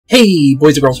Hey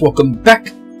boys and girls, welcome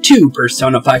back to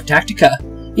Persona 5 Tactica.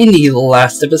 In the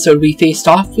last episode we faced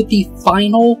off with the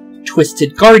final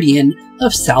Twisted Guardian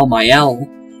of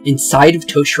Sumire inside of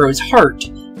Toshiro's heart,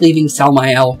 leaving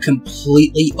Sumire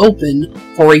completely open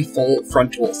for a full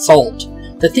frontal assault.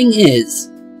 The thing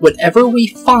is, whatever we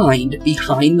find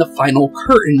behind the final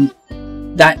curtain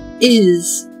that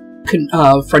is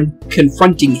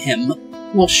confronting him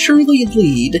will surely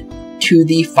lead to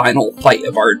the final fight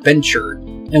of our adventure,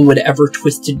 and whatever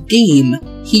twisted game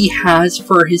he has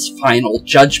for his final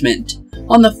judgment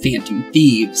on the Phantom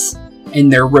Thieves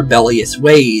and their rebellious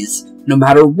ways. No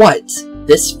matter what,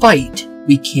 this fight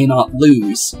we cannot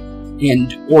lose,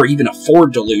 or even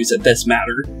afford to lose at this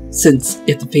matter, since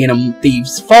if the Phantom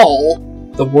Thieves fall,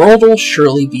 the world will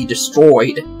surely be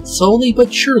destroyed, slowly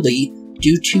but surely,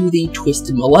 due to the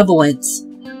twisted malevolence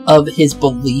of his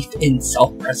belief in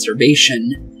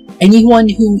self-preservation. Anyone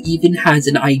who even has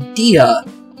an idea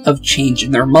of change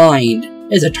in their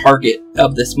mind is a target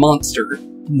of this monster.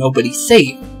 Nobody's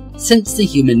safe, since the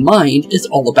human mind is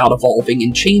all about evolving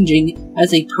and changing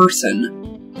as a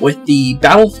person. With the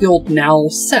battlefield now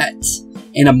set,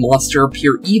 and a monster of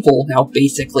pure evil now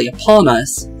basically upon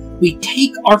us, we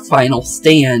take our final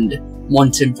stand,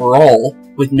 once and for all,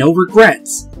 with no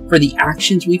regrets for the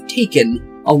actions we've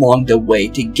taken along the way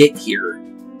to get here.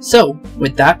 So,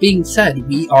 with that being said,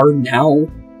 we are now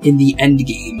in the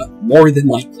endgame, more than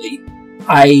likely.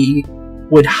 I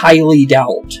would highly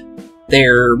doubt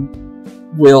this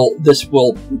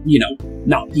will,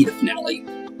 not be the finale,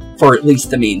 for at least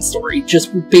the main story,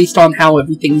 just based on how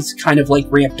everything's kind of like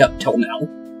ramped up till now.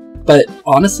 But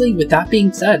honestly, with that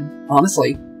being said,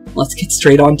 let's get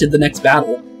straight on to the next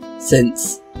battle,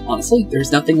 since, honestly,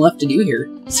 there's nothing left to do here.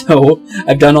 So,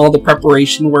 I've done all the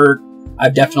preparation work.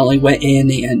 I've definitely went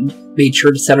in and made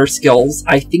sure to set our skills.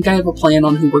 I think I have a plan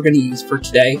on who we're going to use for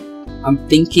today. I'm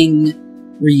thinking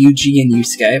Ryuji and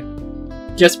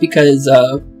Yusuke. Just because,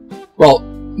 well,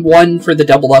 one for the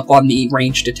double up on the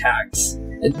ranged attacks.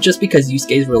 Just because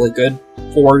Yusuke is really good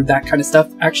for that kind of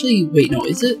stuff. Actually, wait, no,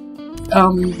 is it?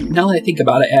 Now that I think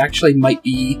about it, it actually might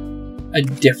be a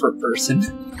different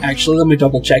person. Actually, let me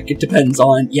double check. It depends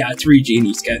on, yeah, it's Ryuji and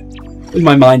Yusuke. In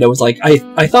my mind, I was like,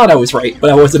 I thought I was right, but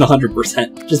I wasn't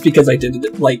 100%, just because I did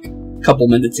it, like, a couple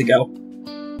minutes ago.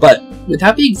 But, with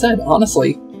that being said,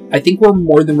 honestly, I think we're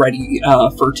more than ready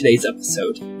for today's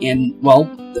episode, and, well,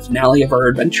 the finale of our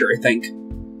adventure, I think.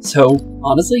 So,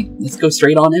 honestly, let's go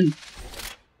straight on in.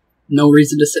 No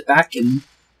reason to sit back and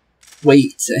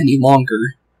wait any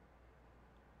longer.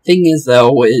 Thing is,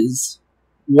 though, is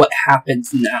what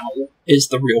happens now is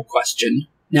the real question.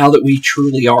 Now that we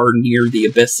truly are near the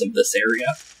abyss of this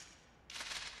area.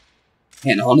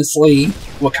 And honestly,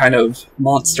 what kind of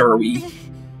monster are we? Do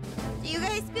you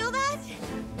guys feel that?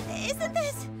 Isn't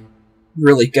this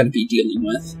really going to be dealing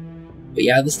with? But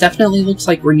yeah, this definitely looks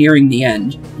like we're nearing the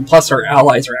end. And plus our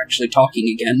allies are actually talking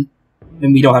again.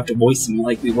 And we don't have to voice them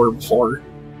like we were before.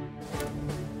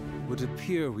 It would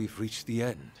appear we've reached the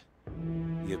end.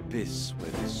 The abyss where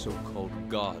this so-called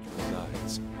god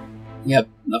resides. Yep,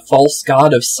 the false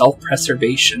god of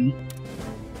self-preservation.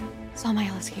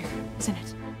 Sumire is here, isn't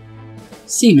it?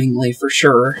 Seemingly, for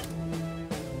sure.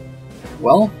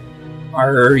 Well,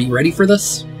 are you ready for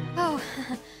this? Oh,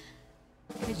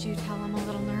 did you tell him a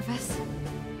little nervous?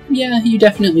 Yeah, you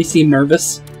definitely seem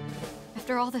nervous.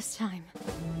 After all this time,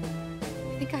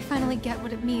 I think I finally get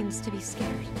what it means to be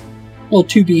scared. Well,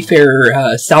 to be fair,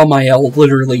 Sumire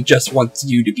literally just wants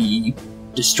you to be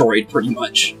destroyed, pretty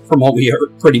much, from what we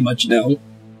pretty much know.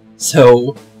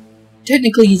 So,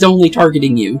 technically he's only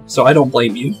targeting you, so I don't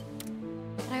blame you.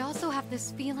 But I also have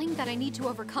this feeling that I need to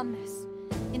overcome this,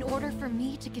 in order for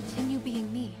me to continue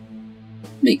being me.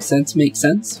 Makes sense, makes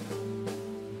sense.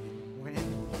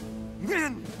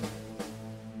 Win!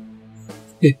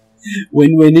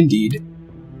 Win-win indeed.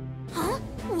 Huh?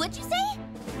 What'd you say?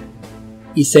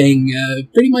 He's saying,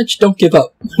 pretty much don't give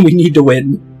up. We need to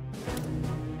win.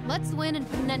 Let's win and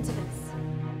put an end to this.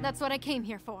 That's what I came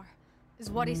here for, is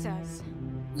what he says.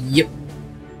 Yep.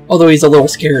 Although he's a little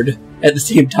scared at the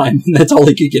same time, and that's all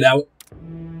he could get out.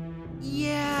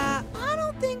 Yeah, I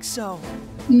don't think so.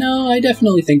 No, I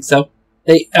definitely think so.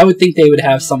 I would think they would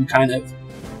have some kind of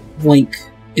link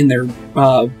in their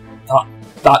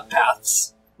thought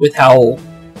paths with how,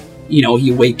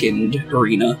 he awakened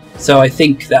Erina. So I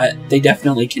think that they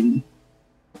definitely can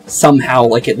somehow,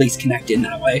 like, at least connect in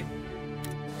that way.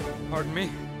 Pardon me.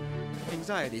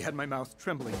 Anxiety had my mouth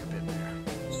trembling a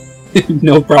bit there.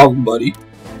 No problem, buddy.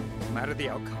 No matter the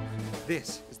outcome,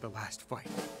 this is the last fight.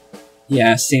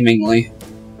 Yeah, seemingly.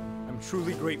 I'm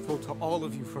truly grateful to all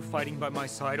of you for fighting by my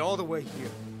side all the way here.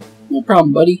 No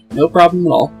problem, buddy. No problem at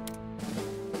all.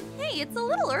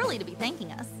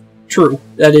 true.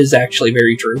 That is actually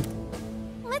very true.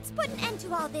 Let's put an end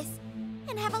to all this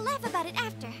and have a laugh about it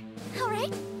after.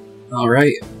 Alright?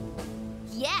 Alright.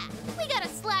 Yeah, we gotta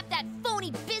slap that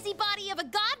phony busybody of a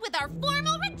god with our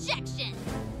formal rejection!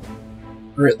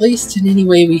 Or at least in any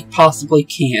way we possibly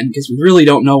can, because we really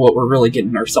don't know what we're really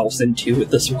getting ourselves into with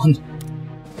this one.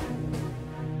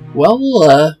 Well,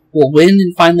 we'll win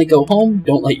and finally go home.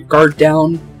 Don't let your guard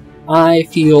down. I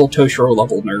feel Toshiro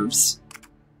level nerves.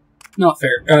 Not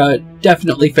fair.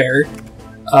 Definitely fair.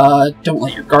 Don't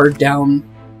let your guard down.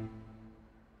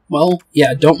 Well,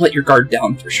 yeah, don't let your guard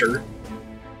down for sure.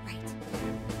 Right.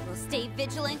 We'll stay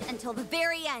vigilant until the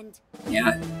very end.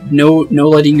 Yeah, no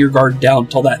letting your guard down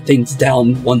till that thing's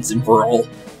down once and for all.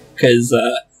 Because,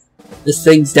 this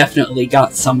thing's definitely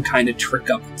got some kind of trick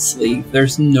up its sleeve.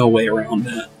 There's no way around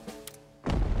that.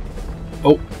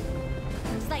 Oh.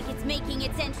 Looks like it's making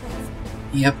its entrance.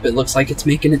 Yep, it looks like it's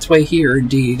making its way here,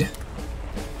 indeed.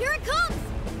 Here it comes!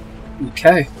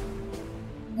 Okay.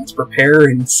 Let's prepare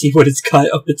and see what it's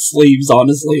got up its sleeves,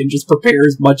 honestly, and just prepare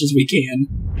as much as we can.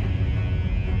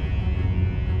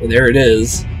 Well, there it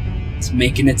is. It's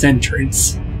making its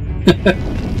entrance.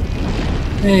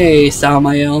 Hey,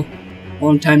 Sumire.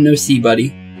 Long time no see, buddy.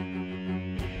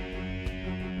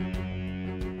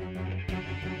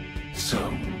 So,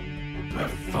 you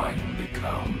have finally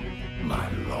come, my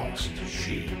lost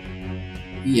sheep.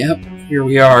 Yep, here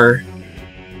we are.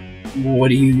 What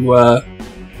are you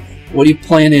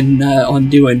planning on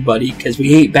doing, buddy? Because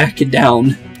we ain't backing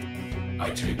down. I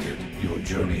take it your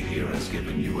journey here has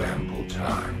given you ample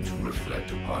time to reflect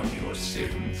upon your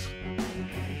sins.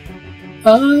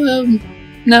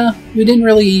 Nah, we didn't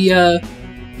really,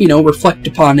 reflect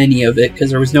upon any of it,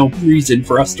 because there was no reason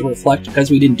for us to reflect,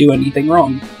 because we didn't do anything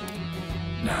wrong.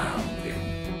 Now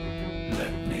then,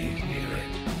 let me hear it.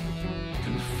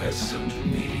 Confess unto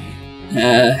me.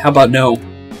 How about no?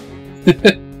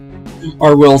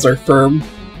 Our wills are firm.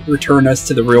 Return us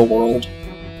to the real world.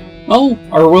 Well,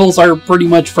 our wills are pretty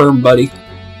much firm, buddy.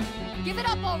 Give it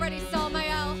up already,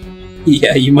 Sumire.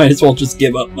 Yeah, you might as well just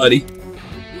give up, buddy. You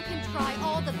can try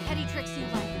all the petty tricks you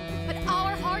like, but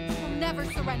our hearts will never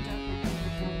surrender.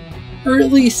 Or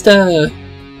at least,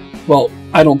 well,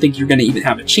 I don't think you're gonna even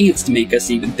have a chance to make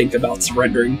us even think about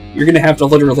surrendering. You're gonna have to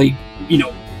literally,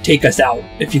 take us out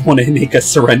if you want to make us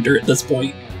surrender at this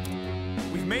point.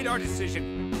 We've made our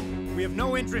decision. We have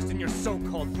no interest in your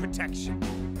so-called protection.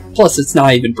 Plus, it's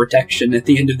not even protection at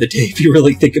the end of the day if you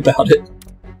really think about it.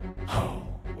 Oh,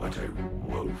 what a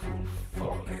woeful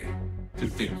folly. To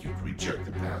think you'd reject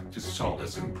the path to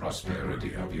solace and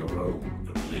prosperity of your own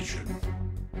volition.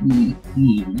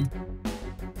 Man,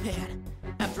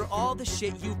 after all the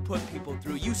shit you've put people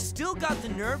through, you still got the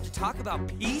nerve to talk about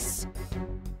peace?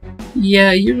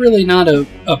 Yeah, you're really not a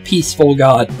peaceful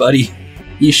god, buddy.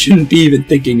 You shouldn't be even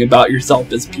thinking about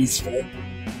yourself as peaceful.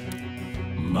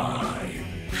 My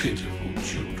pitiful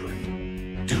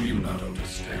children, do you not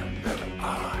understand that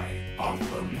I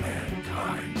offer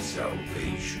mankind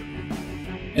salvation?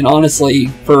 And honestly,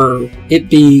 for it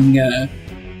being,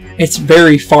 it's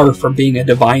very far from being a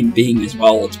divine being as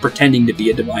well. It's pretending to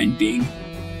be a divine being.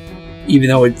 Even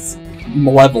though its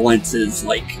malevolence is,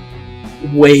 like,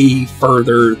 way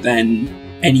further than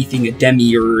anything a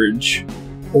demiurge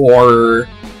or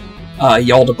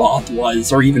Yaldabaoth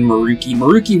was, or even Maruki.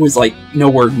 Maruki was, like,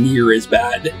 nowhere near as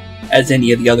bad as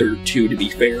any of the other two, to be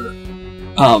fair.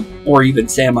 Or even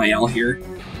Samael here.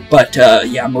 But,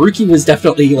 yeah, Maruki was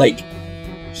definitely, like,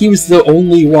 he was the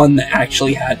only one that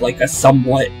actually had, like, a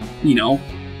somewhat,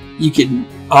 you can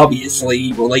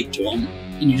obviously relate to him,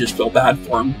 and you just feel bad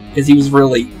for him, because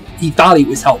he thought he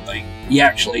was helping. He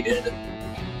actually did.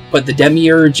 But the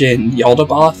Demiurge and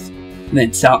Yaldabaoth, and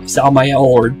then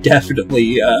Samael are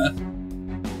definitely,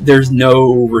 there's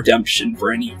no redemption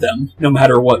for any of them, no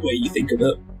matter what way you think of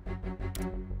it.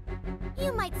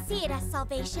 You might see it as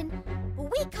salvation, but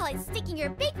we call it sticking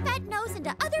your big fat nose into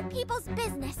other people's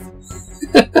business.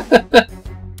 Couldn't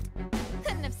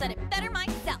have said it better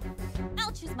myself.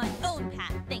 I'll choose my own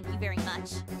path, thank you very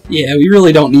much. Yeah, we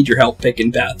really don't need your help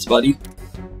picking paths, buddy.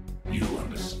 You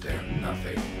understand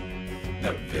nothing.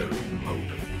 That very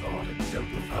mode of thought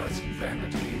exemplifies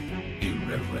vanity,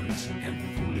 irreverence, and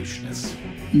foolishness.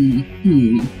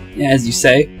 As you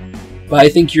say. But I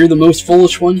think you're the most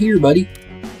foolish one here, buddy.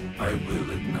 I will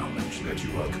acknowledge that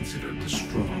you are considered the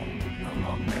strong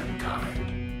among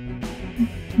mankind.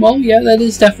 Well, yeah, that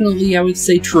is definitely, I would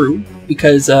say, true.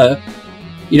 Because, the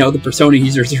persona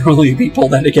users are only people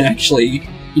that can actually,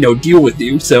 deal with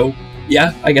you. So,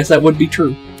 yeah, I guess that would be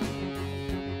true.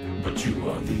 But you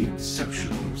are the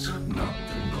exceptions, not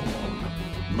the norm.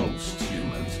 Most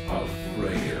humans are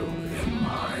frail in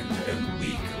mind and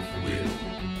weak of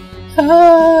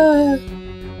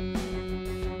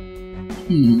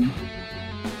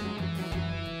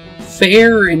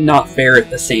Fair and not fair at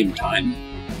the same time.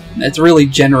 That's really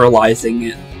generalizing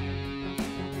it.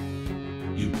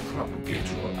 You propagate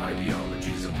your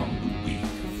ideologies among the weak,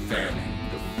 fanning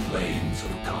the flames of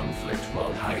conflict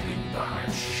while hiding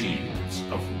behind shields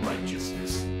of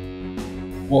righteousness.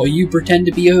 Well, you pretend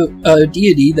to be a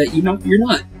deity that you're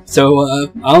not. So,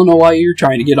 I don't know why you're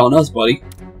trying to get on us, buddy.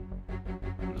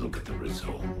 Look at the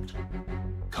result.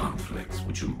 Conflicts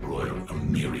which embroil a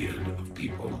myriad of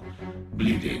people,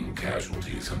 bleeding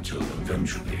casualties until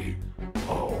eventually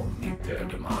all meet their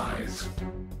demise.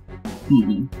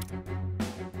 And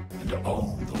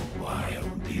all the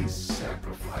while, these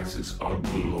sacrifices are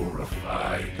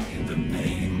glorified in the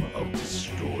name of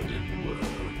distorted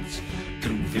words,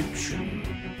 conviction,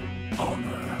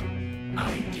 honor,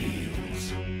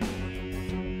 ideals.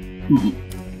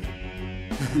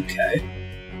 Okay.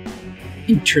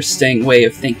 Interesting way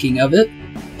of thinking of it,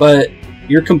 but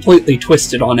you're completely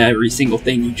twisted on every single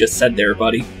thing you just said there,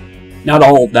 buddy. Not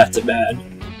all of that's a bad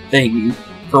thing.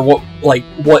 For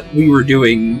what we were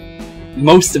doing,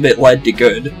 most of it led to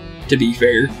good, to be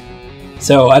fair.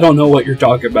 So I don't know what you're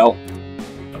talking about.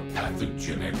 A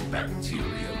pathogenic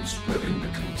bacterium spreading the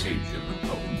contagion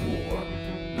of war.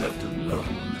 Left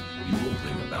alone, you will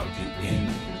bring about the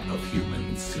end of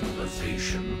human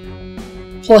civilization.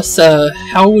 Plus,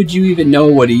 how would you even know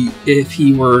what if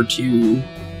he were to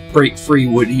break free,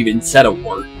 would even set a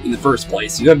war in the first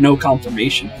place? You have no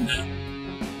confirmation on that,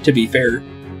 to be fair.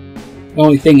 The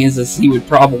only thing is he would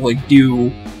probably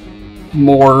do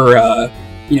more,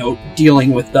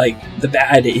 dealing with, like, the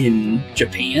bad in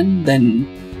Japan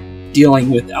than dealing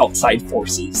with outside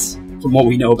forces, from what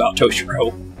we know about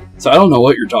Toshiro. So I don't know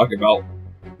what you're talking about.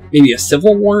 Maybe a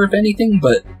civil war, if anything,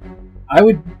 but I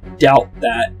would doubt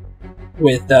that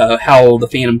with how the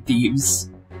Phantom Thieves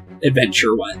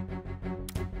adventure went.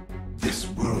 This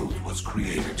world was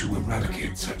created to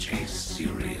eradicate such a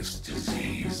serious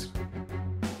disease.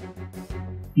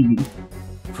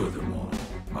 Furthermore,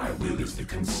 my will is the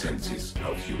consensus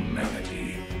of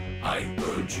humanity. I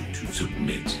urge you to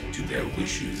submit to their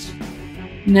wishes.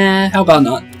 Nah, how about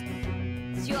not?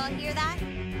 Did you all hear that?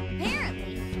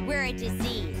 Apparently, we're a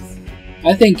disease.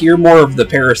 I think you're more of the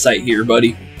parasite here,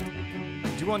 buddy. I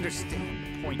do understand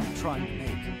the point you're trying to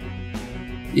make.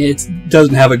 It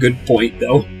doesn't have a good point,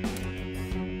 though.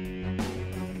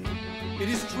 It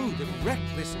is true that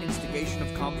reckless instigation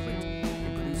of conflict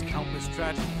can produce countless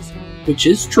tragedies. Which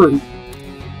is true.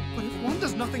 But if one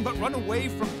does nothing but run away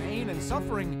from pain and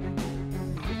suffering,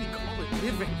 you really call it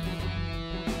living.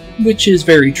 Which is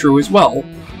very true as well.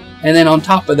 And then on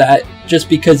top of that, just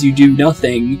because you do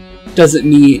nothing doesn't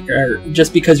mean, or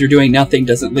just because you're doing nothing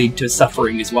doesn't lead to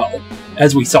suffering as well,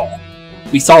 as we saw.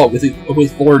 We saw it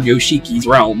with Lord Yoshiki's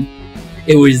realm.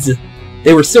 It was,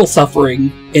 they were still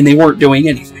suffering, and they weren't doing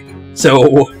anything.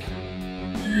 So,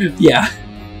 yeah.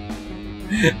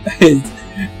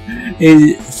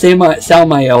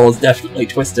 Samael is definitely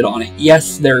twisted on it.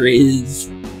 Yes, there is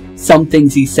some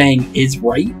things he's saying is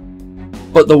right,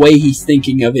 but the way he's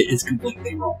thinking of it is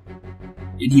completely wrong.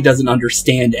 And he doesn't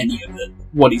understand any of it,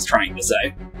 what he's trying to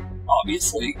say,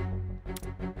 obviously.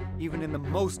 Even in the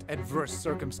most adverse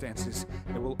circumstances,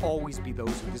 there will always be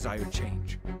those who desire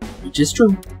change. Which is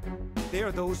true. They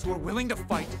are those who are willing to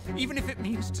fight, even if it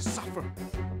means to suffer.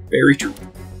 Very true.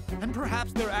 And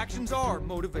perhaps their actions are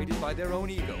motivated by their own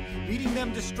ego, leading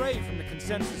them to stray from the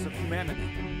consensus of humanity.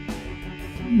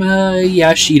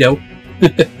 Yeah, Shido.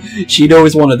 Shido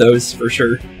is one of those, for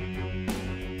sure.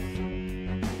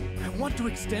 I want to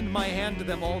extend my hand to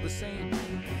them all the same.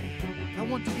 I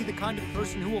want to be the kind of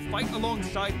person who will fight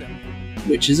alongside them.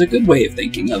 Which is a good way of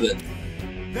thinking of it.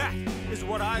 That is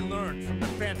what I learned from the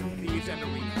Phantom Thieves and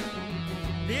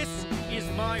Erina. This is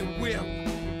my will.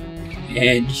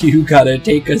 And you gotta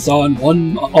take us on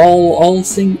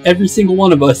every single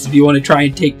one of us if you want to try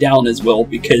and take down his will,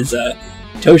 because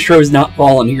Toshiro's not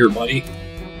falling here, buddy.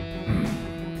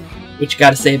 What you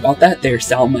gotta say about that there,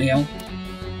 Samael?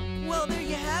 Well, there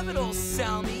you have it, old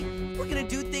Salmi. We're gonna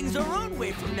do things our own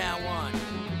way from now on.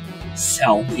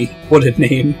 Salmi, what a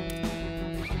name.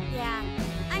 Yeah,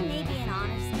 I may be an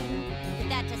honor student, but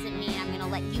that doesn't mean I'm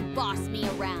gonna let you boss me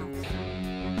around.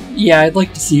 Yeah, I'd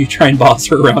like to see you try and boss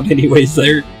her around anyways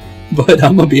there, but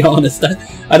I'm gonna be honest,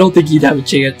 I don't think you'd have a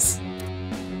chance.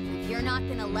 If you're not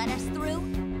gonna let us through,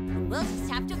 then we'll just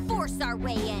have to force our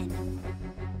way in.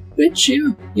 Which,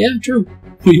 yeah, true.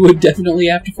 We would definitely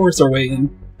have to force our way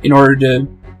in order to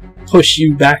push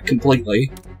you back completely.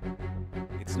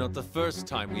 It's not the first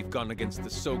time we've gone against the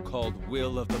so-called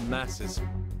will of the masses.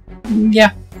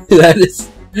 Yeah, that is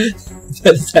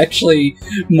That is actually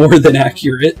more than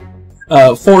accurate.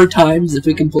 4 times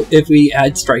if we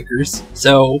add strikers.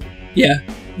 So yeah,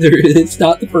 it's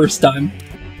not the first time.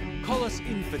 Call us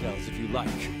infidels if you like,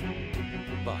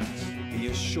 but be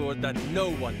assured that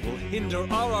no one will hinder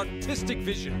our artistic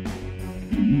vision.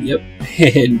 Yep,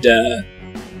 and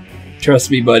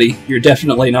trust me, buddy, you're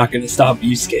definitely not going to stop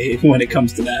Yusuke when it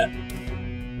comes to that.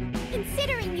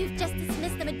 Considering you've just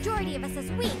dismissed the majority of us as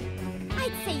weak,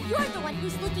 I'd say you're the one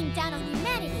who's looking down on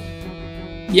humanity.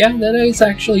 Yeah, that is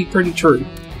actually pretty true.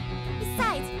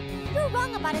 Besides, you're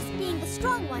wrong about us being the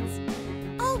strong ones.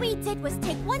 All we did was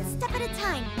take one step at a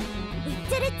time. We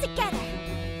did it together.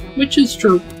 Which is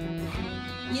true.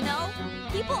 You know,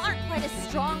 people aren't quite as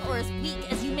strong or as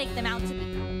weak as you make them out to be.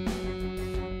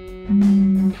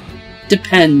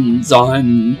 Depends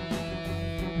on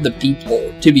the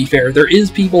people, to be fair. There is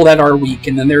people that are weak,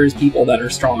 and then there is people that are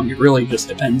strong. It really just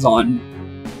depends on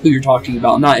who you're talking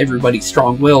about. Not everybody's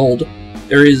strong-willed.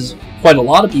 There is quite a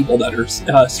lot of people that are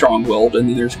strong-willed, and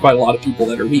then there's quite a lot of people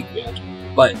that are weak-willed.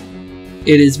 But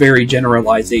it is very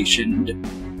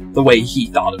generalization, the way he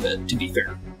thought of it, to be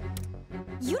fair.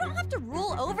 You don't have to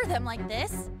rule over them like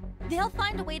this. They'll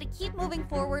find a way to keep moving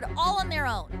forward all on their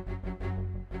own.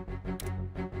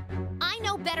 I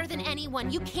know better than anyone.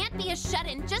 You can't be a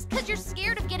shut-in just because you're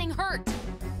scared of getting hurt.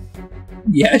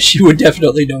 Yeah, she would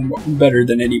definitely know better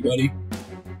than anybody.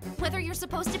 Whether you're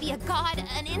supposed to be a god,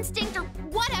 an instinct, or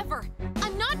whatever,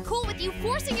 I'm not cool with you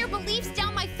forcing your beliefs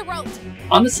down my throat.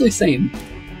 Honestly, same.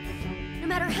 No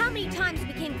matter how many times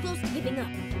we came close to giving up,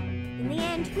 in the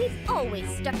end, we've always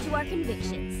stuck to our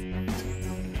convictions.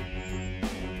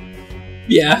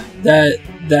 Yeah,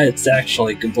 that's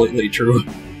actually completely true.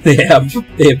 They have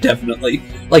definitely,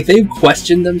 like, they've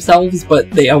questioned themselves, but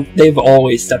they've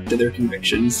always stuck to their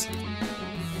convictions.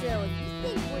 So if you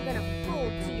think we're gonna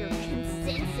fold to your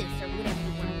consensus or whatever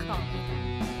you want to call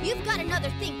it, you've got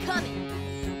another thing coming.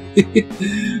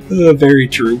 Very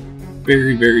true.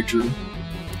 Very, very true.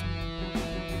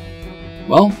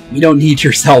 Well, we don't need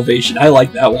your salvation. I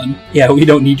like that one. Yeah, we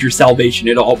don't need your salvation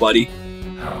at all, buddy.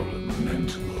 How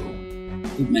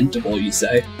lamentable. Lamentable, you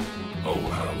say? Oh,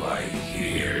 how I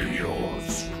hear your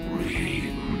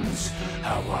screams.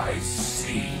 How I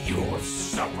see your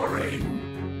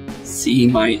suffering. See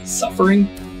my suffering?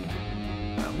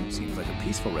 Well, it seems like a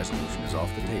peaceful resolution is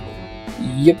off the table.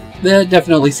 Yep, that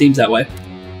definitely seems that way.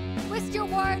 Twist your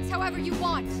words however you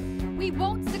want. We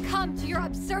won't succumb to your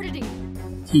absurdity.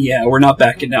 Yeah, we're not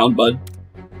backing down, bud.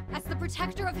 As the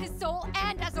protector of his soul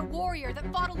and as a warrior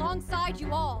that fought alongside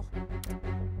you all,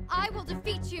 I will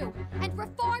defeat you and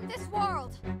reform this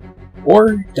world.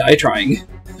 Or die trying.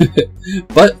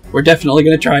 But we're definitely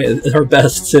going to try our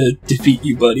best to defeat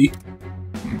you, buddy.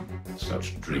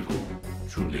 Such drivel.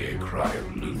 Truly a cry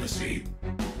of lunacy.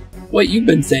 What you've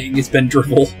been saying has been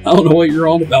drivel. I don't know what you're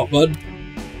on about, bud.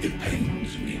 It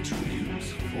pains me to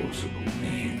use forcible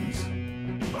means,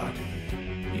 but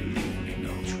you leave me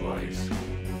no choice.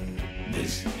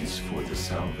 This is for the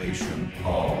salvation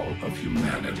all of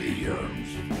humanity yearns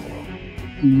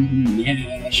for.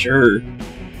 Yeah, sure.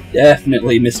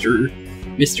 Definitely, Mr.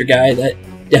 Guy that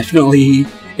definitely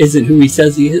isn't who he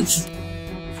says he is.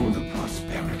 For the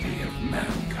prosperity of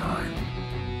mankind,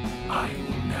 I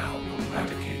will now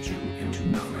eradicate you into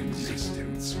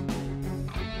non-existence.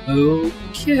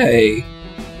 Okay.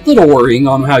 Little worrying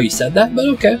on how you said that, but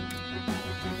okay.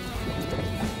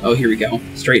 Oh, here we go.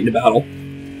 Straight into battle.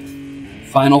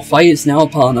 Final fight is now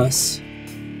upon us.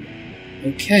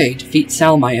 Okay, defeat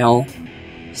Sumire.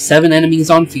 7 enemies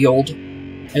on field,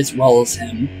 as well as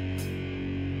him.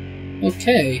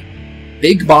 Okay.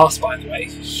 Big boss, by the way.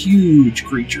 Huge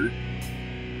creature.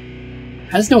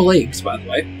 Has no legs, by the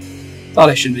way. Thought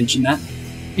I should mention that.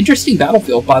 Interesting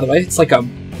battlefield, by the way. It's like a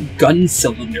gun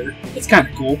cylinder. It's kind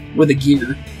of cool, with a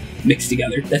gear mixed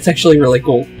together. That's actually really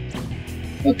cool.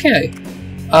 Okay.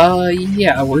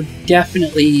 Yeah, we're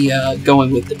definitely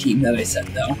going with the team that I said,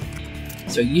 though.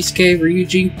 So Yusuke,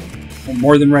 Ryuji, I'm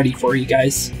more than ready for you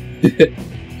guys.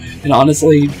 And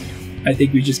honestly, I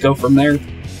think we just go from there.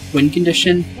 Win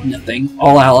condition? Nothing.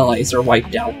 All allies are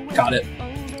wiped out. Got it.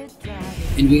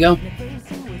 In we go.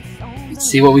 Let's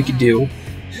see what we can do.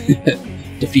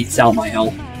 Defeat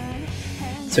Sumire.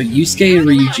 So Yusuke and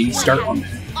Ryuji start on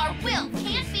there. Our will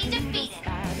can't be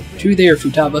defeated. True there,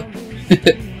 Futaba.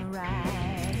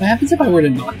 What happens if I were to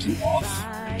knock you off?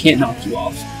 Can't knock you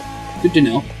off. Good to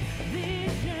know.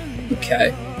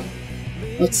 Okay.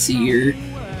 Let's see here.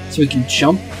 So we can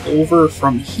jump over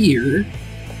from here.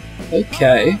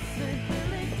 Okay.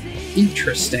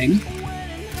 Interesting.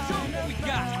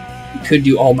 We could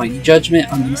do Almighty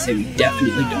Judgment. I'm going to say we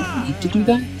definitely don't need to do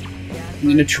that. I'm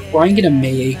gonna try and get a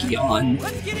Meigi on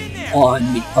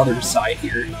the other side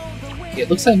here. Okay, it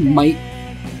looks like I might...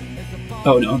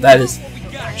 Oh no, that is...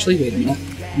 Actually, wait a minute.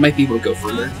 I might be able to go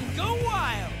further.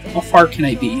 How far can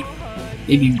I be?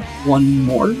 Maybe one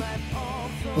more?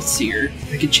 Let's see here.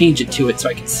 I could change it to it so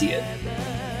I can see it.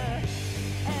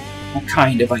 Well,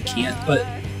 kind of I can't, but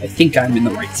I think I'm in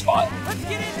the right spot.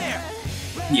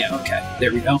 Yeah, okay.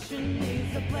 There we go.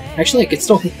 Actually, I could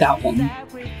still hit that one.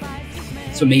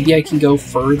 So maybe I can go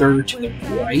further to the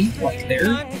right, like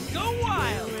there?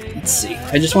 Let's see.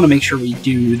 I just want to make sure we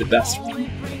do the best one.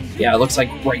 Yeah, it looks like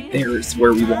right there is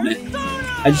where we want it.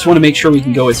 I just want to make sure we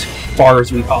can go as far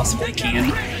as we possibly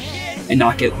can and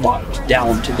not get locked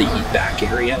down to the eat back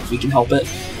area if we can help it.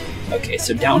 Okay,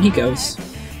 so down he goes.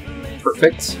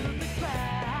 Perfect.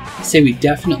 I say we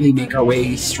definitely make our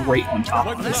way straight on top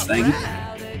of this thing.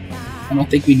 I don't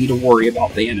think we need to worry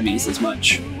about the enemies as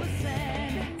much.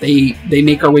 They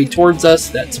make our way towards us,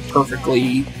 that's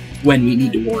perfectly when we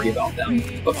need to worry about them.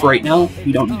 But for right now,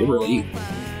 we don't need to really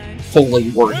fully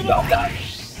worry about that.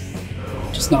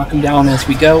 Just knock them down as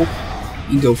we go,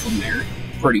 and go from there,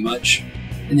 pretty much.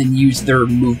 And then use their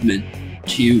movement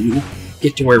to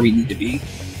get to where we need to be.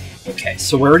 Okay,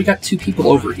 so we already got 2 people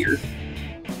over here.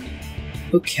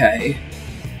 Okay.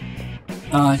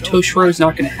 Toshiro's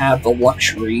not going to have the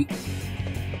luxury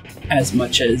as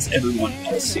much as everyone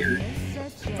else here.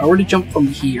 If I were to jump from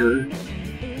here...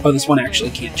 Oh, this one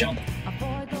actually can't jump.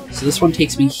 So this one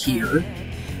takes me here.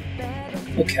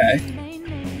 Okay.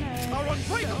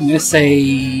 I'm gonna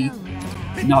say...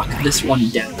 knock this one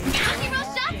down.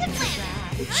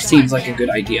 Which seems like a good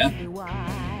idea.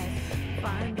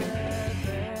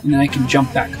 And then I can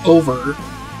jump back over.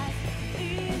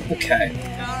 Okay.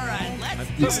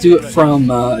 Let's do it from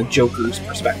Joker's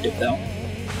perspective, though.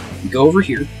 Go over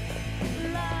here.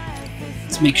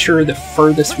 Let's make sure the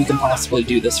furthest we can possibly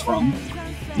do this from.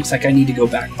 Looks like I need to go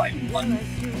back by 1.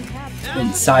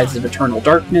 Then Sides of Eternal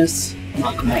Darkness.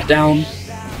 Knock them all down.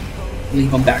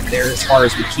 Leave them back there as far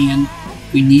as we can.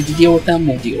 If we need to deal with them,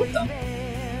 we'll deal with them.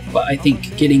 But I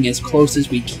think getting as close as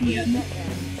we can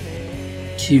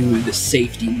to the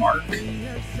safety mark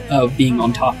of being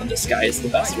on top of this guy is the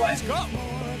best way.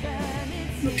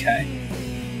 Okay.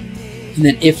 And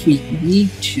then if we need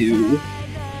to,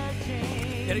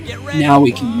 now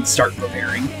we can start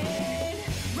preparing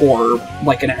for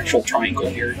like an actual triangle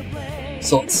here.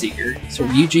 So let's see here. So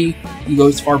Ryuji, you go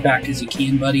as far back as you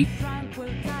can, buddy.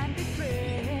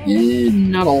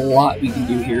 And not a lot we can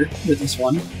do here with this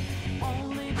one.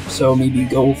 So maybe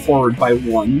go forward by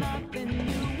 1.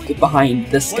 Get behind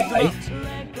this guy.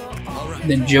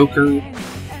 Then Joker, you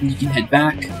can head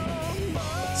back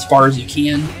as far as you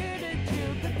can.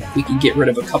 We can get rid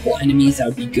of a couple enemies, that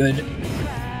would be good.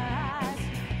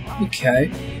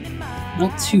 Okay.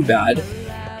 Not too bad.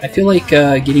 I feel like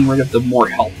getting rid of the more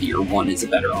healthier one is a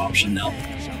better option, though.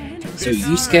 So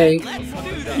Yusuke,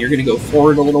 you're going to go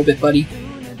forward a little bit, buddy.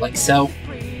 Like so.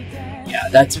 Yeah,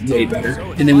 that's way better.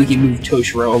 And then we can move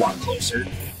Toshiro a lot closer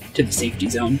to the safety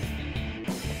zone.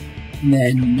 And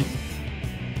then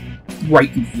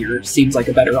right in here seems like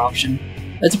a better option.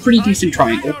 That's a pretty decent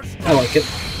triangle. I like it.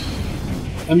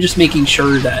 I'm just making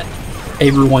sure that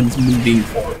everyone's moving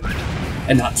forward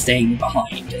and not staying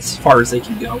behind as far as they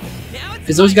can go.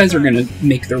 Because those guys are going to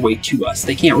make their way to us.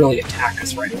 They can't really attack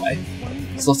us right away.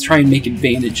 So let's try and make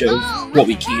advantage of what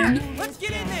we can.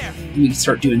 And we can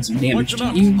start doing some damage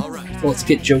to you. So let's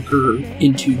get Joker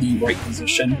into the right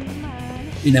position.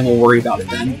 And then we'll worry about it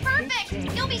then.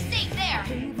 Perfect. You'll be safe there.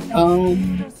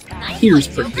 Here's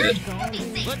pretty good.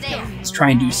 Let's try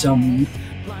and do some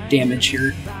damage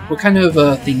here. What kind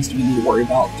of things do we need to worry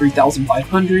about?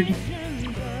 3,500?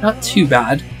 Not too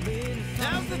bad.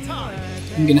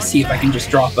 I'm gonna see if I can just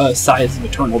drop a Size of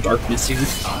Eternal Darkness here.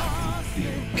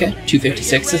 Okay,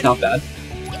 256 is not bad.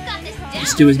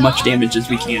 Just do as much damage as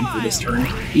we can for this turn.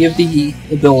 We have the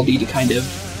ability to kind of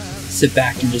sit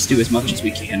back and just do as much as we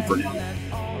can for now.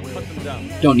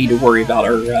 Don't need to worry about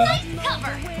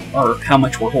our how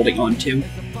much we're holding on to.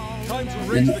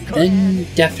 And then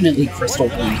definitely Crystal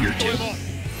Bloom here too.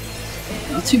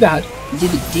 Not too bad. We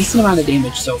did a decent amount of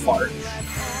damage so far.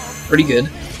 Pretty good.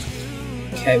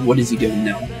 Okay, what is he doing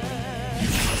now?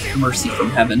 Mercy from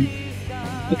Heaven.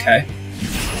 Okay.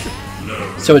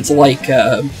 So it's like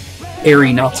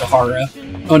Eri Natsuhara.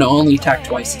 Oh no, only attack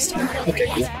twice this time. Okay,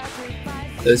 cool.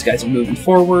 Those guys are moving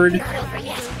forward.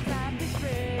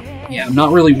 Yeah, I'm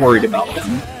not really worried about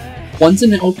them. One's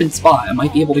in an open spot. I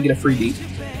might be able to get a freebie.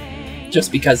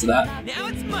 Just because of that.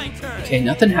 Okay,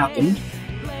 nothing happened.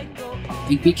 I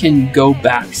think we can go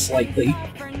back slightly.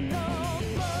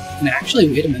 And actually,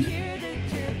 wait a minute.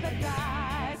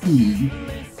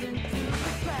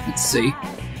 Let's see.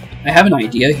 I have an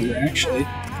idea here, actually.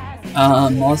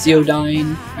 Mazio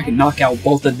dying. I can knock out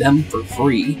both of them for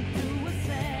free.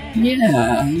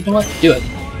 Yeah, you know what? Do it.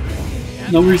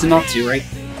 No reason not to, right?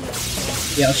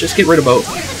 Yeah, let's just get rid of both.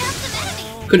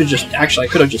 Could've just... Actually, I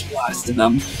could've just blasted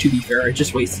them, to be fair. I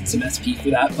just wasted some SP for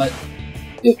that, but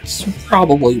it's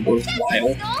probably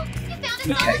worthwhile.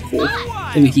 Okay, cool.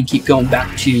 Then we can keep going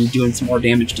back to doing some more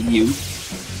damage to you.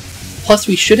 Plus,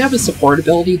 we should have a support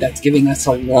ability that's giving us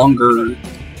a longer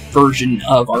version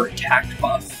of our attack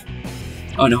buff.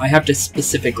 Oh no, I have to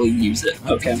specifically use it.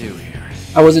 Okay.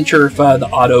 I wasn't sure if the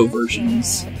auto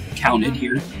versions counted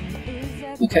here.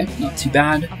 Okay, not too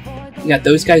bad. We got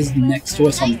those guys next to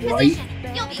us on the right,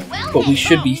 but we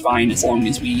should be fine as long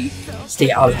as we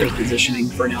stay out of their positioning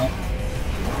for now.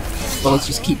 But let's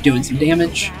just keep doing some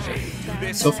damage.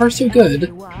 So far, so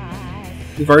good.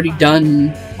 We've already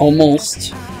done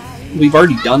almost... We've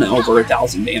already done over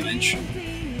 1,000 damage.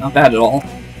 Not bad at all.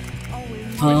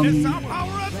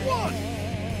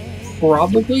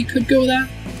 Probably could go that.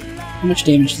 How much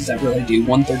damage does that really do?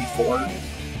 134.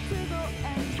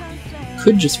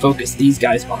 Could just focus these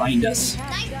guys behind us.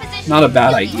 Not a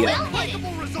bad idea.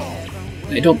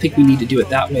 I don't think we need to do it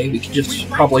that way. We could just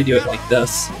probably do it like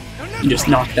this and just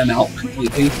knock them out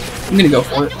completely. I'm gonna go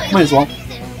for it. Might as well.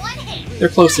 They're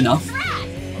close enough.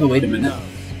 Oh, wait a minute.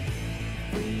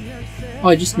 Oh,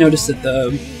 I just noticed that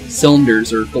the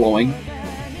cylinders are glowing.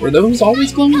 Were those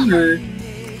always glowing, or...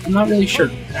 I'm not really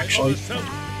sure, actually.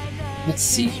 Let's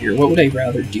see here. What would I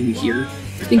rather do here?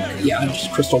 I think, yeah,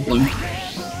 just Crystal Bloom.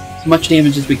 As much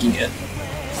damage as we can get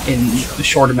in a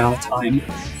short amount of time.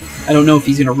 I don't know if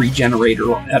he's going to regenerate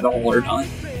at all or not.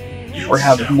 Or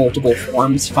have multiple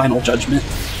forms. Final Judgment.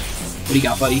 What do you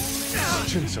got, buddy?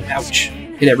 Ouch.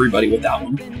 Hit everybody with that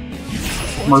one.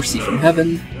 Mercy from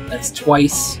Heaven. That's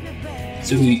twice.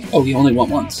 So he only went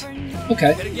once.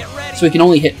 Okay. So he can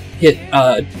only hit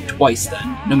twice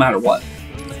then, no matter what.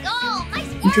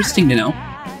 Interesting to know.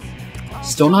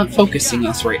 Still not focusing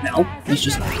us right now. Let's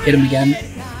just hit him again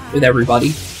with everybody.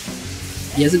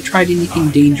 He hasn't tried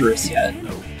anything dangerous yet.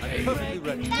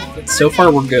 But so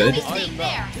far we're good.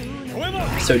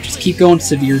 So just keep going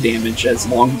severe damage as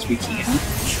long as we can,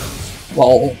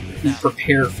 while we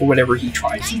prepare for whatever he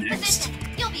tries next.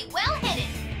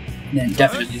 And then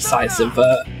definitely decisive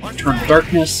Eternal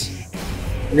Darkness.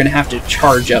 We're gonna have to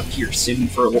charge up here soon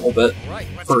for a little bit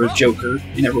for Joker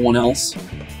and everyone else.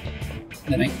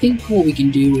 And then I think what we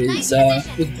can do is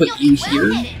we can put you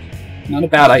here. Not a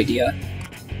bad idea.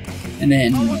 And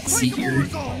then let's see here.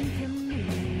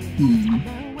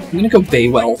 I'm gonna go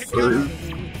Baywell for...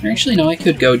 Actually, no, I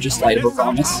could go just Light of a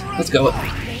Promise. Let's go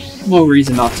with no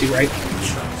reason not to, right?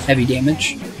 Heavy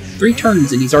damage. 3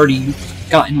 turns and he's already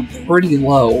gotten pretty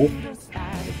low.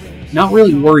 Not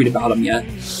really worried about him yet.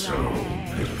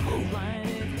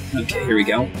 Okay, here we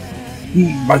go.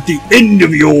 At the end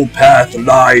of your path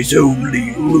lies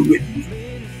only ruin.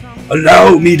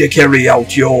 Allow me to carry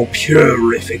out your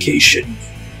purification.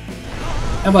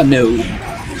 How about no?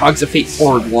 Cogs of Fate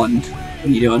forward 1. What are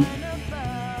you doing?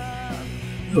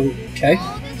 Okay.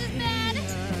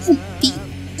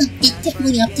 It's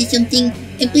definitely up to something,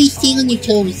 and please stay on your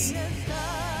toes.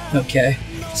 Okay.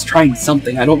 It's trying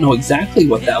something. I don't know exactly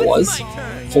what that was.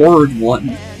 Forward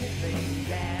 1.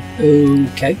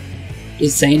 Okay.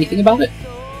 Does it say anything about it?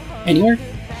 Anywhere?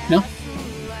 No?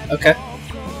 Okay.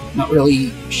 Not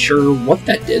really sure what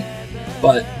that did,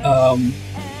 but,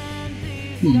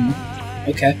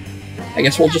 okay. I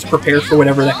guess we'll just prepare for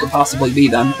whatever that could possibly be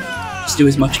then. Just do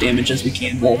as much damage as we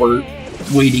can while we're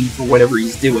waiting for whatever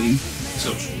he's doing.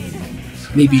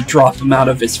 Maybe drop him out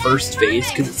of his first phase,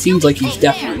 because it seems like he's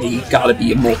definitely gotta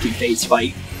be a multi-phase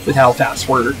fight with how fast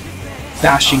we're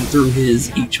bashing through his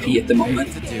HP at the moment.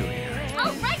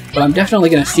 But I'm definitely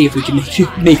gonna see if we can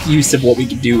make use of what we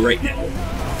can do right now.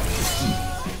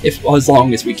 As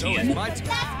long as we can.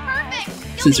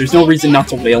 Since there's no reason not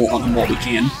to wail on him while we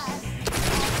can.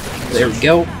 There we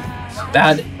go. Not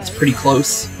bad. It's pretty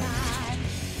close.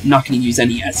 I'm not going to use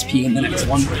any SP in the next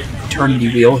one.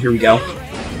 Eternity Wheel. Here we go.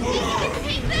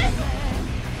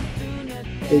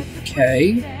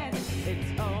 Okay.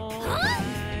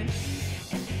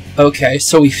 Okay,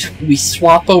 so we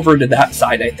swap over to that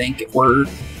side, I think, if we're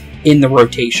in the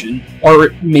rotation. Or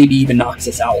it maybe even knocks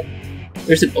us out.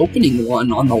 There's an opening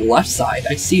one on the left side.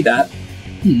 I see that.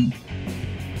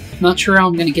 Not sure how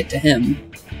I'm going to get to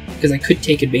him, because I could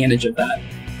take advantage of that.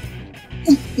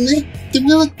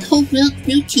 The whole world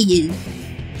through to you.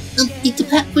 If the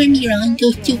platform you're on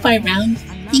goes too far around,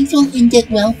 things won't end up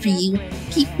well for you.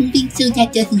 Keep moving so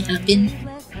that doesn't happen.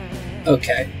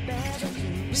 Okay.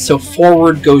 So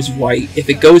forward goes right. If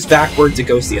it goes backwards, it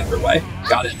goes the other way.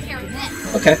 Got it.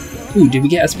 Okay. Ooh, did we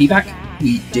get SP back?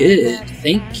 We did.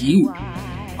 Thank you.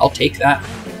 I'll take that.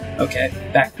 Okay,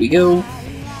 back we go.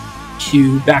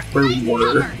 To back where we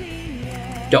were.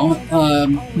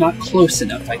 Not close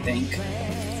enough, I think.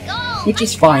 Which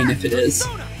is fine if it is.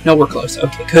 No, we're close.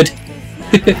 Okay, good.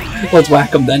 Let's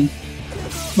whack them then.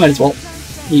 Might as well.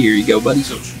 Here you go, buddy.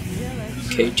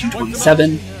 Okay,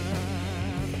 227.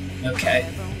 Okay,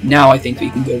 now I think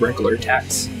we can go regular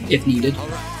attacks, if needed.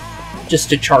 Just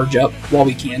to charge up while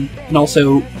we can. And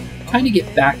also, kind of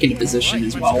get back into position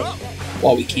as well,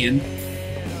 while we can.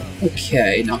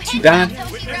 Okay, not too bad.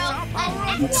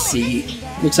 Let's see.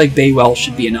 Looks like Baywell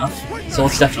should be enough, so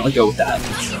let's definitely go with that.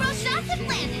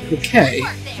 Okay.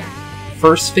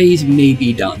 First phase may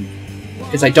be done,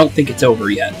 because I don't think it's over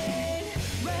yet.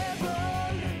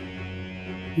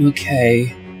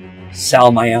 Okay.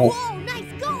 Salmael.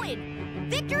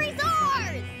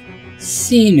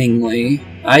 Seemingly.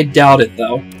 I doubt it,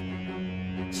 though.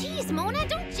 Jeez, Mona,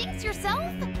 don't jinx yourself.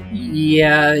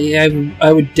 Yeah,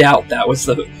 I would doubt that was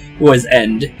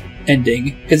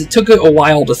ending, because it took a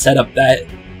while to set up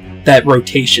that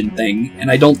rotation thing, and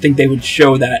I don't think they would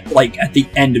show that like at the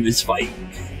end of his fight,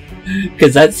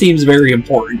 because that seems very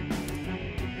important.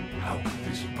 How could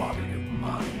this body of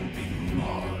mine be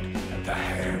marred at the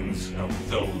hands of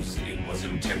those it was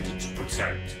intended to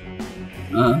protect?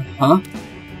 Huh? To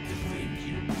think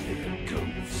you dare go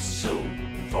so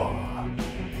far?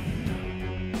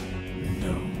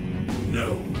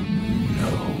 No.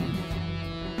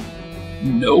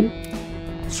 No.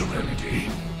 Serenity.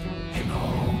 In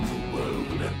all the world,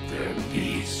 let there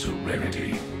be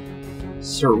serenity.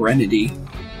 Serenity.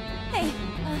 Hey,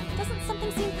 doesn't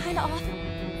something seem kinda off?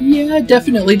 Yeah, it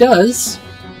definitely does.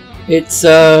 It's,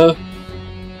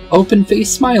 open face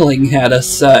smiling at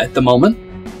us, at the moment.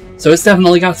 So it's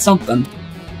definitely got something.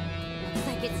 Looks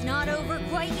like it's not over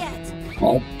quite yet.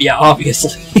 Well, yeah,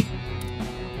 obviously.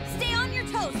 Stay on your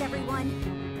toes, everyone.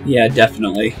 Yeah,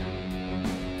 definitely.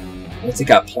 What's it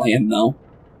got planned, though?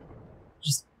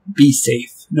 Just be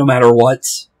safe, no matter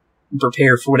what, and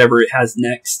prepare for whatever it has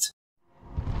next.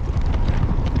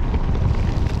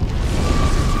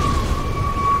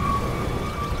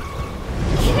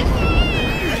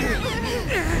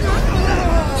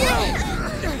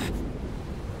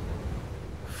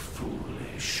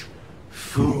 Foolish.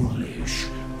 Foolish.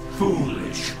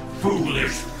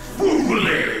 Foolish.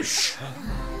 Foolish.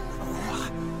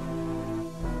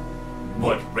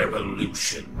 What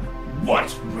revolution?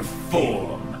 What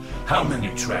reform? How many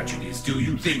tragedies do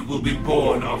you think will be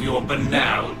born of your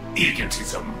banal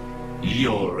egotism?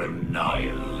 Your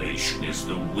annihilation is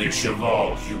the wish of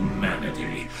all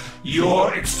humanity.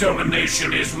 Your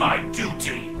extermination is my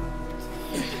duty.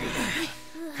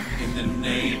 In the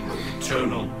name of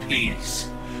eternal peace,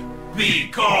 be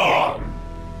gone!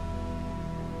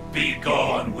 Be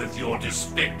gone with your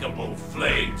despicable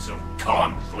flames of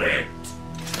conflict!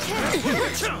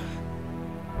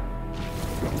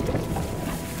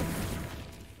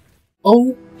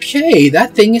 Okay,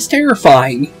 that thing is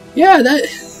terrifying. Yeah, that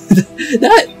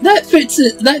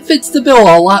fits the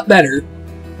bill a lot better.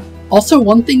 Also,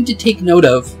 one thing to take note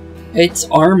of: its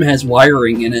arm has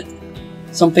wiring in it.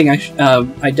 Something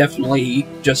I definitely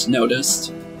just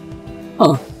noticed.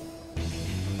 Huh.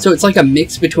 So it's like a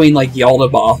mix between like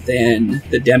Yaldabaoth and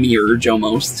the Demiurge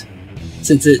almost,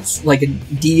 since it's like a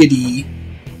deity,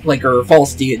 or a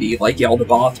false deity like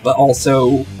Yaldabaoth, but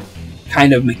also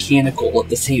kind of mechanical at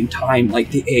the same time,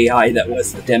 like the AI that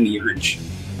was the Demiurge.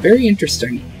 Very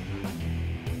interesting.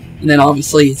 And then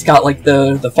obviously it's got like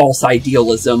the false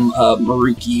idealism of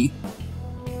Maruki,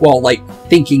 well, like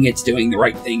thinking it's doing the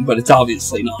right thing, but it's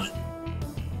obviously not.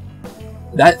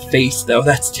 That face, though,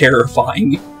 that's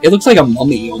terrifying. It looks like a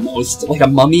mummy, almost. Like a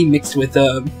mummy mixed with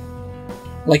a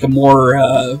more,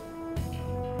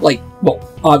 well,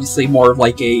 obviously more of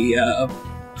like a,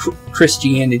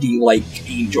 Christianity-like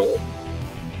angel.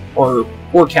 Or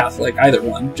Catholic, either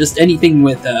one. Just anything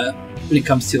with, when it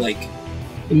comes to, like,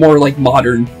 the more, like,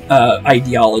 modern,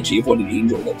 ideology of what an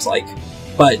angel looks like.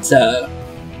 But,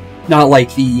 not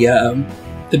like the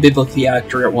biblically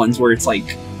accurate ones where it's,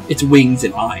 like, its wings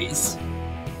and eyes.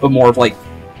 But more of like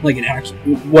an actual,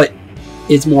 what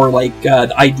is more like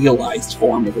the idealized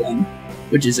form of one,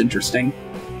 which is interesting.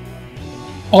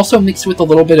 Also mixed with a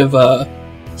little bit of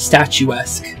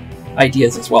statuesque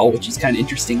ideas as well, which is kind of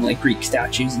interesting, like Greek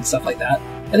statues and stuff like that.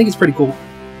 I think it's pretty cool.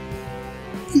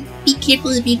 Be careful,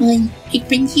 everyone. It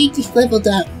brings you just leveled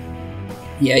up.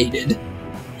 Yeah, you did.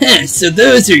 Huh, so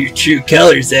those are your true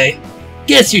colors, eh?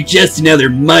 Guess you're just another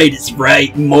Midas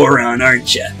Right moron,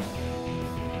 aren't ya?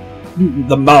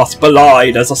 the mouth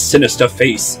belied as a sinister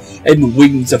face, and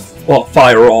wings of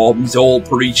firearms, all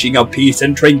preaching of peace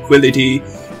and tranquility,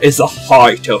 is the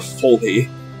height of folly.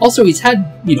 Also, he's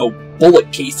had, you know,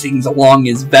 bullet casings along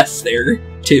his vest there,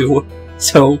 too.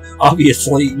 So,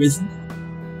 obviously,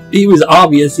 he was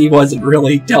obvious he wasn't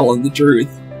really telling the truth.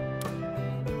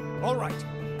 All right.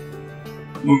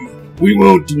 We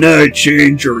won't deny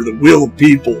change or the will of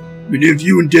people, and if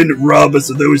you intend to rob us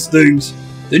of those things,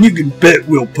 then you can bet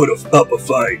we'll put up a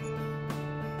fight.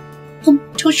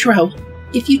 Toshiro,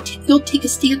 if you'll take a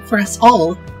stand for us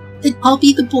all, then I'll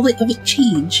be the bullet of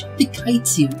change that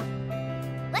guides you.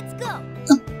 Let's go.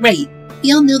 Right.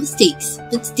 We all know the stakes.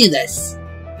 Let's do this.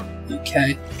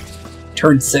 Okay.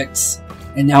 Turn 6.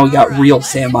 And now we got real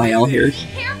Samael here.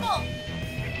 Careful!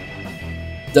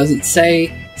 Doesn't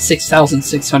say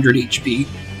 6,600 HP.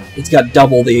 It's got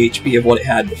double the HP of what it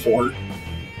had before.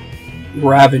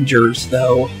 Ravengers,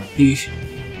 though. Eesh.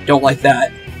 Don't like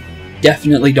that.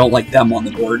 Definitely don't like them on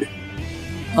the board.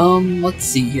 Let's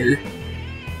see here.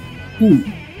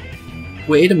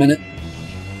 Wait a minute.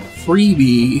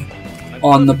 Freebie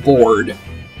on the board.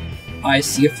 I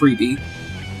see a freebie.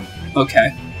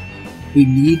 Okay. We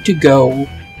need to go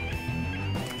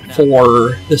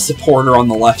for the supporter on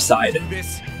the left side.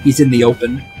 He's in the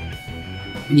open.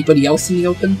 Anybody else in the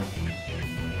open?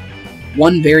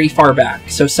 One very far back,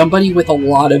 so somebody with a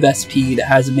lot of SP that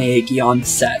has Meigi on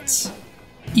sets.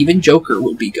 Even Joker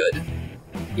would be good.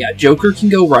 Yeah, Joker can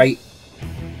go right.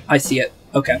 I see it.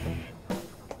 Okay.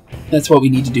 That's what we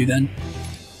need to do then.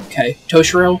 Okay,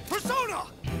 Toshiro,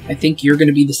 I think you're going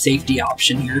to be the safety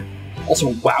option here.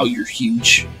 Also, wow, you're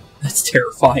huge. That's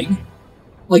terrifying.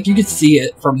 Like, you can see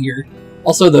it from here.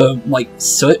 Also, the, like,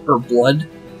 soot or blood,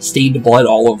 stained blood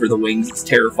all over the wings is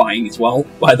terrifying as well,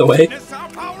 by the way.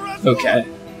 Okay.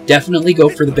 Definitely go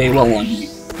for the Baywell on you,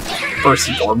 first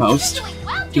and foremost,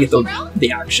 to get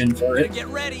the action for it. Get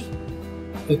ready.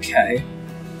 Okay.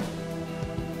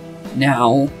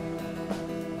 Now,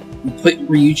 we put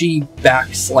Ryuji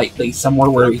back slightly, somewhere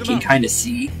where we can kind of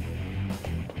see.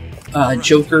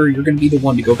 Joker, you're going to be the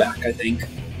one to go back, I think.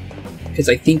 Because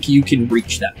I think you can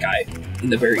reach that guy in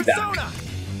the very back.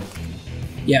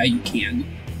 Yeah, you can.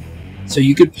 So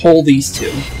you could pull these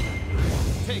two.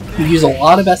 We use a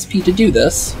lot of SP to do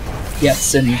this,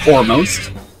 yes and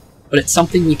foremost, but it's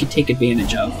something we could take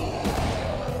advantage of.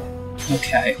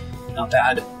 Okay, not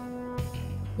bad.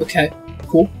 Okay,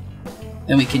 cool.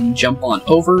 Then we can jump on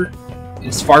over,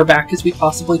 as far back as we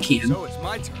possibly can. So it's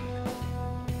my turn.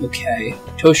 Okay,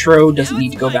 Toshiro doesn't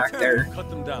need to go back there.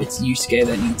 It's Yusuke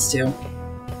that needs to.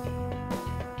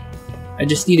 I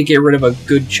just need to get rid of a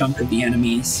good chunk of the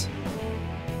enemies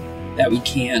that we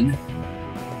can.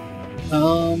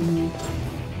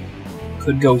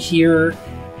 Could go here.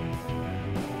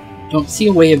 Don't see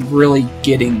a way of really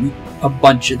getting a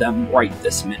bunch of them right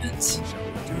this minute.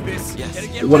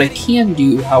 Yes. What I can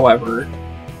do, however,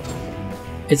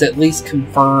 is at least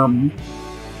confirm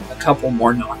a couple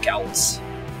more knockouts.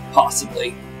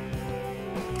 Possibly.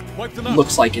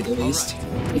 Looks like it, at least.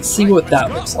 Let's see what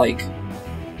that looks like.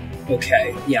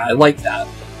 Okay, yeah, I like that.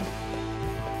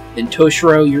 Then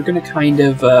Toshiro, you're gonna kind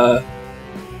of,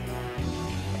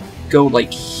 go,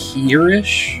 like,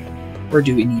 here-ish? Or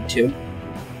do we need to?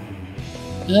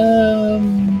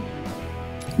 You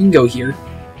can go here.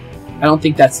 I don't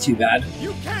think that's too bad.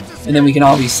 And then we can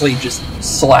obviously just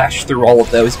slash through all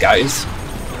of those guys.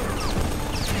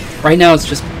 Right now it's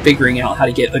just figuring out how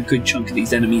to get a good chunk of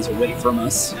these enemies away from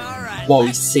us while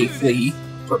we safely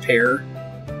prepare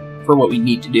for what we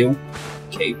need to do.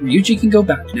 Okay, Ryuji can go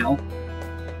back now.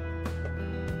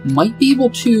 Might be able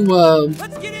to,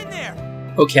 Let's get in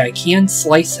there. Okay, I can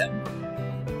slice him.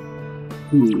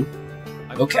 Ooh.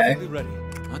 Okay.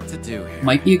 What to do here?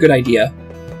 Might be a good idea.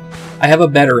 I have a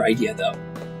better idea, though,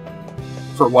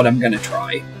 for what I'm gonna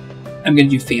try. I'm gonna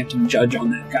do Phantom Judge on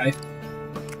that guy.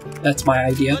 That's my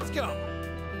idea. Let's go.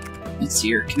 Let's see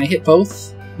here. Can I hit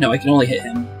both? No, I can only hit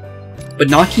him.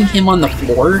 But knocking him on the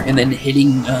floor and then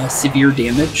hitting severe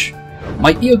damage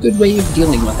might be a good way of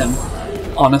dealing with him,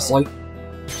 honestly.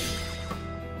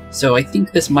 So I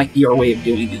think this might be our way of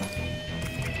doing it.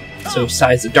 So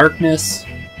Size of Darkness,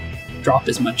 drop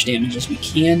as much damage as we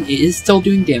can. It is still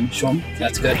doing damage to him.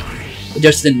 That's good. It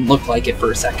just didn't look like it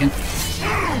for a second.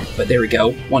 But there we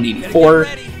go. 184.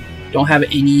 Don't have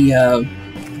any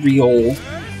real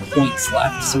points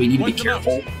left, so we need to be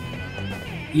careful.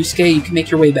 Yusuke, you can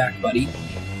make your way back, buddy.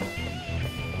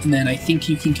 And then I think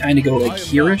you can kind of go like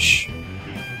here-ish.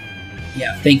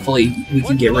 Yeah, thankfully we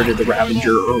can get rid of the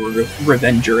Ravager, or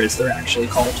Revenger as they're actually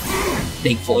called.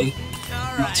 Thankfully.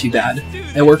 Not too bad.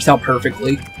 It works out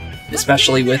perfectly.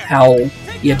 Especially with how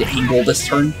you had to angle this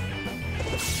turn.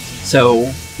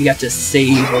 So we got to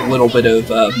save a little bit of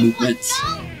movements.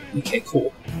 Okay,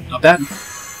 cool. Not bad.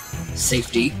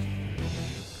 Safety.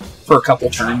 For a couple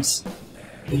turns.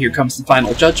 But here comes the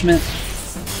final judgment.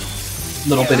 A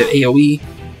little bit of AoE.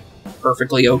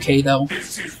 Perfectly okay though.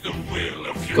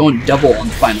 Going double on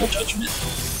the final judgment.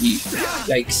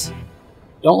 Yikes.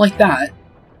 Don't like that.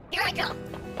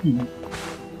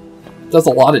 Does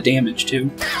a lot of damage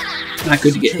too. Not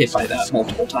good to get hit by that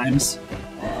multiple times.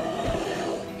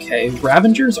 Okay,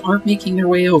 Ravengers aren't making their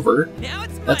way over.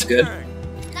 That's good.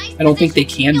 I don't think they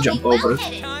can jump over.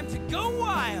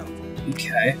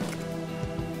 Okay.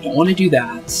 Don't want to do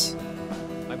that.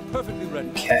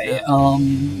 Okay,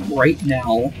 right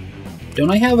now... Don't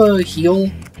I have a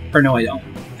heal? Or no, I don't.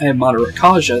 I have Moderate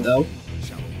Kaja, though.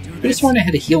 I could have sworn I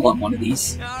had a heal on one of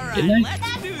these. Didn't I?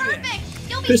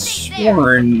 Could have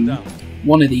sworn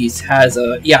one of these has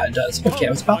a... Yeah, it does. Okay, I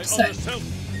was about to say.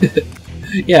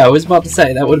 Yeah, I was about to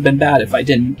say, that would have been bad if I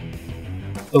didn't.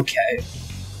 Okay.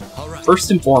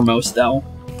 First and foremost, though,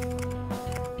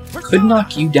 could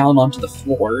knock you down onto the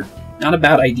floor. Not a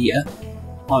bad idea,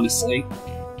 honestly.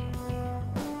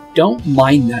 Don't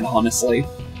mind that, honestly.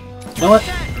 You know what?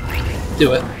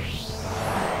 Do it.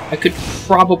 I could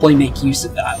probably make use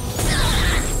of that.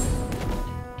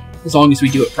 As long as we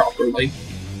do it properly.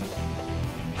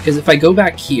 Because if I go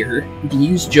back here, we can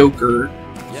use Joker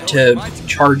to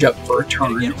charge up for a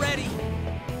turn.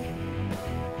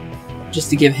 Just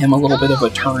to give him a little bit of a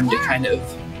turn to kind of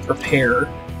prepare.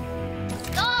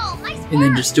 And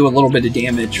then just do a little bit of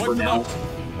damage for now.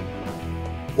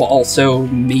 While also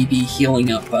maybe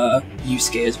healing up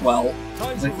Yusuke as well.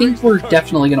 I think we're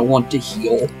definitely going to want to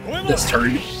heal this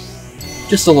turn.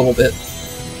 Just a little bit.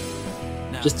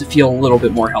 Just to feel a little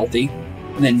bit more healthy.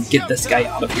 And then get this guy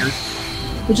out of here.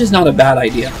 Which is not a bad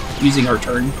idea, using our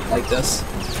turn like this.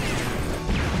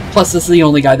 Plus, this is the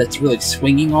only guy that's really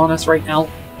swinging on us right now.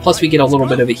 Plus, we get a little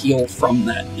bit of a heal from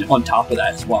that, on top of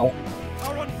that as well.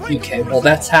 Okay, well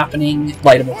that's happening.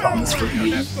 Light of a Promise for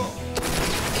me.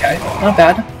 Okay, not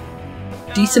bad.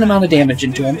 Decent amount of damage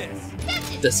into him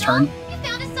this turn.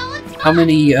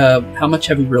 How much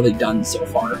have we really done so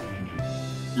far?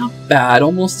 Not bad,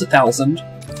 almost 1,000.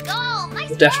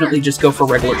 We'll definitely just go for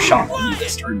regular shot on you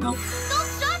this turn though.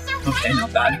 Okay,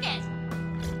 not bad.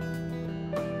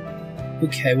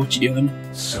 Okay, what you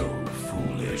doing? So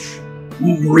foolish.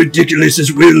 Ridiculous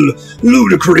as will,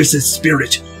 ludicrous as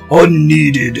spirit,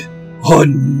 unneeded,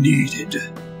 unneeded.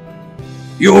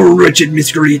 You wretched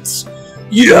miscreants,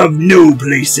 you have no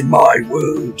place in my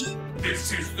world.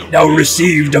 Now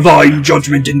receive divine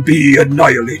judgment and be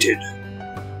annihilated.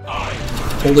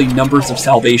 Holy numbers of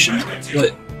salvation.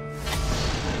 What?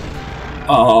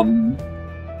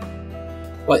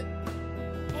 What?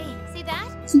 Hey, see that?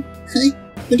 Huh?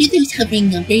 What are those hovering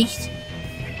numbers?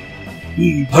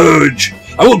 Purge!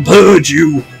 I will purge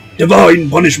you! Divine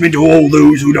punishment to all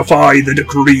those who defy the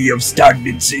decree of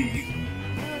stagnancy.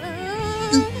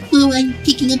 Oh, I'm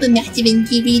picking up a massive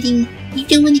energy reading. You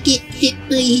don't want to get hit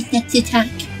by his next attack.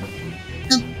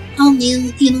 I'll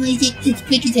analyze it as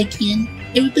quick as I can.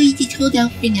 Everybody just hold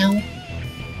out for now.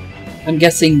 I'm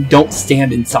guessing don't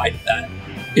stand inside of that,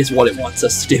 is what it wants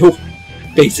us to do.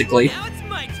 Basically.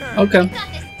 Okay.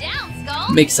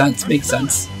 Makes sense, makes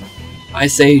sense. I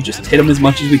say just hit him as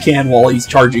much as we can while he's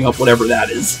charging up whatever that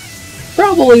is.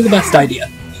 Probably the best idea.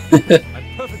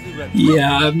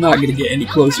 Yeah, I'm not gonna get any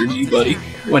closer to you, buddy,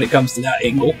 when it comes to that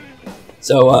angle.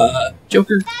 So,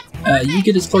 Joker, you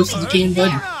get as close as you can,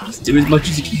 bud. Just do as much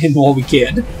as you can while we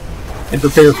can. And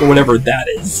prepare for whatever that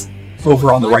is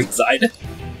over on the right side.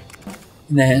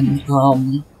 And then,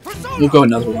 we'll go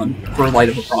another one for Light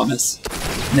of a Promise.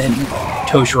 And then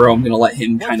Toshiro, I'm gonna let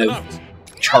him kind of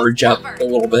charge up a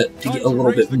little bit to get a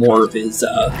little bit more of his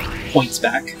points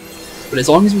back. But as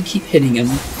long as we keep hitting him,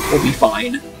 we'll be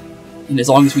fine. And as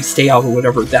long as we stay out of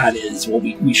whatever that is,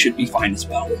 we should be fine as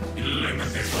well.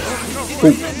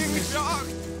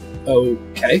 Ooh.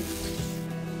 Okay.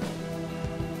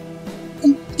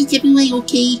 Is everyone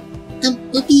okay?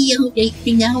 We'll be alright for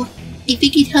now. I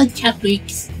figured how the trap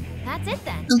works. That's it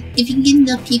then. If you can get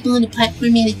enough people on the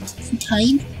platform at a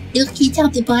time, it'll cancel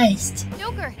out the blast.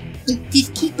 Joker.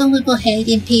 Just keep a level head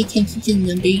and pay attention to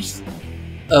the numbers.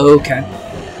 Okay.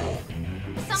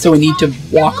 So we need to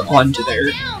walk onto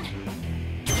there.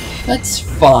 That's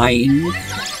fine.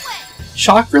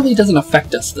 Shock really doesn't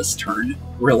affect us this turn,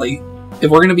 really. If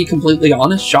we're gonna be completely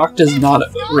honest, shock does not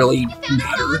really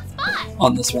matter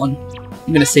on this one.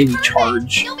 I'm gonna say we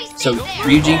charge. So,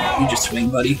 Ryuji, you just swing,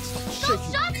 buddy.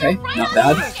 Okay, not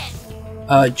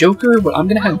bad. Joker, what I'm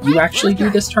gonna have you actually do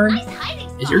this turn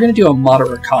is you're gonna do a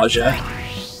Moderate Kaja.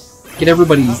 Get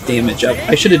everybody's damage up.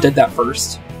 I should have did that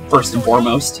first. first and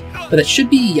foremost. But that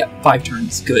should be, yep, 5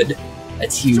 turns. Good.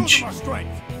 That's huge.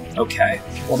 Okay,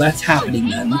 well that's happening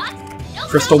then.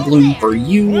 Crystal Bloom for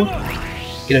you.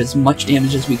 Get as much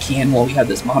damage as we can while we have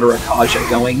this Madarakaja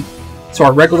going. So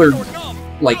our regular,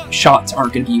 like, shots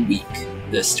aren't going to be weak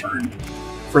this turn.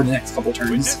 For the next couple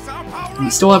turns. And we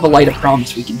still have a Light of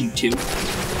Promise we can do too.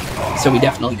 So we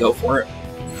definitely go for it.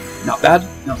 Not bad.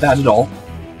 Not bad at all.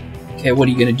 Okay, what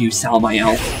are you going to do,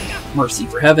 Salmael? Mercy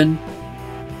for Heaven.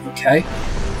 Okay.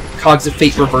 Cogs of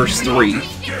Fate Reverse 3.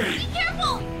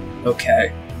 Okay.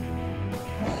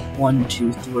 1,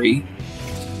 2, 3.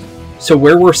 So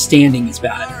where we're standing is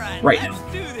bad right now.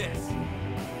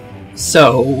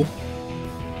 So,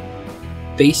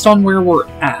 based on where we're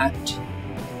at,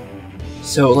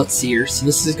 so let's see here. So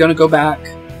this is going to go back,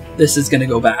 this is going to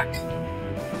go back,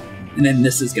 and then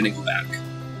this is going to go back.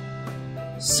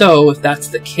 So if that's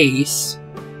the case,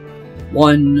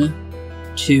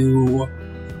 1, 2,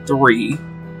 3,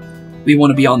 we want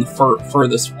to be on the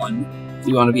furthest one.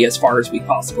 We want to be as far as we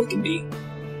possibly can be,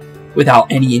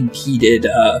 without any impeded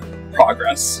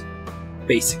progress,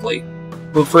 basically.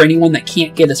 But for anyone that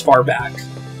can't get as far back,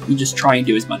 we just try and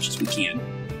do as much as we can.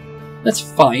 That's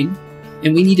fine,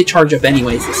 and we need to charge up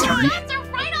anyways this turn.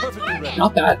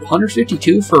 Not bad.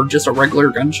 152 for just a regular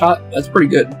gunshot? That's pretty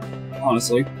good,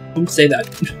 honestly. I wouldn't say that.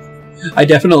 I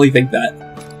definitely think that.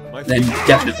 Then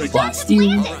definitely blast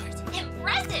you.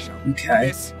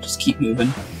 Okay, just keep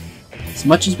moving. As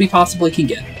much as we possibly can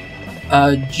get.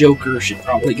 Joker should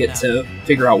probably get to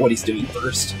figure out what he's doing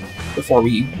first, before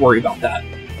we worry about that.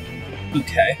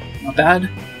 Okay, not bad.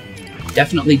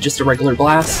 Definitely just a regular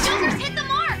blast.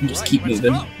 And just keep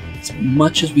moving as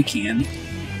much as we can.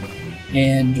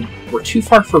 And we're too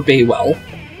far for Baywell.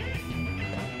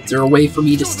 Is there a way for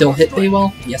me to still hit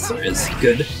Baywell? Yes, there is.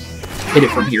 Good. Hit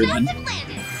it from here then.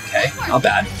 Okay, not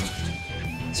bad.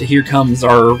 So here comes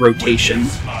our rotation.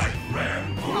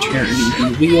 Charity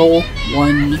the wheel.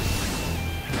 1,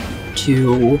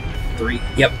 2, 3.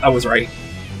 Yep, I was right.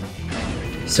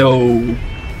 So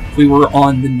if we were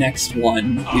on the next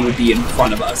one, we would be in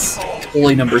front of us.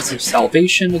 Holy Numbers of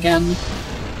Salvation again.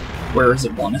 Where does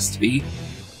it want us to be?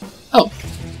 Oh,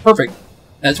 perfect.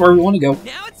 That's where we want to go.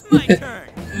 Now it's my turn.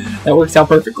 That works out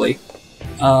perfectly.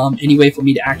 Any way for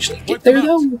me to actually get there,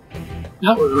 though?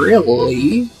 Not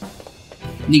really.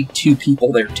 Need 2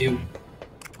 people there, too.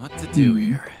 What to do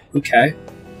here? Okay.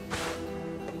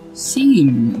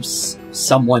 Seems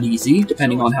somewhat easy,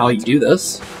 depending on how you do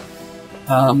this.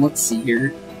 Let's see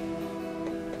here.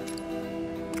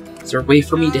 Is there a way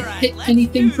for me to hit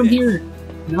anything from here?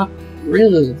 Not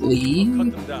really.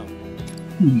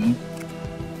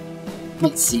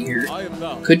 Let's see here.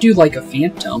 Could do like a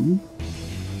phantom.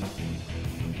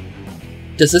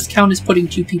 Does this count as putting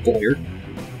 2 people here?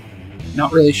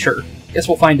 Not really sure. Guess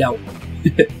we'll find out.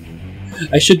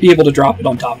 I should be able to drop it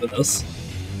on top of this.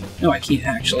 No, I can't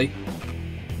actually.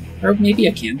 Or maybe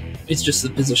I can. It's just the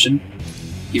position.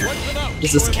 Here.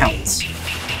 Does this count?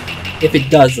 If it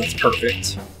does, that's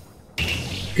perfect.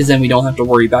 Because then we don't have to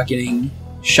worry about getting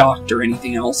shocked or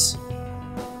anything else.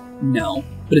 No.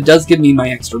 But it does give me my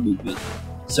extra movement.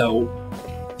 So,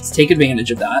 let's take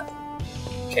advantage of that.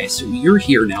 Okay, so you're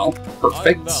here now.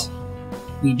 Perfect.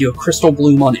 We do a Crystal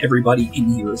Bloom on everybody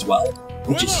in here as well,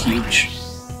 which is huge.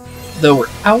 Though we're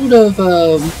out of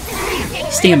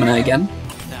stamina again,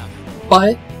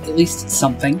 but at least it's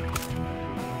something.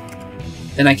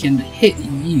 Then I can hit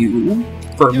you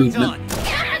for a movement,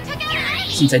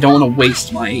 since I don't want to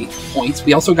waste my points.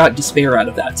 We also got Despair out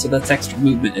of that, so that's extra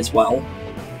movement as well,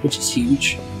 which is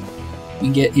huge. We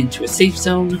can get into a safe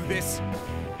zone.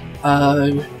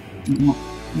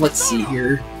 Let's see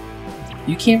here.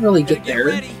 You can't really get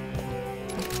there,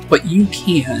 but you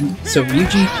can. So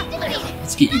Ryuji,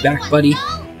 let's get you back, buddy.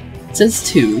 It says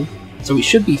 2, so we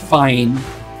should be fine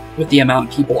with the amount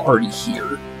of people already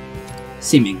here,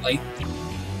 seemingly.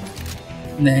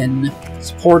 And then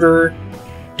Supporter,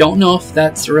 don't know if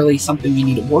that's really something we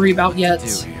need to worry about yet.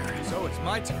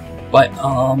 But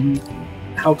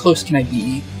how close can I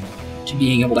be to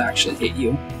being able to actually hit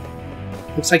you?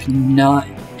 Looks like not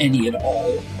any at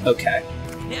all. Okay.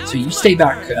 So you stay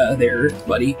back there,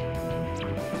 buddy.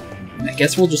 And I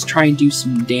guess we'll just try and do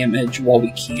some damage while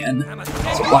we can.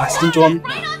 So blast into him.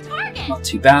 Not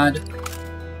too bad.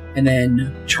 And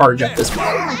then charge up as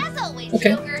well.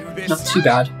 Okay, not too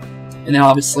bad. And then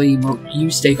obviously you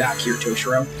stay back here,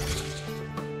 Toshiro.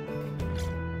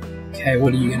 Okay,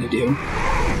 what are you gonna do?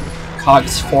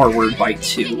 Cogs forward by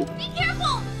 2.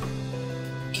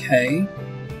 Okay.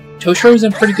 Toshiro's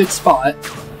in a pretty good spot.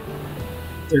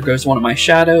 There goes one of my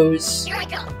shadows.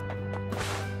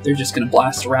 They're just gonna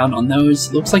blast around on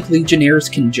those. Looks like Legionnaires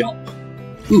can jump,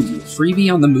 Ooh,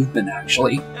 freebie on the movement,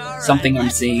 actually. All Something right, I'm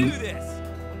let's seeing. do this.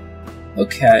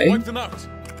 Okay. Wipe them out.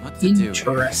 What to do?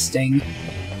 Interesting.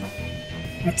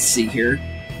 Let's see here.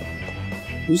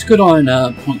 Who's good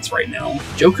on points right now?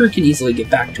 Joker can easily get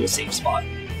back to a safe spot.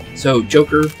 So,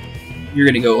 Joker, you're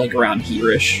gonna go like around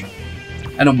here-ish.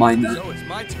 I don't mind that. So it's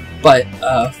my turn. But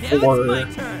Now for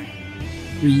it's my turn.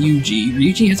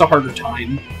 Ryuji has a harder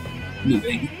time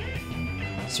moving.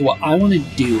 So what I want to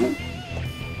do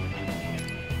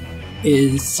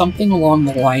is something along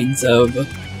the lines of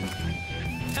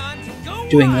Time to go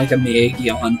doing wild. like a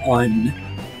Maegion on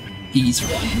these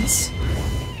ones.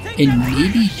 And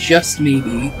maybe, just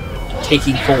maybe,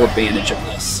 taking full advantage of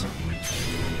this.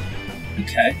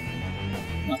 Okay.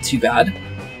 Not too bad.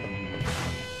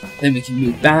 Then we can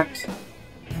move back.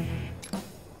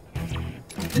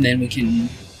 And then we can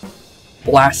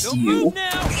blast Don't you. move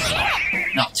now.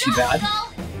 Not too bad.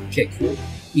 Okay, cool.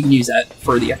 You can use that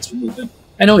for the extra movement.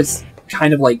 I know it's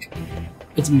kind of like,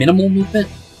 it's minimal movement,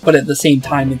 but at the same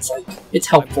time it's like, it's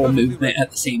helpful movement at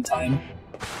the same time.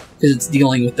 Because it's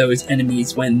dealing with those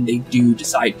enemies when they do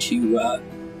decide to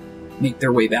make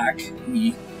their way back.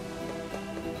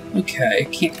 Okay,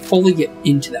 can't fully get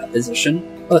into that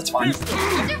position, but that's fine.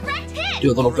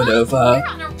 Do a little bit of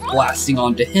blasting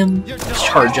onto him,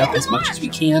 charge up as much as we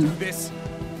can. This.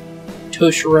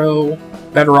 Toshiro,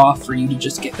 better off for you to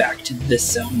just get back to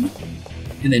this zone,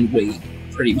 and then wait,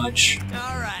 pretty much.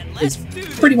 Alright, Is let's do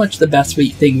this. pretty much the best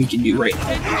thing we can do right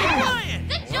now. Lion.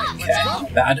 Okay,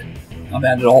 not bad. Not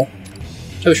bad at all.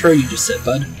 Toshiro, you just sit,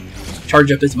 bud.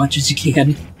 Charge up as much as you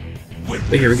can.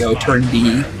 But here we go, turn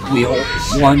the wheel.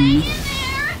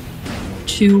 1,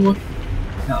 2.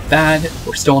 Not bad.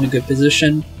 We're still in a good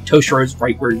position. Toshiro's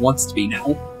right where he wants to be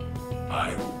now.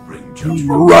 I will bring judgment.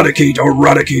 Eradicate,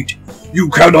 eradicate! You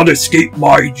cannot escape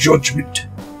my judgment!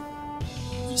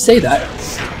 You say that,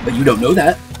 but you don't know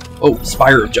that. Oh,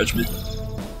 Spire of Judgment.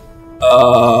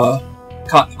 Caught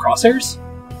in the crosshairs?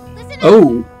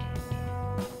 Oh,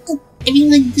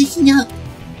 Everyone, listen up.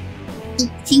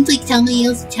 It seems like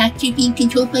Samael's attacks are being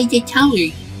controlled by the tower.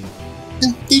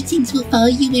 Those things will follow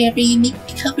you wherever you make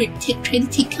cover. Try to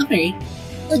take cover.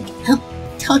 Look,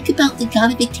 talk about the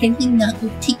god of eternity not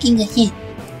taking a hit.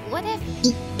 What if...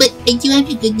 But I do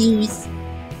have good news.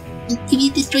 If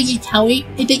you destroy your tower,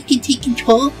 I bet you can take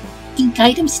control and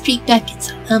guide them straight back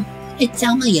at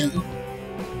Samael.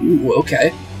 ooh,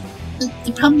 okay.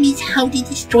 The problem is how to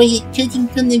destroy it. Judging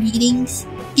from the readings,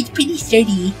 it's pretty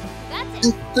sturdy. That's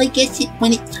it. Well, I guess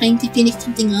when it's time to finish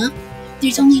something off,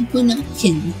 there's only one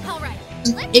option. Alright.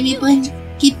 Everyone,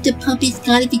 give the puppet's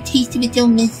god of a taste of its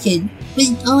own medicine with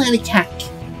an all-out attack.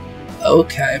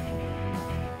 Okay.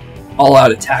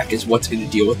 All-out attack is what's going to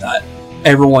deal with that.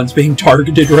 Everyone's being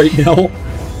targeted right now.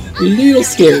 A little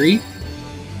scary.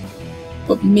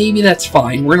 But maybe that's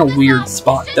fine. We're in a weird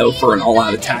spot, though, for an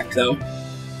all-out attack, though.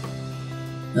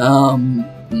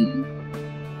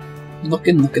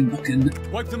 Looking.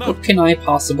 Wipe them out. What can I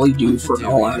possibly do for an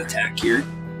all-out attack here?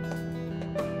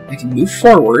 I can move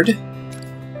forward.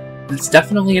 That's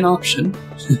definitely an option.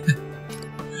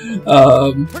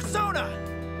 Persona.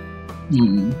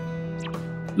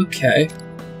 Okay.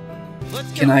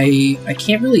 Let's Can go. I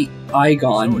can't really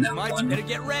Igon So it's that my turn. one, Better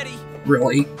get ready.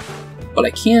 really. But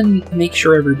I can make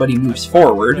sure everybody moves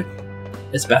forward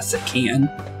as best I can.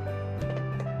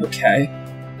 Okay.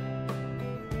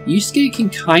 Yusuke can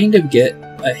kind of get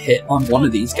a hit on one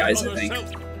of these guys, I think.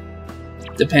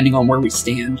 Depending on where we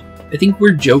stand. I think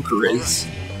where Joker is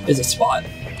a spot.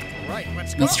 Alright,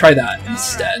 let's go. Let's try that Alright,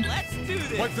 instead. let's do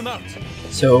this. Wipe them out.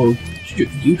 So,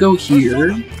 you go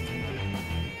here.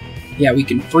 Yeah, we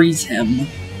can freeze him.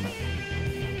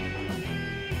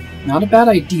 Not a bad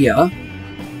idea.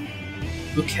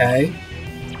 Okay.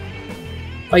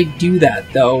 If I do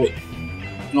that, though,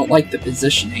 I don't like the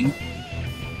positioning.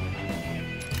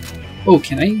 Oh,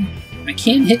 can I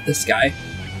can hit this guy.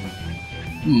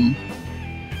 The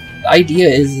idea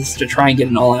is to try and get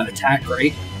an all-out attack,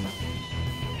 right?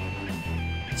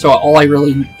 So all I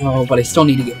really... Oh, but I still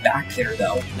need to get back there,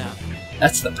 though. Now,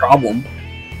 That's the problem.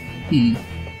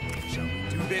 shall we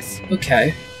do this?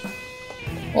 Okay.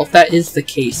 Well, if that is the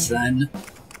case, then...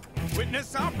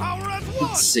 Witness our power as one!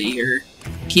 Let's see here.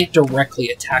 Can't directly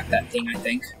attack that thing, I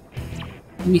think.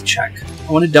 Let me check.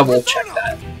 I want to double check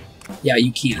that. Yeah,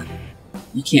 you can't.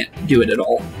 You can't do it at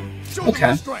all. Show me Okay.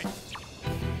 your strength.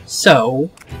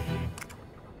 So...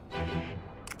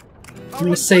 I'm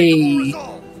gonna say...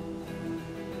 Resolve.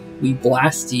 we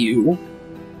blast you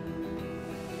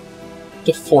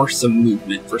to force some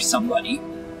movement for somebody.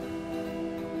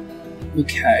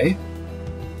 Okay.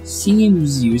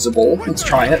 Seems usable. Let's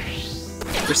try it.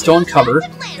 We're still in cover.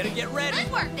 Better get ready.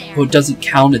 Good work there. Oh, it doesn't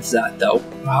count as that, though.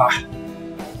 Ah.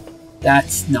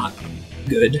 That's not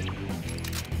good.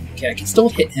 Okay, I can still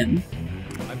hit him.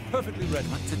 I'm perfectly ready.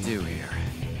 What to do here?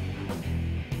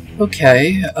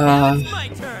 Okay, My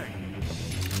turn.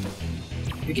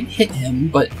 I can hit him,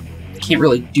 but I can't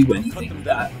really do anything with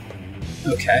that.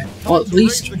 Okay, well, at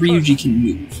least Ryuji can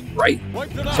move, right?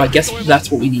 So I guess that's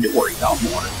what we need to worry about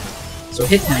more. So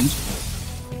hit him,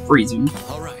 freeze him,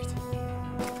 Alright.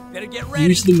 Better get ready.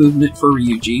 use the movement for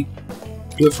Ryuji.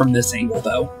 Do it from this angle,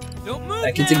 though. Don't move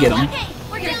That gets to get him. Okay,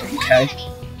 we're down one Okay.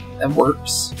 enemy. That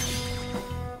works.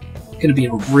 Gonna be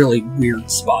in a really weird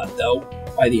spot, though,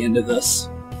 by the end of this.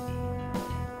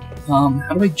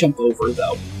 How do I jump over,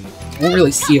 though? I don't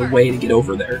really see a way to get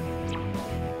over there.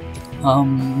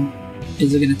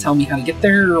 Is it gonna tell me how to get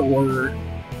there, or...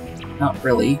 Not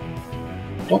really.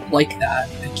 Don't like that.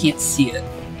 I can't see it.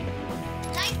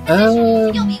 Nice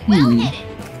position. You'll be well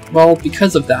hidden. Well,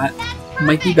 because of that, That's it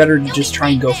might be perfect. better to You'll just be try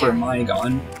and safe go for a there.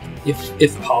 Mygon,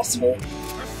 if possible.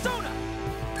 Persona.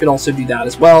 Could also do that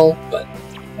as well, but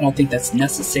I don't think that's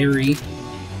necessary.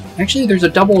 Actually, there's a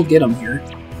double get 'em here,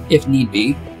 if need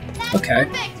be. That's Okay.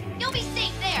 perfect. You'll be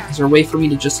safe there. Is there a way for me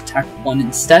to just attack one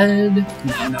instead?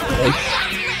 No, not really.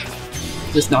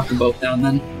 Just knock them both down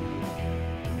then.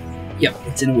 Yep,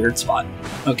 it's in a weird spot.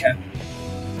 Okay.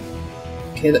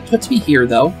 Okay, that puts me here,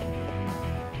 though.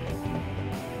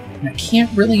 And I can't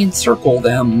really encircle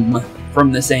them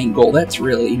from this angle. That's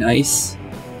really nice.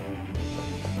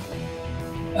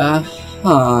 Huh.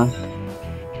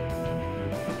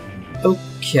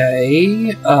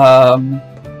 Okay,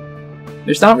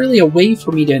 there's not really a way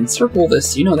for me to encircle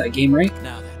this. You know that game, right?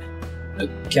 Now then.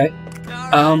 Okay.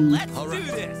 Alright, let's do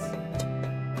this.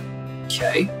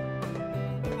 Okay.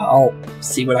 I'll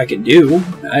see what I can do.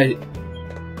 I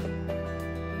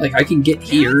can get Now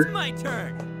here, it's my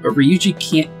turn. but Ryuji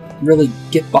can't really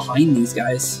get behind these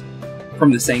guys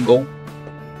from this angle.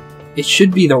 It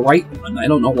should be the right one. I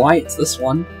don't know why it's this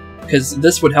one, because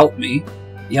this would help me.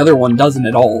 The other one doesn't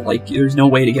at all. Like, there's no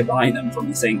way to get behind them from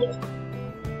this angle.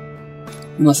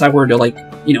 Unless I were to, like,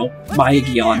 you know,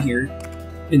 Mayagi on here,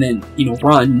 and then, you know,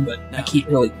 run, but I can't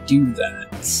really do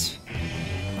that.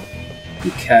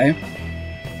 Okay.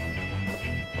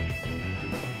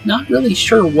 Not really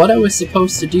sure what I was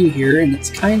supposed to do here, and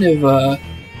it's kind of,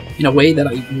 in a way that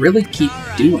I really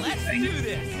can't do anything.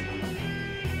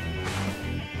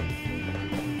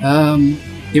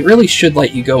 It really should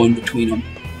let you go in between them.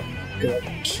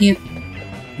 I can't...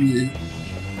 Yeah,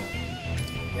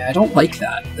 I don't like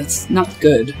that. That's not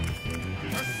good.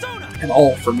 At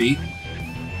all for me.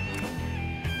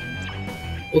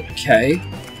 Okay.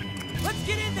 Let's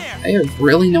get in there. I have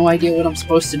really no idea what I'm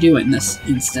supposed to do in this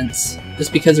instance.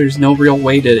 Just because there's no real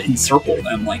way to encircle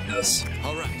them like this.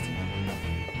 Alright.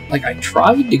 Like, I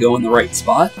tried to go in the right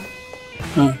spot.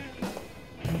 Huh.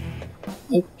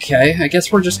 Okay, I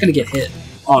guess we're just gonna get hit,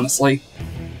 honestly.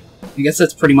 I guess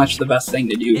that's pretty much the best thing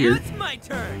to do Now here. it's my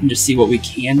turn. And just see what we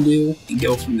can do and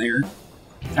go from there.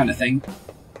 Kind of thing.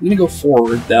 I'm gonna go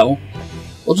forward, though.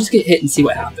 We'll just get hit and see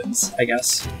what happens, I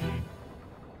guess.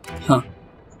 Huh.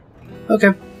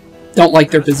 Okay. Don't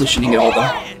like their positioning at all,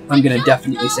 though. I'm gonna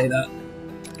definitely say that.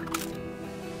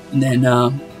 And then,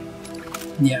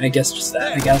 yeah, I guess just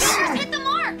that, I guess. Hit the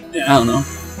mark. Yeah, I don't know.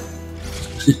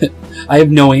 I have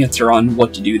no answer on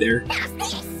what to do there.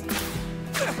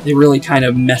 They really kind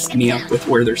of messed me up with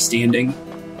where they're standing.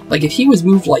 Like, if he was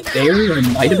moved like there, I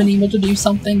might have been able to do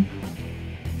something.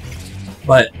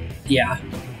 But, yeah.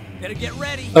 Better get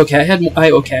ready. Okay, I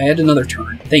had another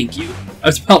turn. Thank you. I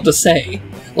was about to say,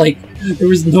 like, there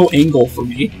was no angle for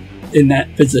me in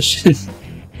that position.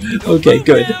 Okay,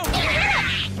 good.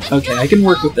 Okay, I can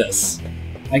work with this.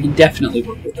 I can definitely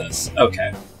work with this.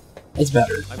 Okay. That's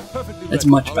better. That's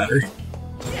much better.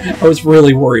 I was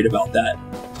really worried about that.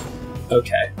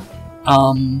 Okay.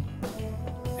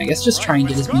 I guess just try and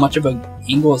get as much of an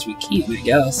angle as we can, I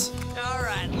guess.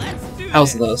 Alright, let's do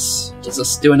How's this. this? Does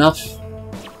this do enough?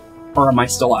 Or am I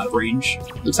still out of range?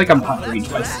 Looks like I'm out of range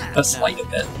by a slight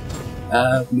bit.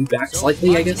 Move back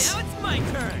slightly, I guess? Now it's my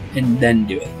turn. And then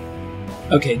do it.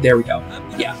 Okay, there we go. I'm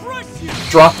gonna Yeah. crush you.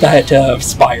 Drop that,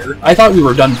 Spire. I thought we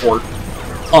were done for.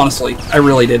 Honestly, I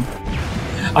really did.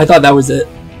 I thought that was it,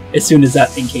 as soon as that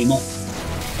thing came up.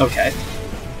 Okay.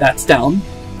 That's down.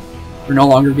 We're no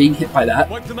longer being hit by that.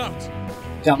 Wipe them out.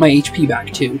 Got my HP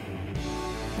back, too.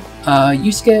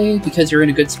 Yusuke, because you're in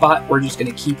a good spot, we're just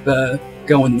gonna keep,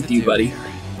 going with you, buddy.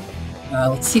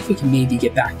 Let's see if we can maybe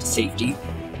get back to safety.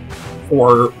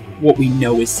 Or what we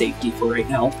know is safety for right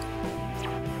now.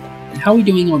 And how are we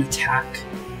doing on attack?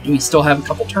 Do we still have a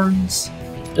couple turns?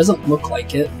 Doesn't look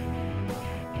like it.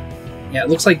 Yeah, it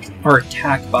looks like our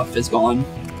attack buff is gone.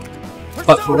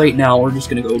 But for right now, we're just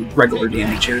going to go regular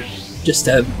damage here, just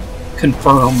to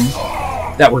confirm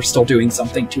that we're still doing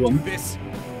something to him.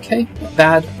 Okay, not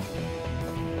bad.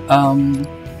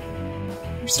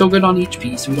 We're still good on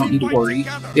HP, so we don't need to worry.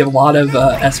 We have a lot of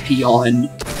SP on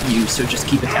you, so just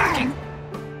keep attacking.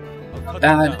 Not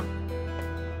bad.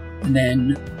 And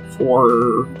then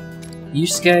for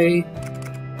Yusuke,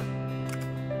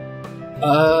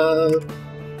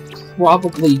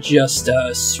 probably just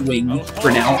swing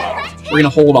for now. We're gonna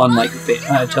hold on like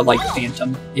to like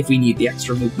Phantom if we need the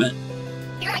extra movement.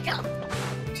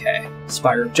 Okay,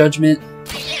 Spire of Judgment.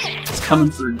 It's coming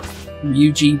for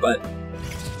Ryuji, but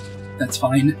that's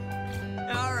fine.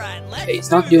 Okay,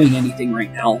 he's not doing anything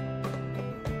right now,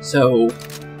 so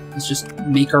let's just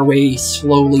make our way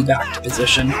slowly back to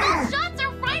position,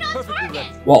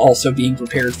 while also being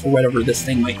prepared for whatever this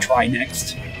thing might try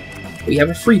next. We have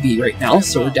a freebie right now,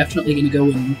 so we're definitely going to go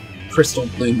in Crystal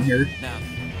Bloom here.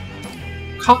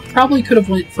 Probably could have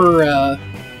went for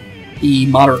the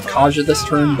Moderate Kaja this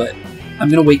turn, but I'm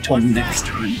going to wait till next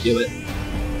turn to do it.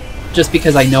 Just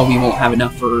because I know we won't have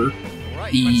enough for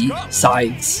the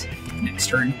sides next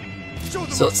turn.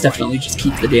 So let's definitely just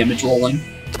keep the damage rolling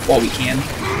while we can.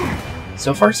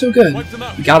 So far so good.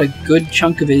 We got a good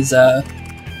chunk of his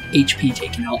HP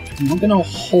taken out, and we're gonna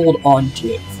hold on to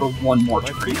it for one more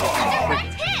turn.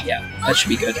 Yeah, that should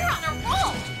be good.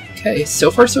 Okay,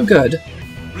 so far so good.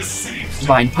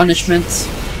 Divine Punishments.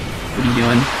 What are you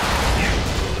doing?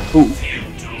 Ooh,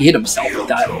 he hit himself with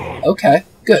that. Okay,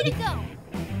 good.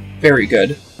 Very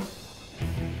good.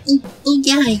 Oh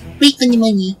yeah, right on the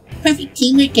money. Perfect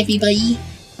teamwork, everybody.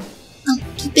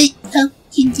 Keep it up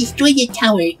and destroy the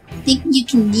tower. Then you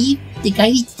can leave the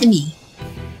guidance to me.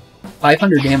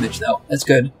 500 damage though, that's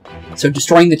good. So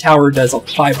destroying the tower does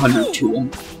 500 to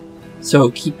him. So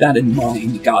keep that in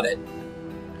mind. Got it.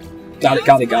 Got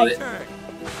it.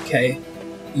 Okay,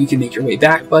 you can make your way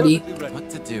back, buddy. What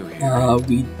to do here?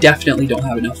 We definitely don't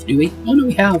have enough, do we? Oh no,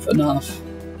 we have enough.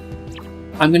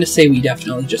 I'm gonna say we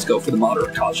definitely just go for the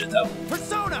Moderate Kaja though.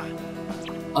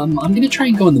 I'm gonna try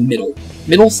and go in the middle.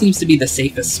 Middle seems to be the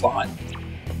safest spot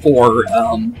for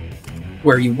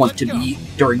where you want to be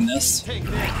during this.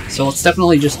 So let's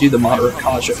definitely just do the Moderate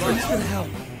Kaja for now.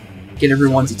 Get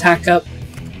everyone's attack up.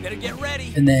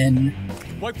 And then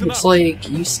looks like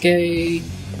Yusuke,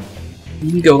 you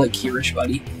can go like Kirish,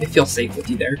 buddy. I feel safe with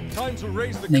you there.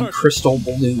 And then Crystal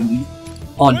Balloon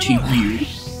onto you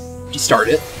to start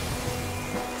it.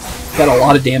 Got a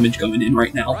lot of damage going in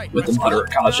right now with the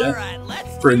Moderate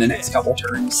Kaja for the next couple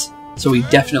turns. So we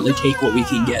definitely take what we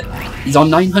can get. He's on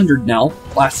 900 now,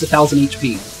 lasts 1000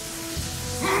 HP.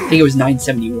 I think it was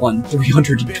 971,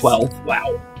 312.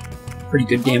 Wow. Pretty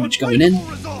good damage going in.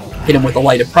 Hit him with a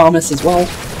Light of Promise as well.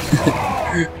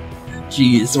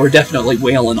 Jeez, we're definitely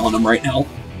wailing on him right now.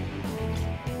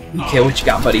 Okay, what you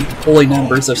got, buddy? Holy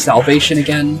Numbers of Salvation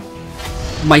again.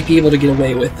 Might be able to get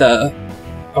away with a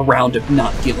round of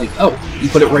not dealing. Oh, you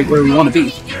put it right where we want to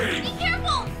be.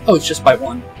 Oh, it's just by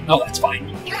one. Oh, that's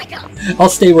fine. I'll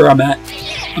stay where I'm at.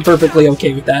 I'm perfectly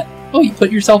okay with that. Oh, you put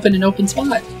yourself in an open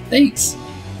spot. Thanks.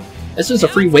 This was a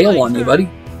free whale on you, buddy.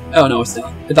 Oh, no, it's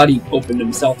not. I thought he opened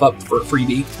himself up for a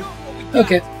freebie.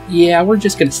 Okay. Yeah, we're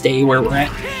just gonna stay where we're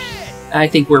at. I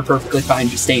think we're perfectly fine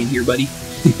just staying here, buddy.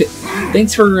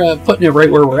 Thanks for putting it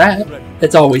right where we're at.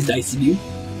 That's always nice of you.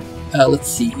 Let's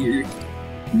see here.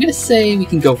 I'm gonna say we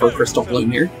can go for a Crystal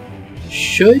Bloom here.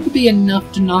 Should be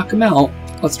enough to knock him out.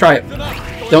 Let's try it.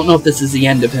 Don't know if this is the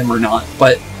end of him or not,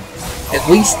 but at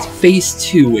least phase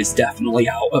 2 is definitely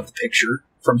out of the picture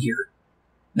from here.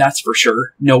 That's for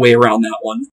sure. No way around that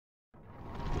one.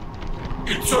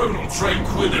 Eternal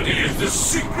tranquility is the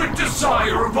secret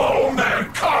desire of all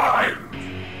mankind.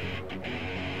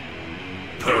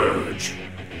 Purge.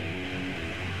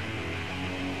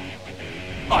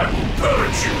 I will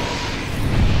purge you.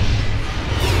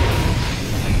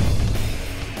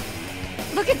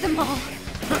 Look at them all.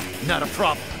 Not a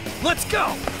problem. Let's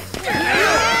go!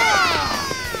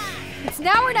 It's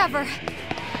now or never.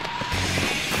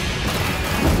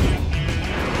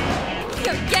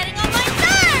 You're getting on my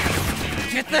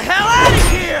nerves! Get the hell out of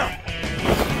here!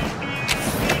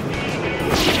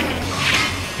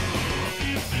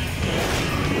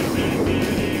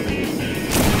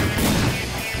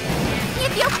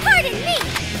 If you'll pardon me!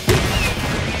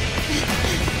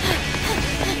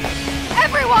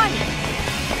 Everyone!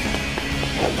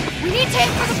 We need to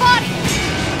aim for the body!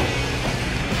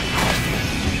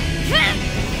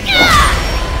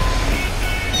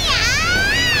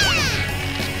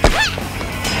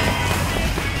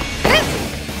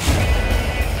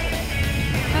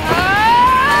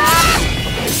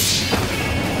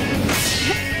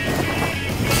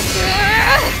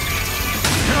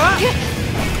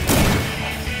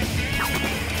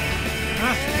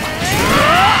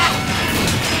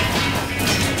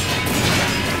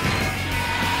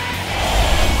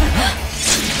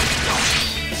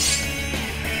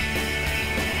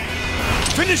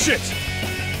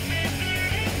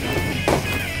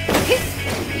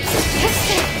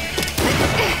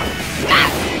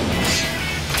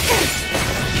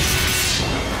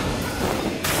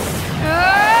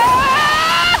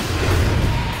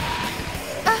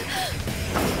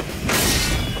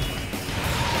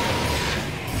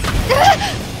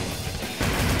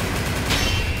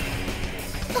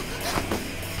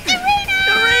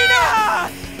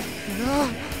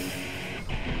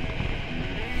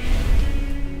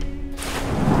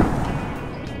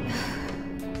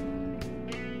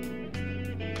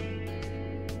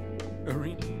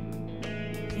 Erina,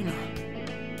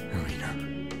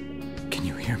 can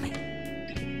you hear me?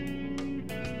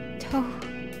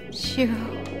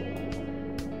 Toshiro.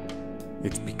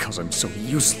 It's because I'm so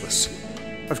useless.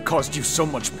 I've caused you so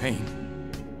much pain.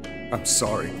 I'm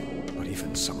sorry, but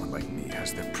even someone like me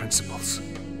has their principles.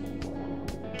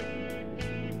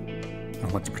 I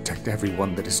want to protect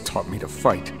everyone that has taught me to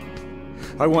fight.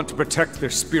 I want to protect their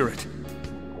spirit.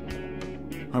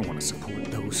 I want to support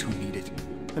those who need it,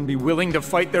 and be willing to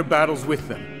fight their battles with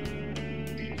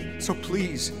them. So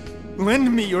please,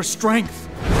 lend me your strength.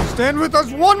 Stand with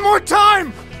us one more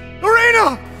time!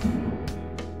 Erina!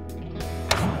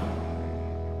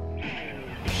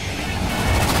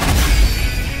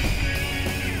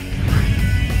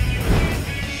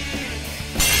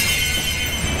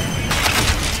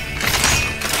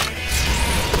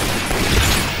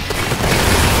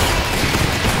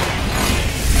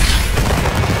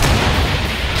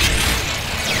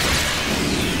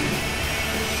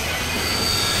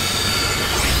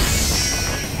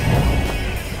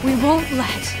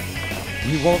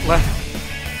 We won't let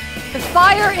the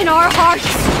fire in our hearts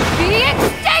be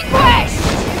extinguished!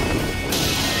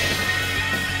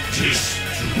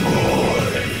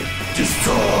 Destroy!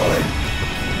 Destroy!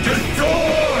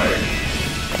 Destroy!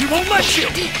 We won't let you!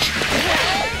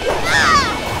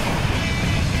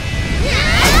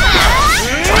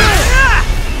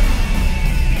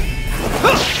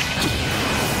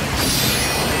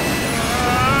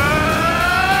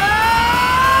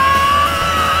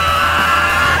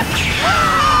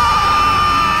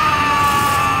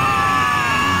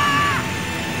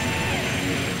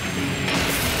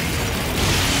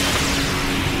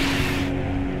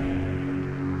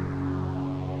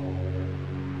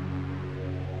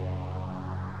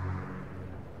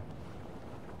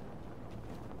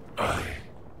 I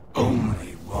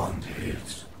only wanted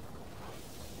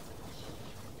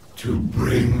to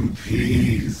bring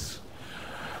peace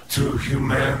to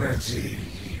humanity.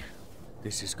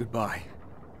 This is goodbye.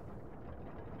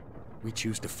 We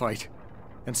choose to fight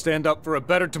and stand up for a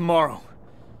better tomorrow.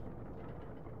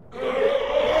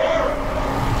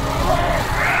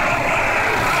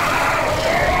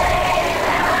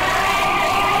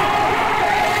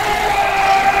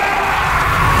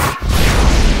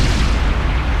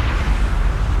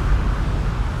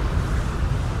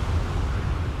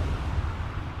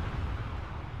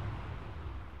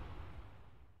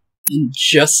 And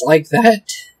just like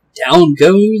that, down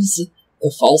goes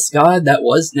the false god that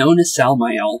was known as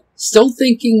Sumire. Still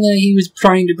thinking that he was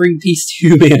trying to bring peace to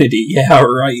humanity. Yeah,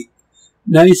 right.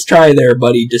 Nice try there,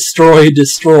 buddy. Destroy,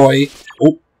 destroy.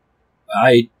 Oh,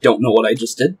 I don't know what I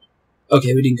just did.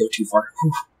 Okay, we didn't go too far.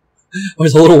 Whew. I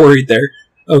was a little worried there.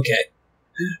 Okay,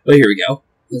 but here we go.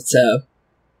 Let's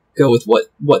go with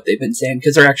what they've been saying,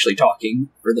 because they're actually talking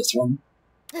for this one.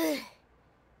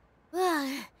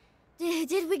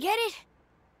 Did we get it?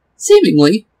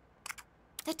 Seemingly.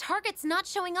 The target's not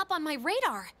showing up on my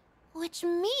radar, which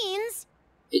means...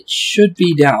 It should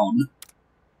be down.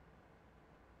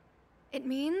 It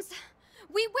means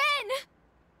we win!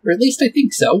 Or at least I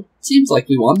think so. Seems like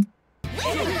we won. Oh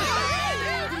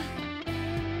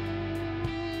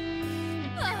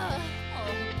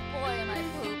boy, am I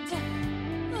pooped. I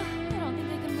don't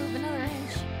think I can move another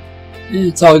inch.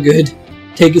 It's all good.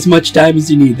 Take as much time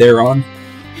as you need there, Ron.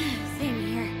 Same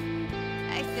here.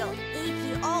 I feel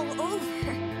achy all over.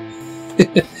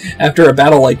 After a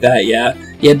battle like that, yeah.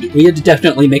 We had to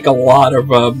definitely make a lot of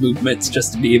movements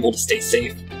just to be able to stay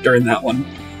safe during that one.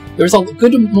 There was a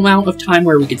good amount of time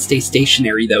where we could stay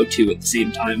stationary, though, too, at the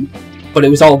same time. But it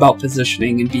was all about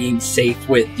positioning and being safe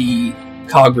with the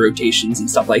cog rotations and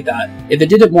stuff like that. If it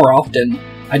did it more often,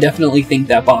 I definitely think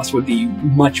that boss would be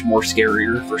much more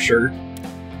scarier, for sure.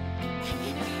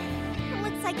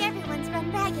 Looks like everyone's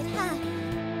run ragged, huh?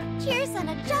 Cheers on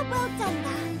a job well done,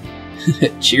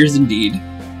 now. Cheers indeed.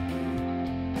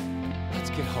 Let's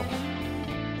get home.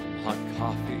 Hot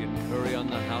coffee and curry on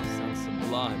the house sounds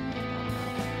sublime.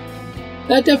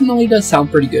 That definitely does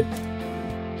sound pretty good.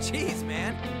 Jeez,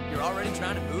 man. You're already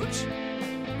trying to mooch?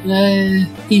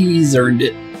 He's earned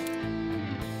it.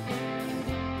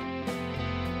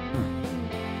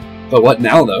 But what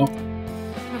now, though?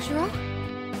 Toshiro?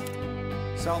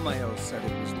 Sumire said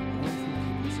it was born from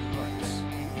people's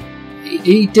hearts.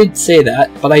 He did say that,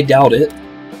 but I doubt it. What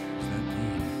does that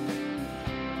mean?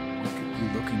 We could be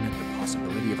looking at the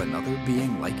possibility of another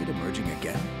being like it emerging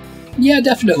again? Yeah,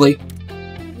 definitely.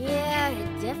 Yeah,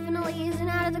 it definitely isn't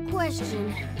out of the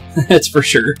question. That's for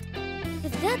sure.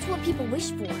 If that's what people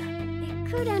wish for,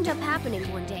 it could end up happening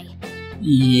one day.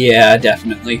 Yeah,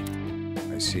 definitely.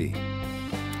 I see.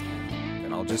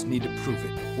 Then I'll just need to prove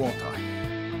it, won't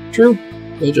I? True.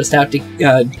 You'll just have to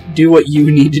do what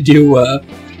you need to do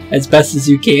as best as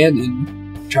you can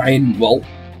and try and, well,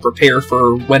 prepare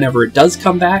for whenever it does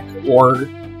come back, or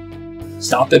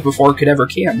stop it before it ever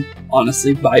can,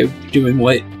 honestly, by doing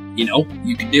what, you know,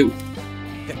 you can do.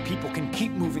 That people can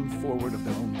keep moving forward of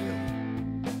their own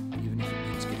will, even if it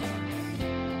means getting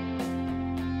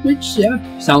on. Which,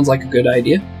 yeah, sounds like a good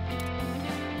idea.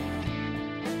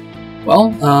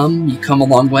 Well, you come a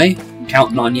long way. I'm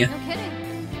counting on you. No kidding.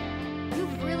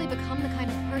 You've really become the kind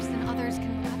of person others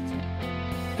can look up to.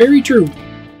 Very true.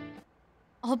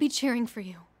 I'll be cheering for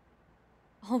you.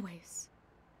 Always.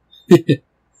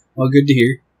 Well, good to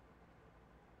hear.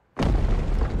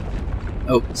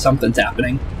 Oh, something's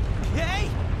happening. Hey!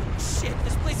 Shit,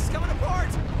 this place is coming apart!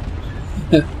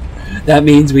 That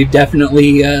means we've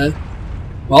definitely,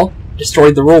 well,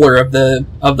 destroyed the ruler of the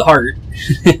heart.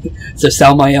 So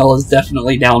Sumire is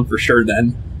definitely down for sure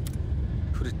then.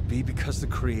 Could it be because the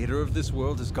creator of this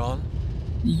world is gone?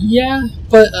 Yeah,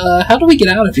 but how do we get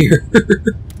out of here?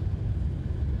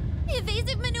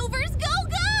 Evasive maneuvers, go,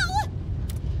 go!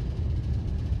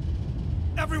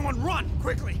 Everyone run,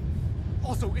 quickly!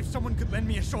 Also, if someone could lend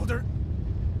me a shoulder,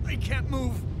 I can't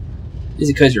move. Is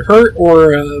it because you're hurt,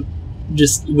 or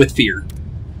just with fear?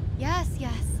 Yes,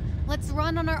 yes. Let's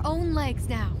run on our own legs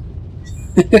now.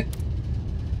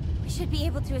 We should be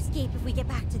able to escape if we get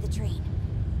back to the train.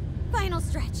 Final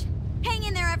stretch. Hang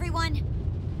in there, everyone.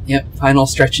 Yep, final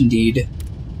stretch indeed.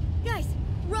 Guys,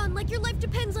 run like your life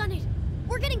depends on it.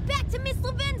 We're getting back to Miss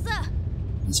Lavenza.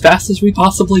 As fast as we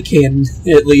possibly can,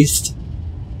 at least.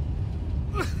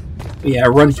 But yeah,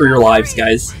 run for your lives,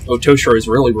 guys. Oh, Toshiro is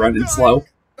really running slow.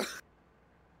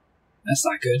 That's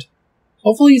not good.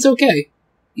 Hopefully he's okay.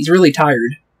 He's really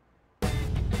tired.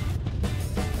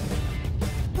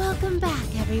 Welcome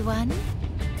back, everyone.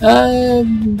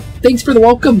 Thanks for the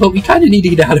welcome, but we kind of need to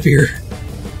get out of here.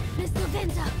 Miss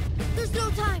Lavenza, there's no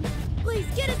time. Please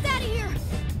get us out of here.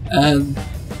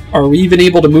 Are we even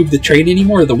able to move the train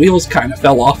anymore? The wheels kind of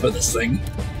fell off of this thing.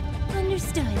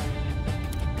 Understood.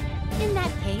 In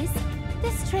that case,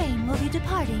 this train will be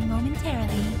departing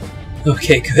momentarily.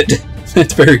 Okay, good.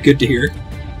 That's very good to hear.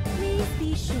 Please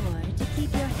be sure to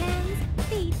keep your hands,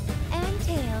 feet, and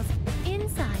tails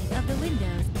inside of the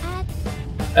windows at...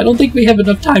 I don't think we have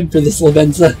enough time for this,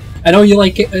 Lavenza. I know you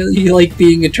like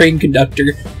being a train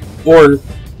conductor, or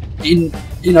in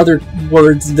other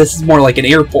words, this is more like an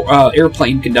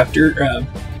airplane conductor,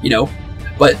 you know.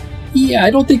 But yeah,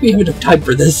 I don't think we have enough time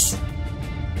for this.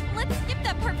 Let's skip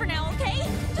that part for now, okay?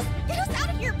 Just get us out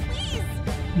of here, please!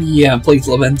 Yeah, please,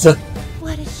 Lavenza.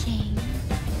 What a shame.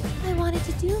 I wanted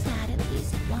to do that at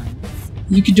least once.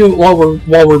 You can do it while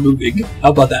we're moving. How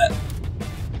about that?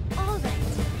 All right.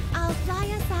 I'll fly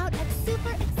us out at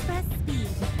super express speed.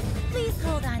 Please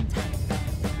hold on tight.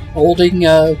 Holding,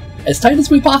 as tight as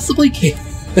we possibly can.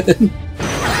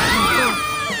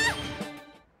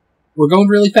 We're going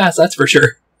really fast, that's for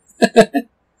sure.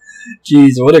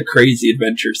 Jeez, what a crazy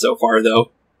adventure so far,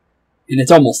 though. And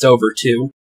it's almost over,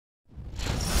 too.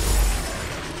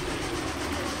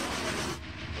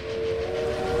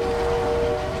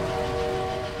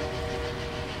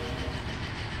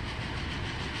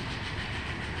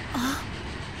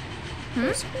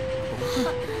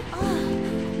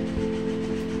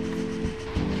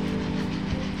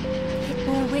 It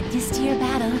bore witness to your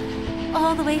battle,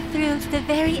 all the way through to the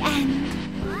very end.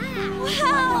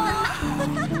 Wow!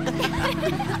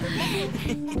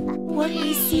 What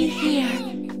we see here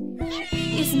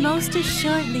is most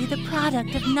assuredly the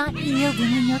product of not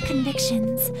yielding in your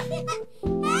convictions.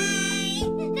 Hey!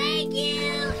 Thank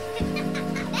you!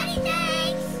 Many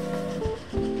thanks!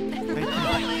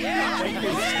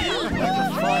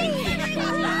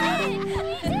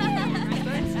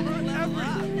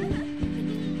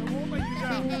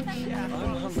 I'm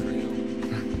hungry.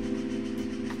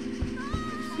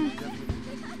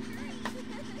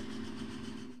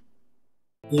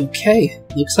 Okay,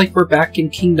 looks like we're back in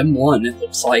Kingdom 1, it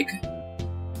looks like.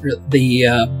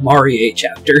 The Marie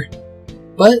chapter.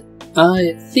 But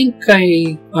I think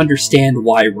I understand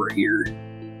why we're here.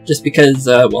 Just because,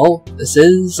 well, this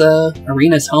is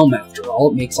Erina's home after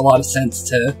all. It makes a lot of sense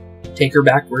to take her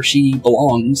back where she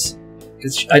belongs.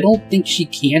 Because I don't think she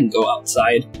can go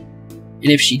outside. And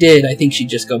if she did, I think she'd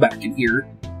just go back in here.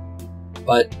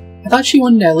 But I thought she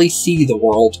wanted to at least see the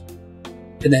world.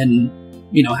 And then,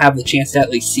 you know, have the chance to at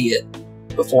least see it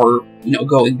before, you know,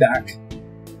 going back.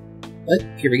 But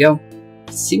here we go.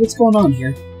 Let's see what's going on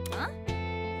here. Huh?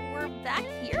 We're back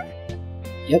here?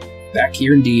 Yep, back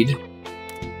here indeed.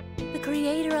 The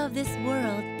creator of this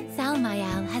world,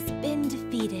 Sumire, has been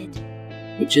defeated.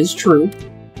 Which is true.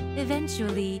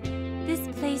 Eventually, this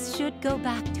place should go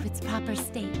back to its proper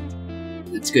state.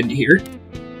 That's good to hear.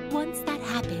 Once that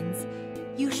happens,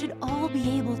 you should all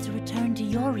be able to return to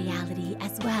your reality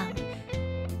as well.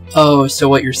 Oh, so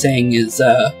what you're saying is,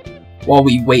 while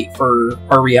we wait for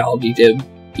our reality to,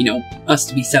 you know, us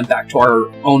to be sent back to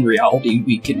our own reality,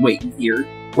 we can wait here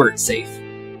where it's safe.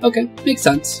 Okay, makes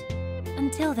sense.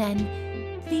 Until then,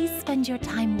 please spend your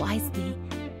time wisely,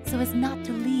 so as not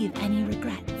to leave any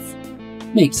regrets.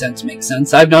 Makes sense, makes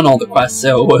sense. I've done all the quests,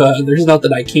 so there's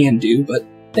nothing I can do, but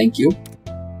thank you.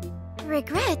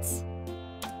 Regrets?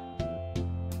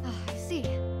 I see.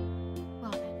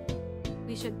 Well then,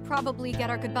 we should probably get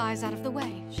our goodbyes out of the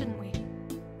way, shouldn't we?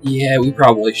 Yeah, we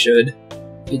probably should.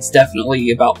 It's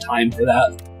definitely about time for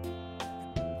that.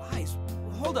 Guys,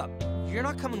 hold up. You're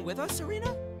not coming with us,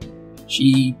 Erina?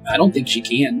 I don't think she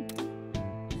can.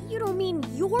 You don't mean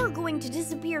you're going to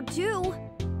disappear too?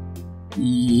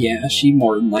 Yeah, she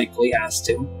more than likely has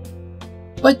to.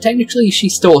 But technically,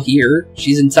 she's still here.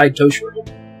 She's inside Toshiro.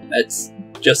 That's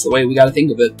just the way we gotta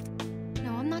think of it.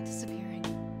 No, I'm not disappearing.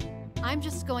 I'm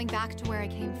just going back to where I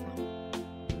came from.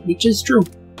 Which is true.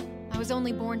 I was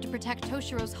only born to protect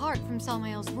Toshiro's heart from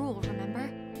Samael's rule, remember?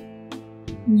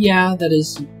 Yeah, that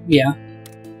is... yeah.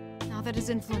 Now that his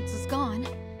influence is gone,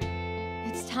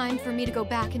 it's time for me to go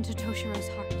back into Toshiro's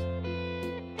heart.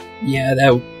 Yeah,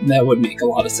 that would make a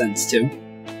lot of sense, too.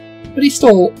 But he's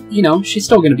still, you know, she's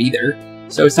still gonna be there.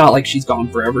 So it's not like she's gone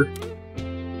forever.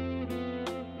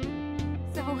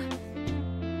 So,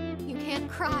 you can't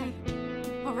cry.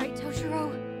 Alright,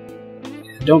 Toshiro?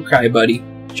 Don't cry, buddy.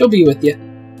 She'll be with you.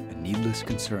 A needless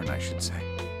concern, I should say.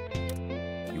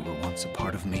 You were once a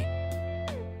part of me.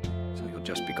 So you'll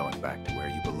just be going back to where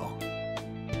you belong.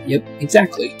 Yep,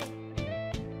 exactly.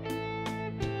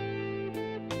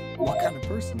 What kind of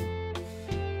person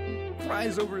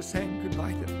cries over saying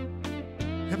goodbye to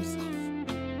himself?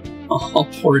 Oh,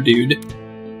 poor dude.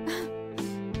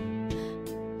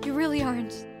 You really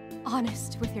aren't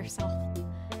honest with yourself,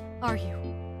 are you?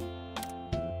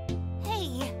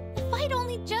 Hey, the fight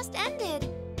only just ended.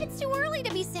 It's too early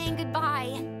to be saying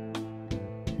goodbye.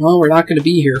 Well, we're not going to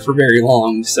be here for very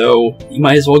long, so you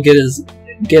might as well get as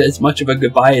much of a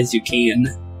goodbye as you can,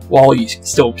 while you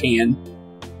still can.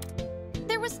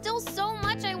 There was still so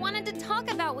much I wanted to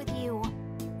talk about with you.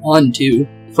 On to,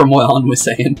 from what Han was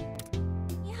saying.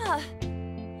 Yeah.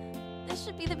 This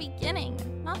should be the beginning,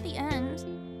 not the end.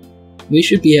 We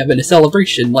should be having a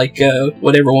celebration like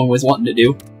what everyone was wanting to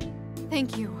do.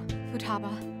 Thank you,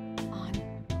 Futaba. On.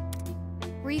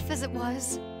 Brief as it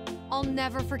was, I'll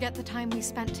never forget the time we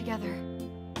spent together.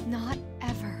 Not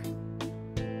ever.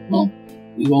 Well,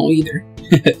 we won't either.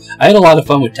 I had a lot of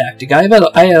fun with Tactica.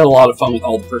 I had a lot of fun with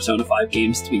all the Persona 5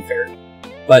 games, to be fair.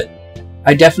 But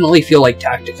I definitely feel like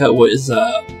Tactica was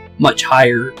much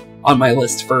higher on my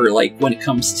list for, like, when it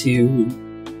comes to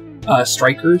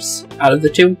strikers out of the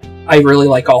two. I really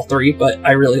like all three, but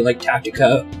I really like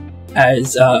Tactica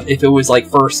as, if it was, like,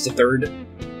 first to third.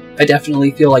 I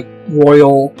definitely feel like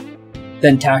Royal,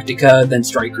 then Tactica, then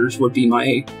Strikers would be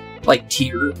my, like,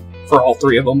 tier for all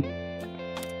three of them.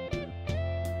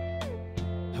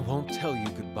 I won't tell you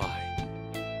goodbye.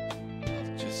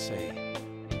 I'll just say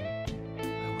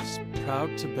I was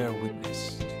proud to bear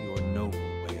witness to your noble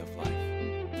way of life.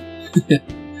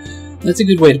 That's a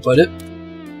good way to put it.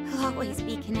 We'll always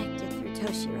be connected through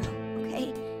Toshiro,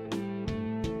 okay?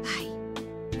 Bye,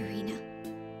 Erina.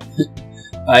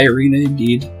 Bye, Erina,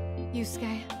 indeed.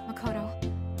 Yusuke, Makoto,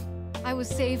 I was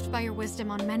saved by your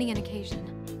wisdom on many an occasion.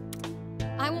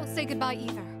 I won't say goodbye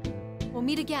either. We'll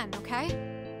meet again, okay?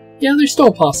 Yeah, there's still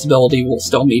a possibility we'll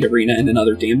still meet Erina in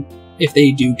another game. If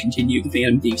they do continue the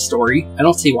Phantom Thieves story. I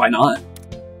don't see why not.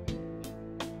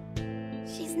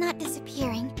 She's not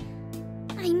disappearing.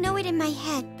 I know it in my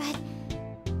head, but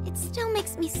it still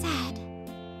makes me sad.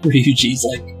 Ryuji's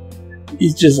like...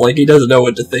 He's just like, he doesn't know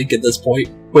what to think at this point,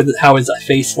 with how his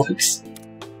face looks.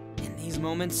 In these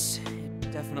moments,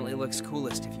 it definitely looks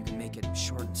coolest if you can make it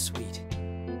short and sweet.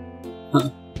 Huh.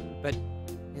 But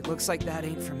it looks like that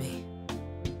ain't for me.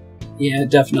 Yeah, it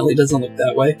definitely doesn't look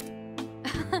that way.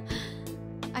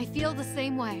 I feel the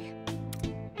same way.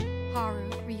 Haru,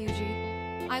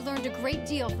 Ryuji, I learned a great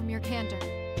deal from your candor.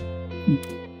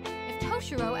 If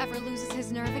Toshiro ever loses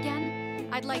his nerve again,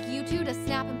 I'd like you two to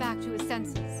snap him back to his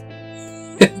senses.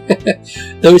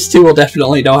 Those two will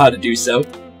definitely know how to do so.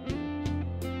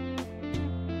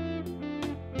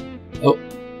 Oh.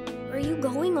 Are you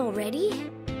going already?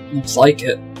 Looks like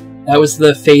it. That was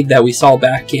the fade that we saw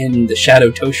back in the Shadow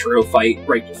Toshiro fight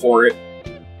right before it.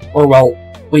 Or, well,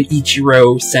 when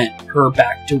Ichiro sent her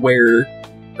back to where...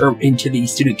 or into the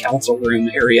student council room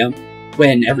area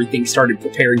when everything started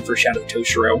preparing for Shadow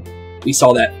Toshiro. we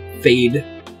saw that fade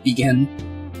begin.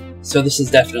 So this is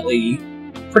definitely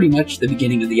pretty much the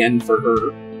beginning of the end for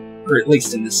her, or at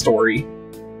least in this story.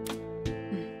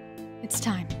 It's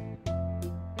time.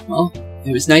 Well,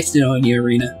 it was nice to know you,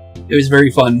 Erina. It was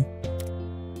very fun.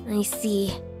 I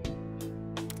see.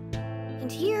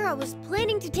 And here I was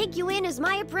planning to take you in as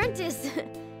my apprentice.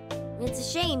 It's a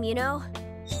shame, you know?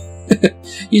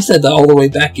 You said that all the way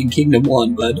back in Kingdom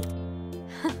 1, bud.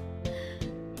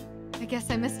 I guess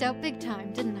I missed out big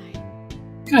time, didn't I?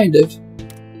 Kind of.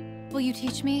 Will you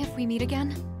teach me if we meet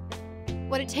again?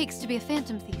 What it takes to be a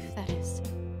Phantom Thief, that is.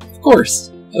 Of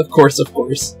course. Of course, of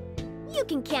course. You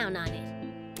can count on it.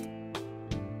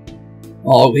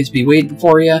 I'll always be waiting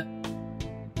for you.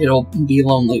 It'll be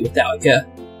lonely without you.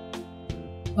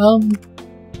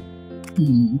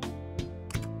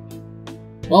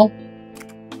 Well,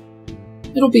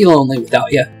 it'll be lonely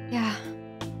without you. Yeah.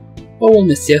 But we'll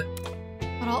miss you.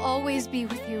 But I'll always be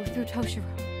with you through Toshiro.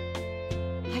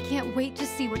 I can't wait to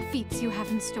see what feats you have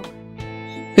in store.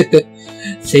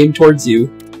 Same towards you.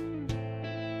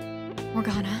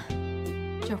 Morgana,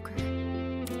 Joker.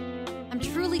 I'm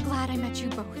truly glad I met you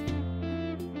both.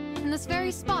 In this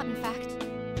very spot, in fact.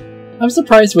 I'm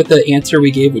surprised with the answer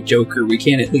we gave with Joker, we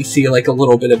can't at least see like a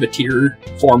little bit of a tear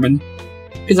forming.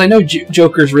 Because I know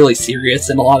Joker's really serious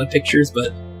in a lot of pictures,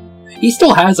 but he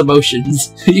still has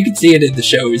emotions. You can see it in the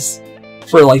shows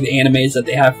for like the animes that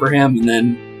they have for him, and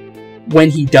then when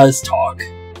he does talk,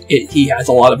 he has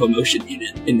a lot of emotion in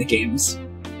it in the games.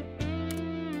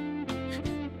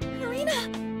 Erina!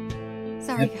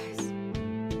 Sorry, guys.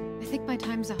 I think my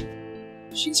time's up.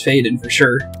 She's fading for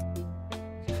sure.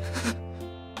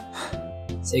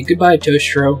 Say goodbye,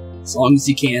 Toshiro, as long as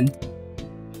you can.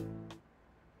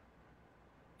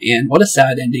 And what a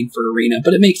sad ending for Erina,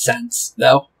 but it makes sense,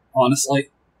 though, honestly.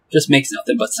 Just makes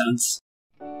nothing but sense.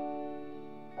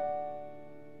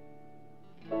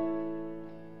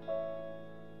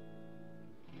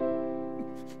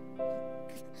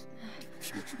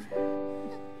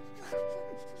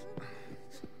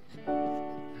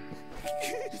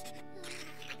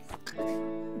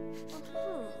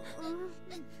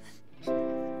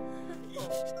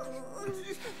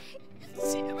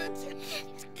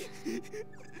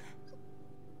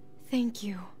 Thank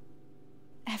you,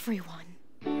 everyone.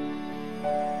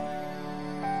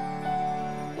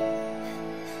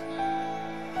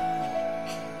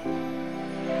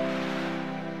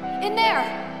 In there!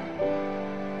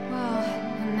 Well,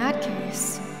 in that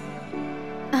case...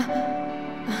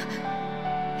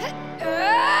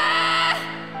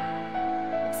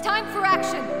 It's time for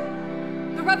action!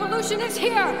 The revolution is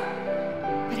here!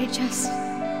 But I just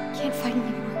can't fight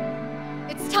anymore.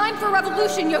 It's time for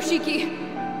revolution, Yoshiki!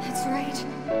 That's right.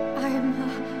 I'm,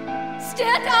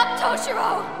 Stand up,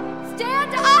 Toshiro!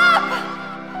 Stand up!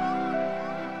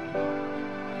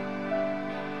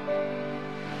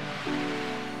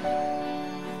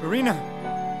 Erina!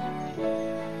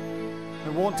 I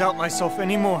won't doubt myself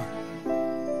anymore.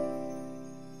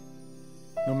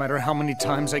 No matter how many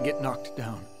times I get knocked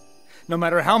down, no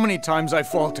matter how many times I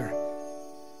falter,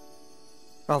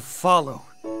 I'll follow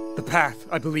the path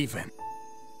I believe in.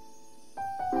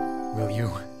 Will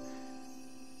you?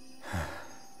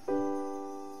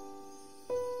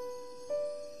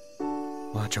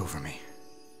 Watch over me.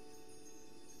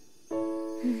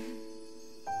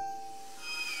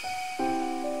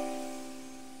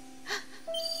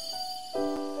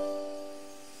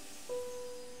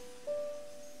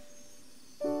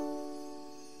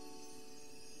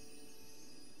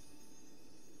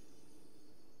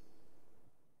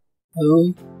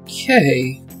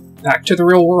 Okay, back to the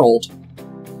real world.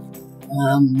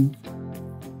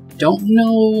 Don't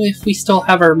know if we still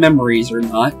have our memories or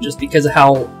not, just because of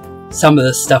how some of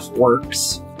this stuff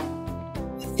works.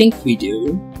 I think we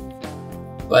do,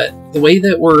 but the way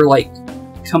that we're, like,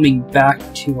 coming back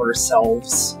to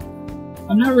ourselves,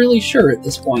 I'm not really sure at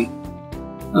this point.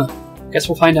 Huh, guess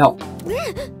we'll find out.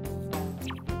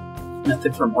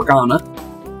 Nothing from Morgana.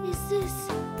 Is this...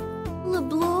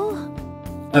 LeBlanc?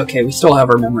 Okay, we still have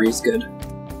our memories, good.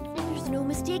 There's no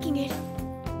mistaking it.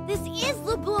 This is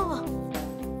LeBlanc!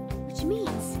 Which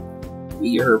means...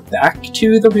 We are back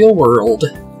to the real world.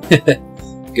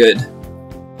 Good.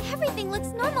 Everything looks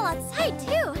normal outside,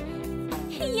 too.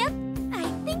 Yep, I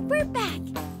think we're back.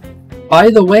 By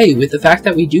the way, with the fact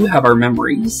that we do have our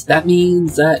memories, that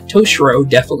means that Toshiro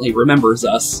definitely remembers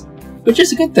us, which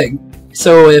is a good thing.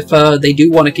 So if they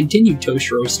do want to continue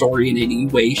Toshiro's story in any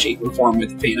way, shape, or form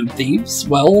with Phantom Thieves,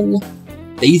 well,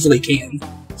 they easily can.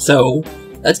 So,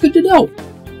 that's good to know.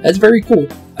 That's very cool.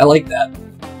 I like that.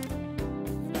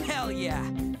 Hell yeah!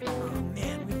 Oh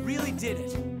man, we really did it.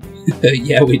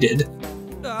 Yeah, we did.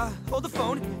 Hold the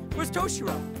phone. Where's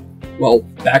Toshiro? Well,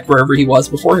 back wherever he was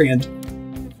beforehand.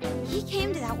 He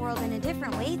came to that world in a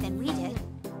different way than we did.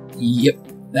 Yep,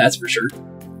 that's for sure.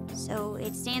 So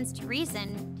it stands to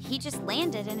reason he just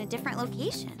landed in a different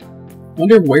location.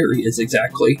 Wonder where he is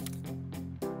exactly.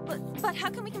 But how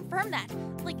can we confirm that?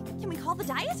 Like, can we call the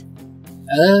diet?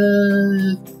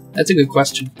 That's a good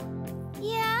question.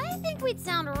 Yeah, I think we'd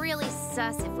sound really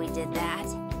sus if we did that.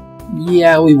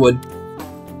 Yeah, we would.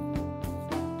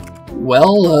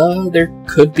 Well, there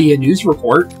could be a news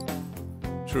report.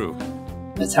 True.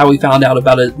 That's how we found out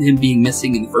about him being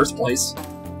missing in the first place.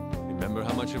 Remember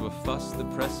how much of a fuss the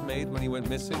press made when he went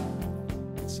missing?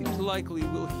 It seems likely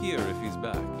we'll hear if he's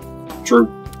back. True.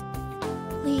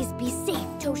 Please be safe,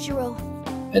 Toshiro.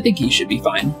 I think he should be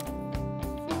fine.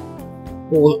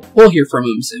 We'll hear from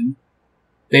him soon.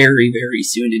 Very, very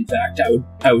soon, in fact,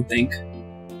 I would think.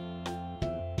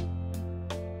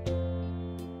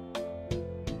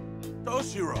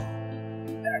 Toshiro!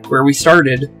 Back where we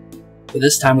started. But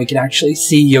this time we can actually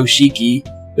see Yoshiki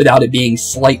without it being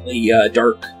slightly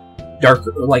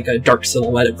darker, like a dark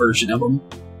silhouetted version of him.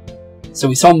 So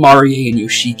we saw Marie and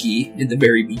Yoshiki in the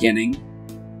very beginning.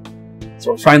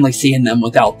 So we're finally seeing them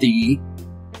without the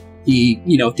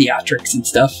theatrics and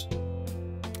stuff.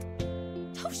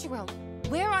 Toshiro,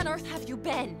 where on earth have you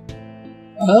been?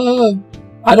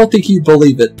 I don't think you'd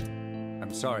believe it.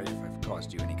 I'm sorry if I've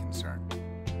caused you any concern.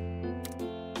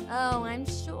 Oh, I'm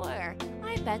sure.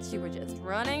 I bet you were just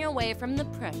running away from the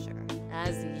pressure,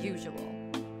 as usual.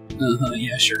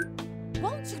 Yeah, sure.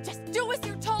 Won't you just do as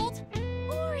you're told?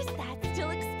 Or is that still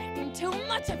expecting too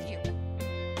much of you?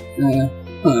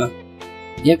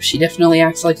 Yep, she definitely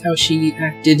acts like how she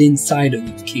acted inside of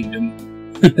the kingdom.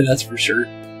 That's for sure.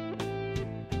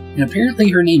 And apparently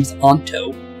her name's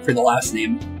Anto for the last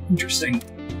name. Interesting.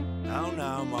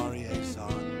 Now,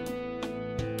 Marie-san.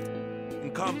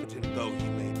 Incompetent though he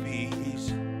may be,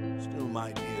 he's still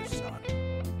my dear son.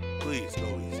 Please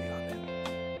go easy on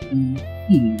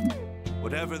him.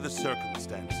 Whatever the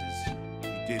circumstances, he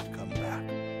did come back.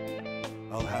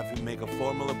 I'll have him make a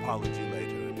formal apology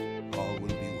later, and all will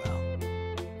be well.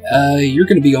 You're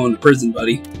gonna be going to prison,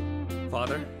 buddy.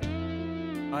 Father,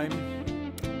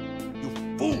 You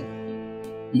fool!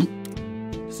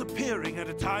 Disappearing at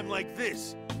a time like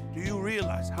this. Do you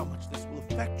realize how much this will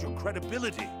affect your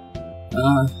credibility?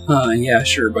 Yeah,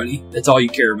 sure, buddy. That's all you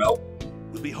care about.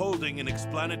 We'll be holding an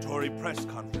explanatory press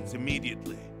conference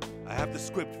immediately. I have the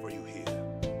script for you here.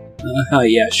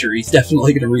 Yeah, sure. He's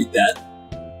definitely gonna read that.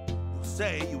 You'll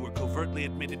say you were covertly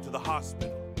admitted to the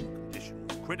hospital. Your condition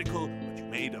was critical, but you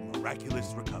made a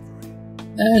miraculous recovery.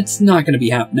 That's not gonna be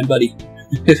happening, buddy.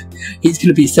 He's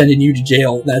gonna be sending you to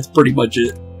jail. That's pretty much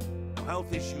it. Now,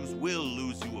 health issues will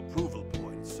lose you approval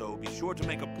points, so be sure to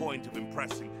make a point of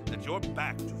impressing that you're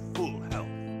back to full health.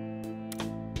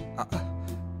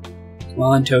 Come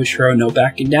on, Toshiro, no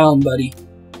backing down, buddy.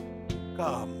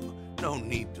 Come, no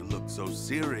need to look so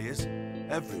serious.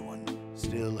 Everyone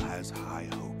still has high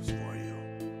hopes for you.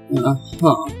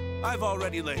 I've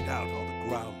already laid out all the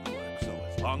groundwork, so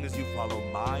as long as you follow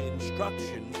my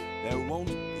instructions, there won't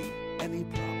be any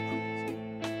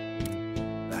problems.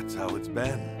 That's how it's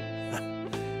been.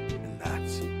 And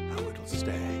that's how it'll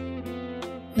stay.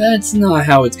 That's not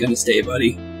how it's gonna stay,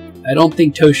 buddy. I don't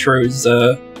think Toshiro's,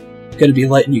 gonna be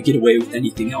letting you get away with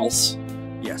anything else.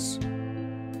 Yes.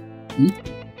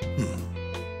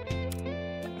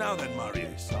 Now then,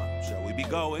 Marie-san, shall we be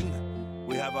going?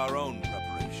 We have our own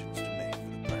preparations to make for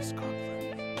the press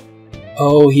conference.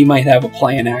 Oh, he might have a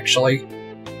plan, actually.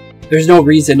 There's no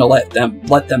reason to let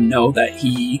them know that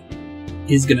he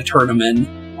is gonna turn him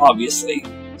in, obviously.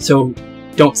 So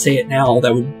don't say it now.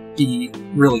 That would be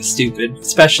really stupid,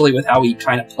 especially with how he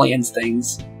kind of plans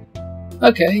things.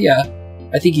 Okay, yeah.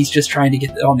 I think he's just trying to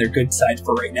get on their good side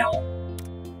for right now.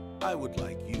 I would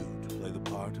like you to play the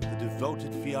part of the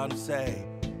devoted fiancé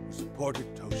who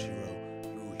supported Toshiro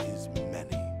through his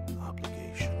many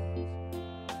obligations.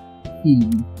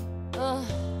 Ugh,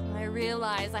 I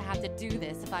realize I have to do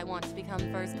this if I want to become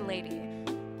First Lady,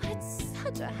 but it's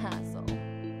such a hassle.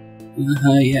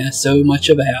 Yeah, so much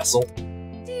of a hassle.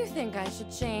 Do you think I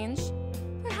should change?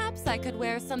 Perhaps I could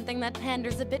wear something that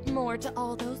panders a bit more to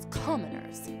all those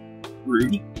commoners.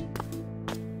 Rude.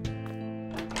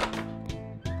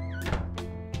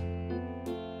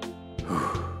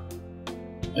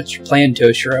 What's your plan,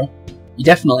 Toshiro? You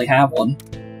definitely have one.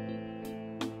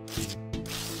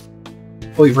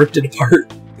 Oh, he ripped it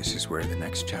apart. This is where the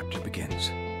next chapter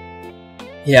begins.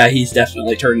 Yeah, he's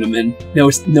definitely turned him in.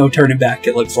 No turning back,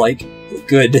 it looks like.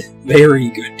 Good. Very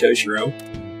good, Toshiro.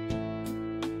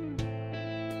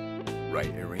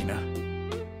 Right, Erina.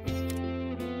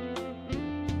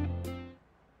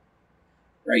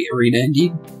 Right, Erina,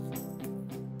 indeed.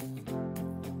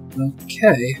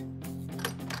 Okay.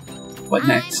 What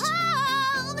next?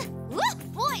 I'm home! Woo,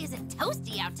 boy, is it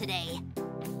toasty out today.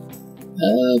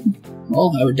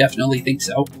 Well, I would definitely think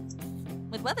so.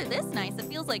 With weather this nice, it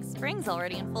feels like spring's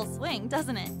already in full swing,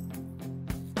 doesn't it?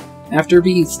 After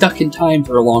being stuck in time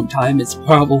for a long time, it's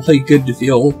probably good to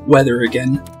feel weather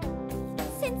again.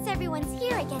 Since everyone's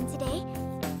here again today,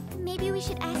 maybe we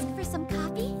should ask for some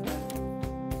coffee?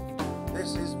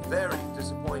 This is very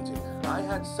disappointing. I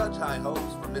had such high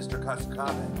hopes for Mr.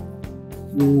 Kasumi.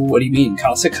 What do you mean?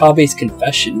 Kasakabe's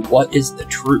confession, what is the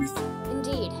truth?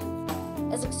 Indeed.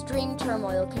 As extreme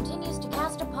turmoil continues to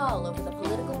cast a pall over the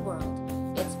political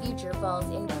world, its future falls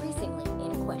increasingly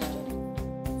in question.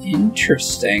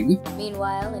 Interesting.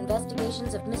 Meanwhile,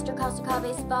 investigations of Mr.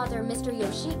 Kasakabe's father, Mr.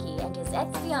 Yoshiki, and his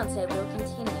ex-fiancée will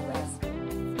continue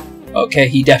as... Okay,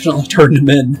 he definitely turned him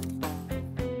in.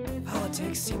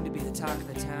 Politics seem to be the talk of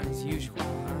the town as usual,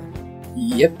 huh?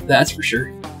 Yep, that's for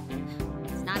sure.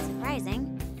 It's not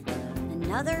surprising.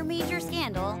 Another major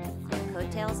scandal on the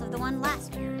coattails of the one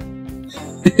last year.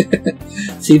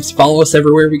 Seems to follow us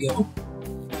everywhere we go.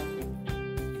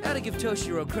 Gotta give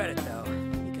Toshiro credit, though.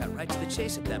 He got right to the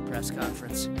chase at that press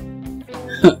conference.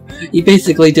 He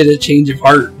basically did a change of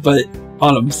heart, but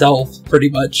on himself, pretty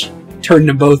much. Turned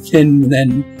them both in, and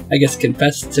then, I guess,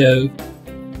 confessed to...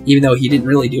 Even though he didn't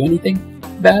really do anything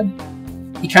bad.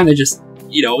 He kind of just,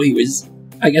 you know, he was...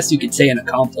 I guess you could say an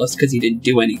accomplice, because he didn't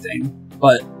do anything.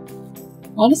 But,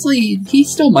 honestly, he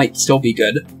still might still be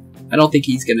good. I don't think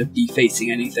he's gonna be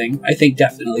facing anything. I think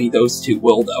definitely those two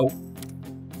will, though.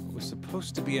 It was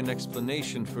supposed to be an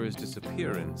explanation for his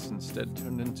disappearance, instead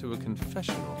turned into a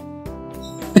confessional.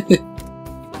 I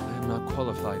am not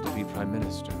qualified to be Prime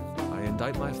Minister. I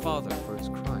indict my father for his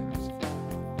crimes.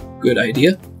 Good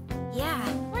idea.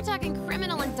 Yeah, we're talking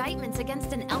criminal indictments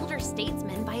against an elder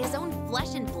statesman by his own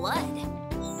flesh and blood.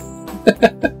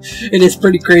 It is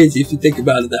pretty crazy if you think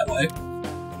about it that way.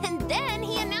 And then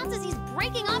he announces he's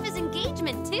breaking off his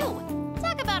engagement, too.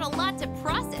 Talk about a lot to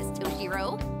process,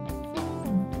 Toshiro.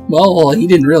 Well, he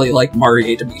didn't really like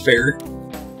Marie, to be fair.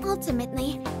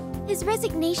 Ultimately, his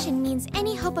resignation means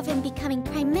any hope of him becoming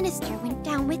Prime Minister went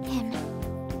down with him.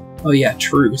 Oh yeah,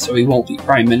 true, so he won't be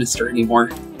Prime Minister anymore.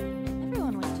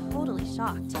 Everyone was totally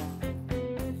shocked.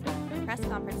 A press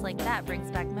conference like that brings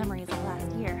back memories of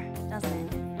last year, doesn't it?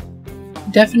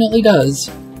 Definitely does.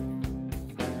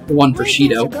 The one for The way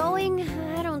things Shido. are going,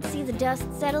 I don't see the dust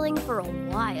settling for a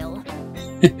while.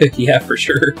 Yeah, for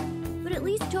sure. But at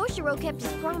least Toshiro kept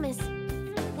his promise.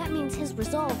 That means his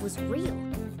resolve was real.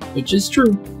 Which is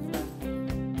true.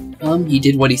 He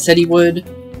did what he said he would.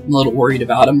 I'm a little worried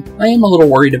about him. I am a little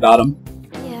worried about him.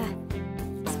 Yeah,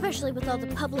 especially with all the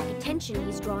public attention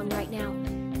he's drawing right now.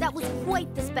 That was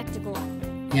quite the spectacle.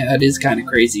 Yeah, it is kind of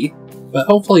crazy. But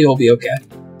hopefully he'll be okay.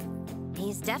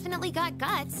 He's definitely got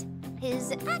guts.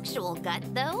 His actual gut,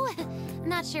 though,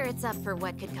 not sure it's up for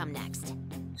what could come next.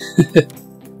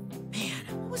 Man,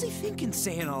 what was he thinking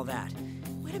saying all that?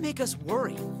 Way to make us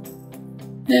worry.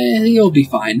 He'll be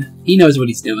fine. He knows what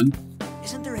he's doing.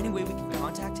 Isn't there any way we can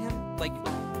contact him? Like,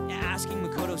 asking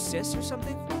Makoto's sis or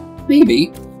something?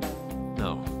 Maybe.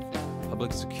 No.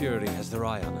 Public security has their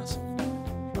eye on us.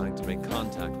 Trying to make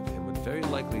contact with him would very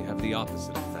likely have the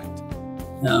opposite effect.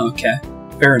 Okay.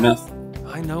 Fair enough.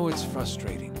 I know it's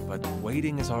frustrating, but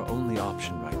waiting is our only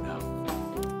option right now.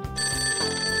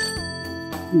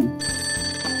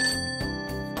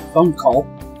 Phone call.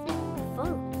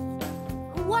 Phone?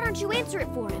 Why don't you answer it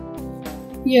for him?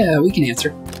 Yeah, we can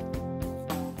answer.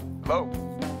 Hello?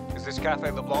 Is this Cafe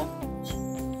LeBlanc?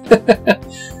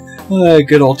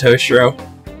 Good old Toshiro.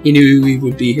 He knew we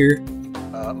would be here.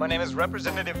 My name is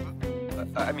Representative...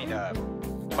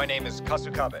 my name is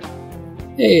Kasukabe.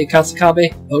 Hey,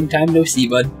 Kasakabe. Long time no see,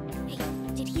 bud. Hey,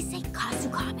 did he say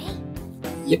Kasukabe?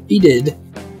 Yep, he did.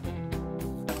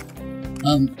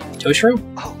 Toshiro?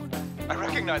 Oh, I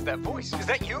recognize that voice. Is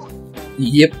that you?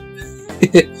 Yep.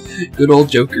 Good old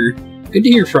Joker. Good to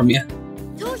hear from you.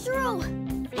 Toshiro!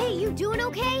 Hey, you doing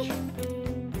okay?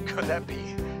 Could that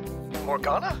be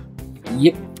Morgana?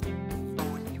 Yep.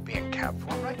 Wouldn't you be in cap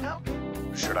form right now?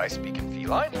 Should I speak in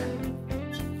feline?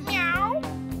 Meow!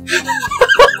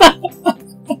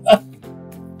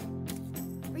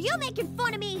 Are you making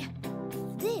fun of me?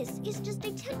 This is just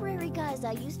a temporary guise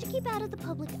I used to keep out of the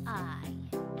public eye.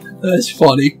 That's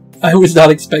funny. I was not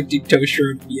expecting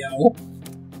Toshiro to meow.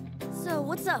 So,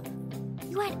 what's up?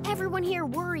 You had everyone here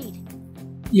worried.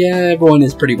 Yeah, everyone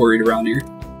is pretty worried around here.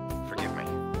 Forgive me.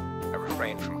 I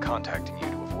refrained from contacting you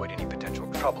to avoid any potential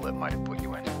trouble it might have put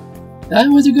you in. That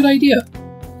was a good idea.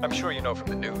 I'm sure you know from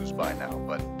the news by now,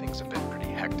 but things have been pretty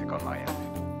hectic on my end.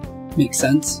 Makes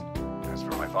sense. As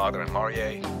for my father and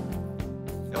Marie,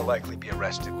 they'll likely be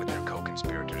arrested with their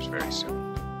co-conspirators very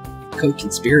soon.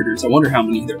 Co-conspirators? I wonder how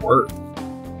many there were.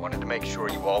 Wanted to make sure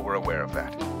you all were aware of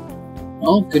that.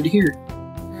 Oh, good to hear.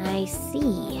 I see.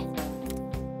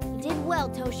 You did well,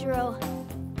 Toshiro.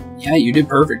 Yeah, you did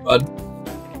perfect, bud.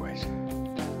 Anyways,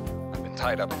 I've been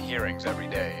tied up in hearings every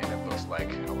day, and it looks like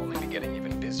I'll only be getting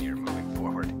even busier moving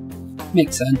forward.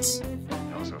 Makes sense.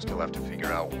 I also still have to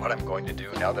figure out what I'm going to do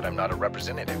now that I'm not a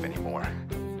representative anymore.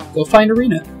 Go find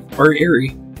Erina. Or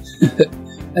Eri.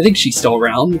 I think she's still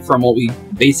around, from what we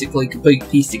basically could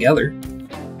piece together.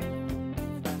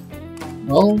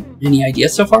 Well, any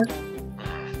ideas so far?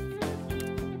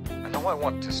 I know I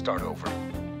want to start over.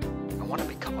 I want to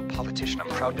become a politician I'm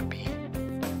proud to be.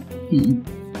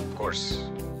 Of course,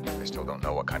 I still don't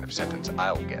know what kind of sentence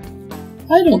I'll get.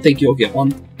 I don't think you'll get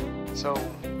one. So,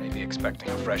 maybe expecting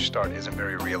a fresh start isn't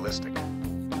very realistic.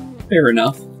 Fair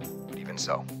enough. But even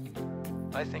so,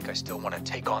 I think I still want to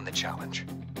take on the challenge.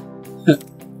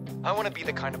 I want to be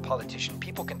the kind of politician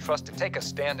people can trust to take a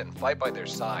stand and fight by their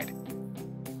side.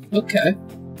 Okay.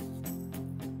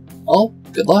 Well,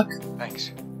 good luck.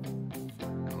 Thanks.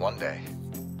 And one day,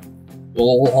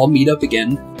 we'll all meet up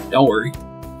again. Don't worry.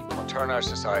 I'll turn our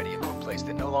society into a place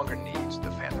that no longer needs the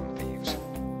Phantom Thieves.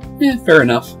 Yeah, fair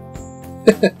enough.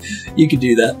 You can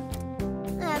do that.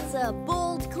 That's a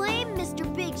bold claim, Mr.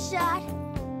 Big Shot.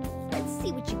 Let's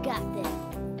see what you got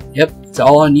then. Yep, it's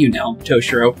all on you now,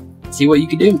 Toshiro. See what you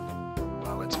can do.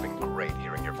 Well, it's been great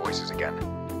hearing your voices again.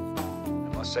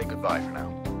 I must say goodbye for now.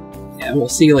 Yeah, we'll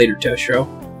see you later, Toshiro.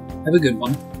 Have a good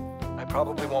one. I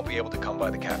probably won't be able to come by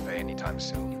the cafe anytime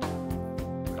soon,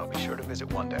 but I'll be sure to visit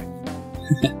one day.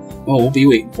 Well, we'll be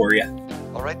waiting for you.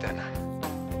 Alright then.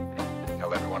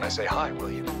 Tell everyone I say hi, will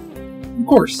you? Of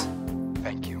course.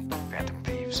 Thank you, Phantom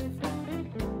Thieves.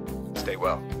 Stay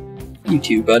well. You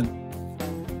too, bud.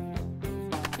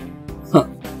 Huh.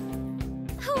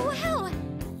 Oh, wow!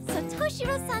 So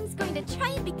Toshiro-san's going to try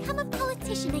and become a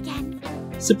politician again.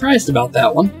 Surprised about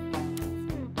that one.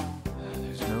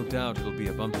 There's no doubt it'll be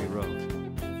a bumpy road.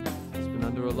 It's been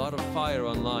under a lot of fire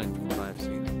online from what I've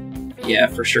seen. Yeah,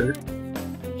 for sure.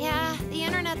 Yeah, the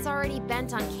internet's already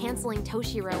bent on canceling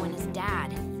Toshiro and his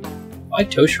dad. Why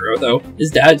Toshiro, though?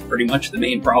 His dad's pretty much the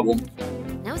main problem.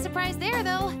 No surprise there,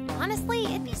 though. Honestly,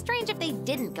 it'd be strange if they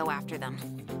didn't go after them.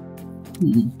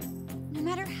 No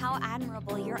matter how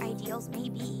admirable your ideals may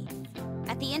be,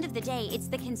 at the end of the day, it's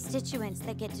the constituents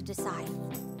that get to decide.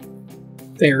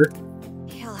 Fair.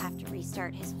 He'll have to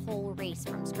restart his whole race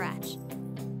from scratch.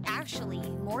 Actually,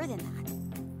 more than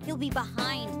that. He'll be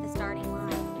behind the starting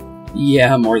line.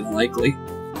 Yeah, more than likely.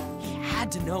 He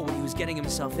had to know what he was getting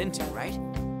himself into, right?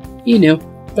 He knew,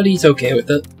 but he's okay with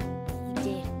it. He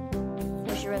did.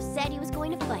 Toshiro said he was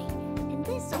going to fight, and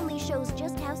this only shows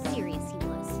just how serious he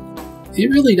was. It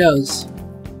really does.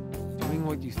 Doing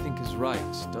what you think is right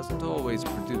doesn't always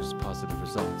produce positive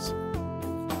results.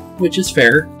 Which is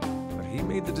fair. But he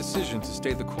made the decision to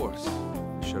stay the course,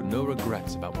 and showed no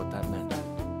regrets about what that meant.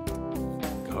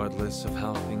 Regardless of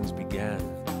how things began,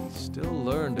 he still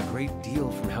learned a great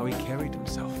deal from how he carried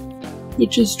himself.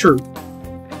 Which is true.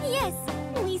 Yes,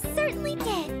 we certainly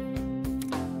did.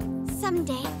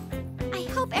 Someday, I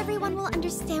hope everyone will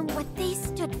understand what they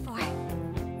stood for.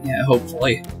 Yeah,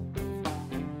 hopefully.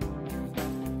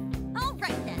 All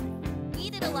right then. We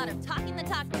did a lot of talking the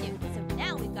talk too, so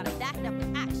now we've got to back it up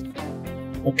with action.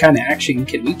 What kind of action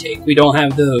can we take? We don't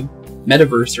have the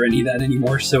metaverse or any of that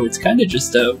anymore, so it's kind of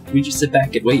just we just sit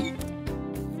back and wait.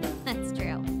 That's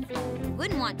true.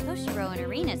 Wouldn't want Toshiro and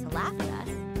Erina to laugh at us.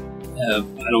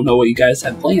 I don't know what you guys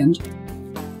had planned.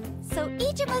 So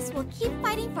each of us will keep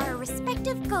fighting for our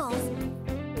respective goals.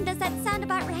 Does that sound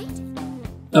about right?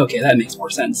 Okay, that makes more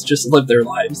sense. Just live their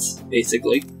lives,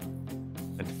 basically.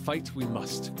 And fight we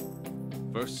must.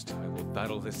 First, I will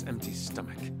battle this empty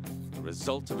stomach, the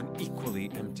result of an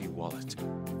equally empty wallet.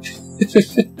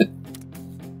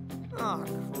 Oh,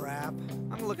 crap.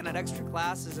 I'm looking at extra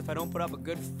classes if I don't put up a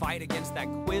good fight against that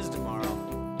quiz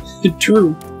tomorrow.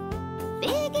 True.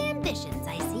 Big ambitions,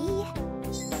 I see.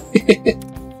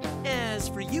 As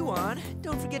for you, On,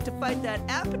 don't forget to fight that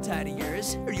appetite of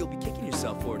yours, or you'll be kicking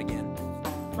yourself for it again.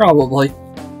 Probably.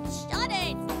 Shut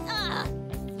it!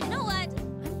 You know what?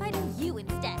 I'm fighting you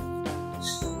instead.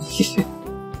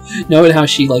 Knowing how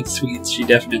she likes sweets, she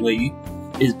definitely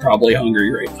is probably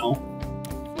hungry right now.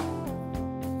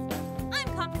 I'm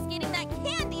confiscating that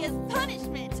candy as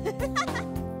punishment.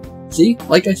 See?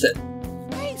 Like I said.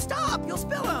 Hey, stop! You'll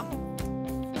spill them!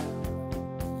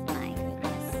 My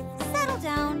goodness. Settle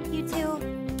down, you two.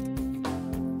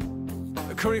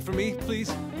 A curry for me,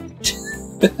 please?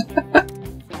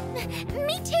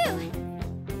 Me too!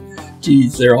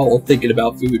 Jeez, they're all thinking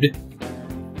about food.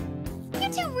 You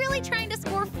two really trying to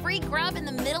score free grub in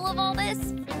the middle of all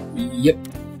this? Yep.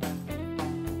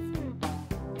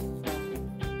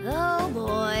 Oh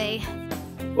boy.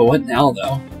 But what now,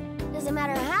 though? Doesn't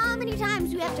matter how many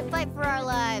times we have to fight for our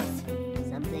lives.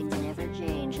 Some things never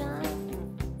change, huh?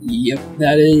 Yep,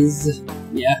 that is...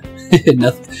 yeah.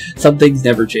 Some things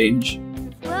never change.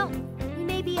 Well, we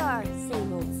may be our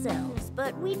same old selves,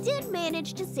 but we did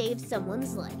manage to save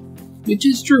someone's life. Which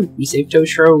is true. We saved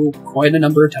Toshiro quite a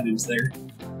number of times there.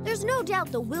 There's no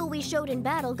doubt the will we showed in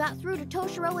battle got through to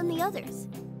Toshiro and the others.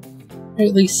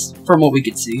 At least from what we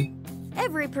could see.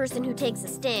 Every person who takes a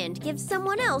stand gives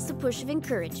someone else a push of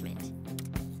encouragement.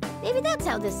 Maybe that's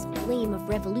how this flame of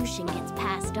revolution gets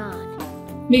passed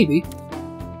on. Maybe.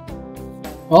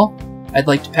 Well, I'd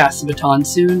like to pass the baton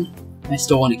soon. I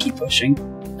still want to keep pushing.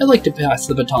 I'd like to pass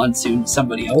the baton soon to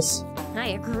somebody else. I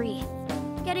agree.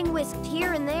 Getting whisked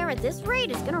here and there at this rate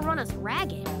is gonna run us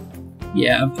ragged.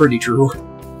 Yeah, pretty true.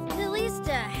 At least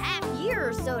a half year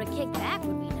or so to kick back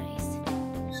would be nice.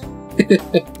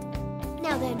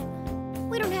 Now then,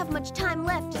 we don't have much time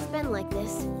left to spend like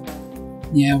this.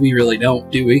 Yeah, we really don't,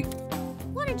 do we?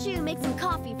 Why don't you make some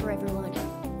coffee for everyone?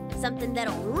 Something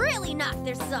that'll really knock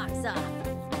their socks off.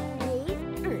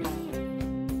 They've earned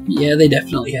it. Yeah, they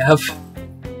definitely have.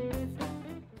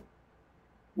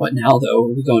 What now, though?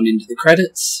 Are we going into the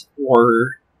credits?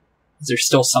 Or is there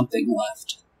still something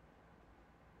left?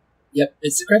 Yep,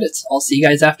 it's the credits. I'll see you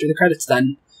guys after the credits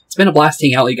then. It's been a blast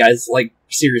hanging out with you guys, like,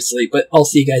 seriously, but I'll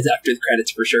see you guys after the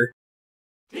credits for sure.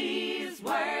 These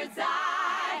words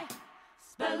I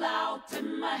spell out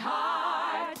in my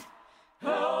heart.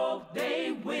 Hope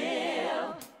they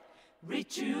will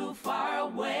reach you far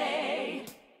away.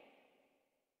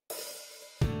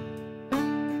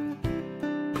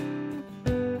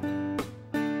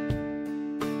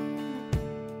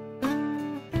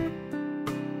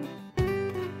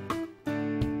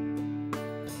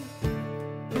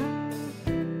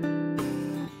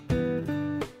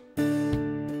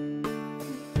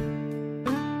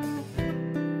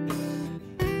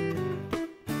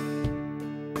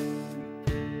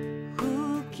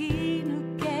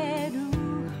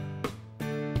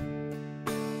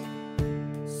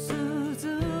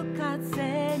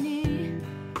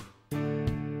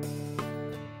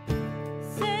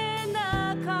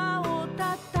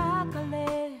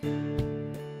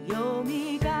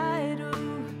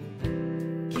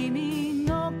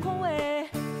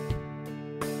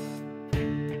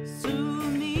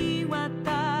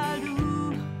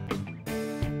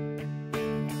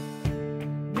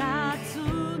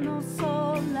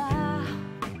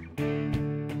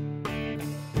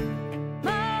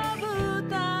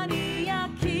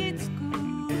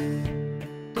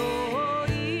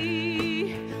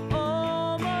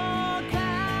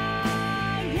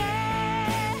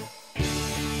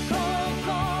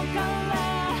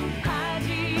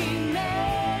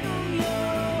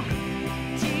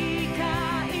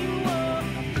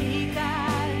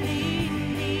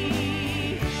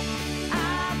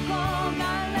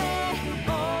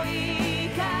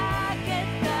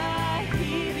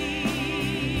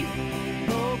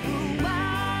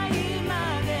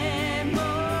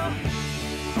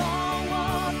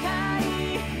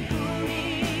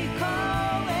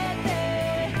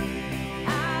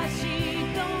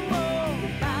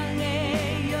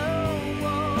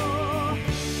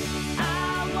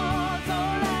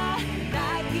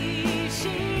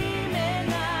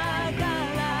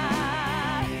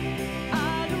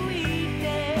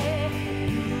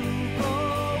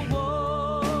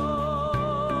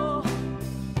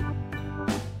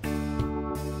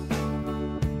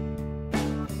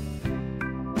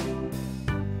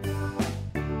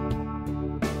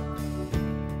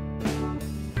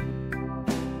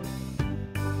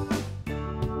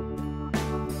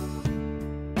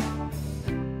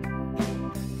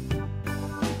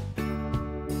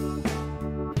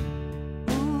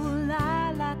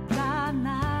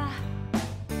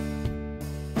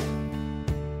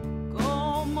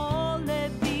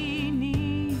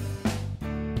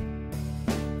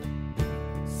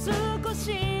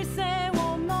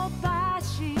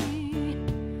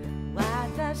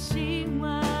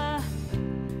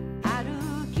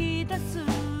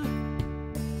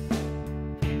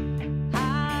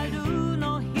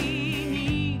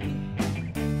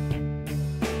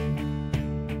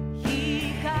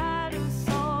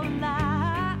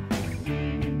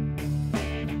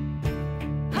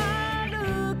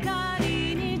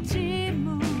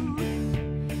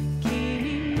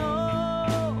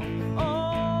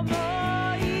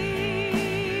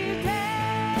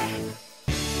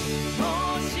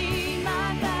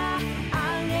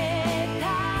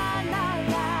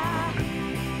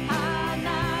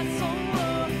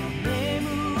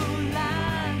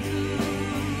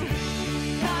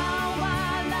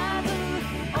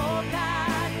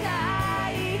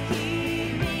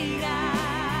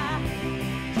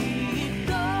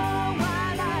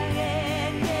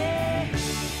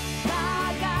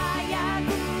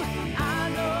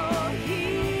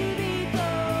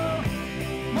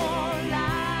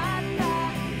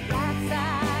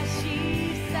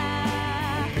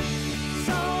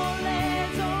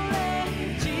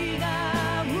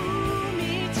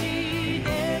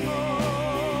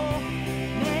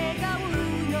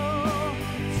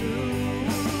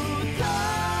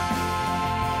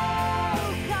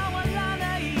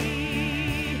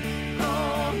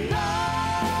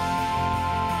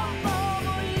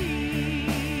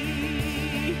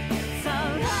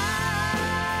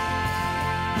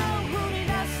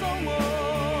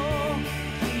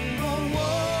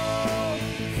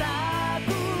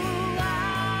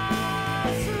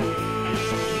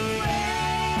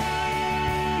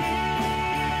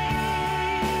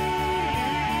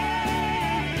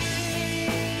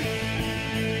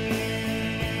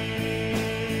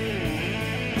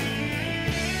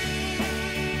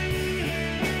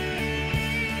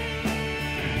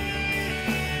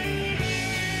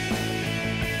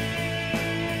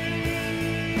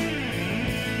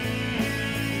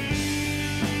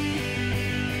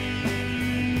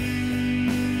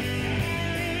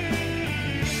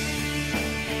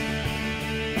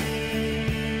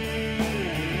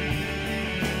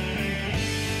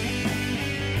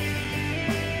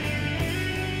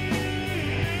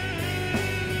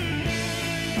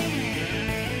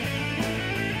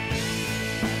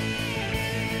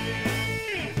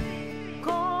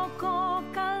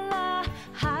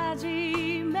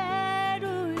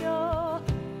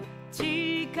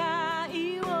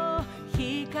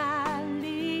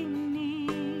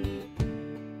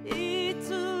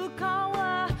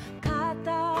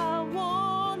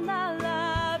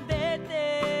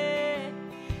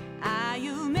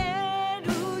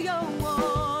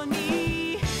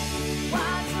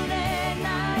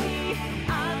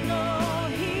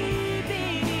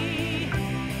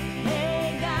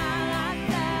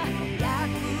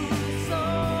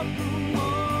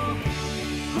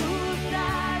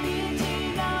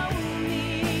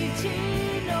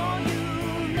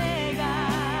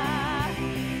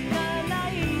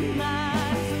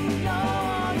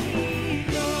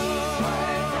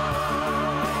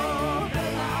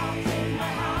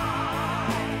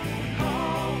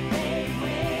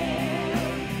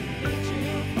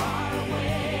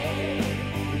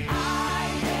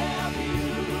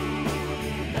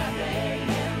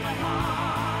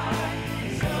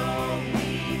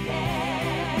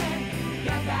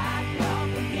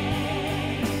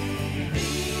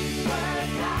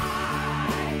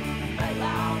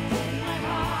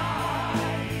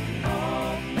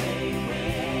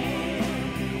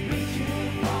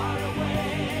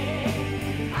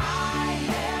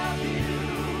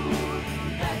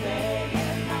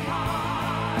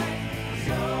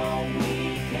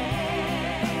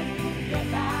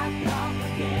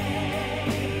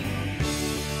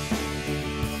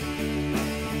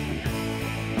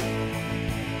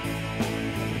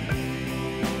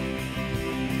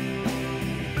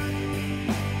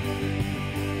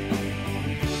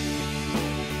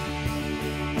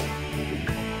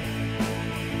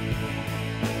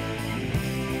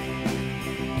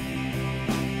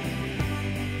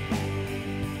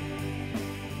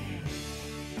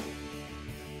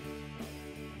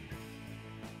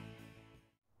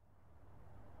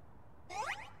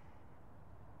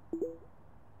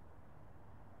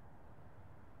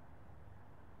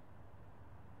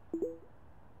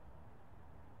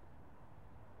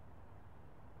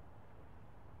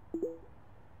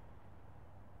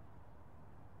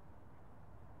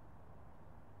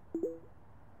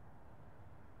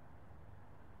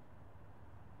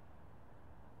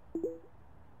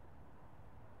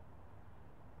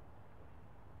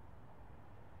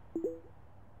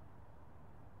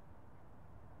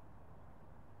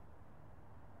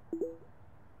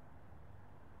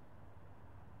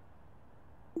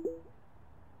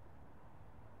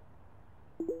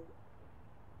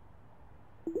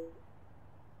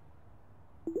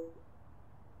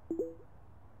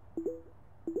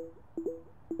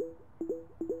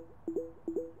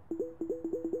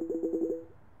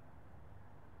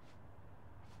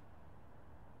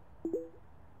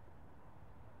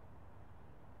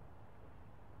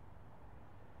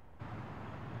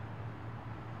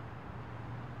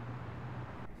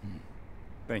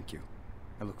 Thank you.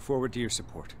 I look forward to your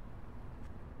support.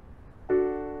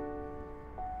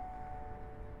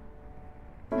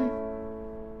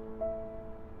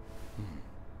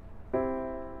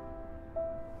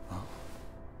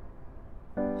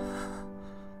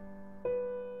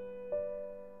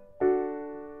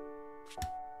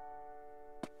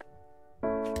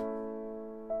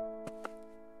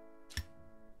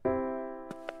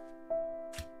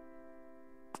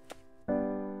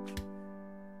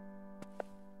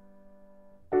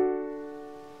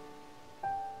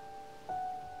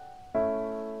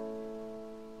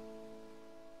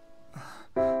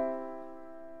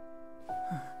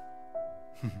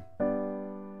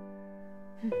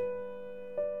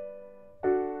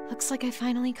 Looks like I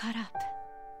finally caught up.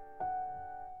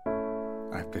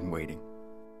 I've been waiting.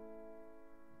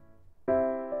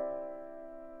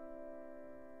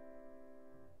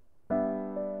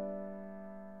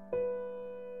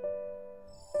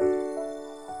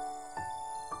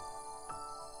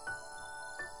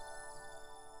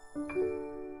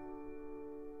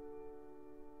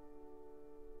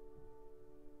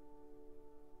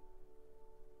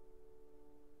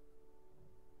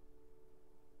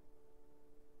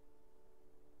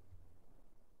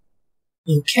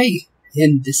 Okay,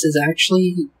 and this is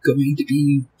actually going to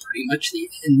be pretty much the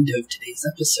end of today's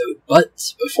episode,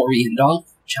 but before we end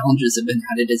off, challenges have been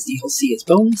added as DLC as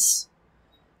bonus.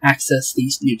 Access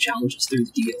these new challenges through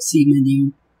the DLC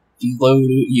menu. If you load,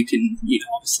 you can,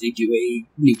 obviously do a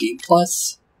New Game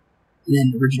Plus, and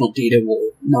then original data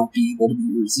will not be able to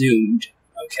be resumed.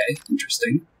 Okay,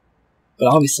 interesting.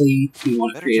 But obviously, we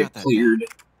want to create a cleared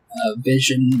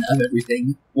vision of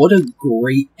everything. What a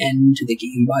great end to the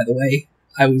game, by the way.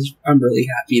 I'm really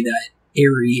happy that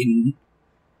Eri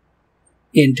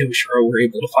and Toshiro were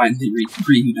able to finally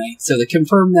reunite. So to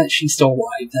confirm that she's still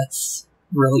alive, that's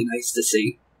really nice to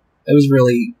see. That was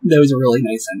a really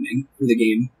nice ending for the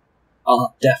game.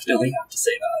 I'll definitely have to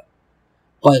say that.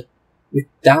 But with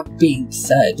that being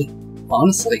said,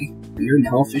 honestly, we are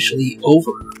now officially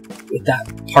over with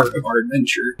that part of our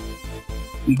adventure.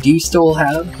 We do still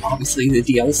have, obviously, the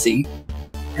DLC.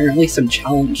 Apparently some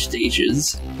challenge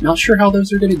stages. Not sure how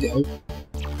those are going to go,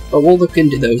 but we'll look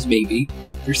into those maybe.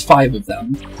 There's 5 of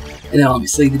them. And then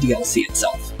obviously the DLC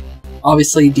itself.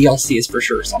 Obviously DLC is for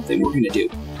sure something we're going to do.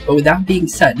 But with that being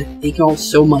said, thank you all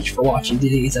so much for watching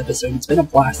today's episode. It's been a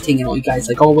blast hanging out with you guys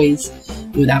like always.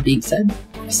 And with that being said,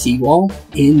 I'll see you all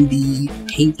in the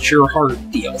Paint Your Heart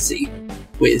DLC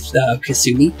with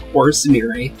Kasumi or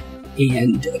Sumire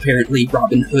and apparently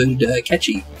Robin Hood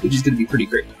Akechi, which is going to be pretty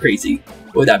crazy.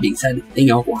 But with that being said, thank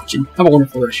you all for watching. Have a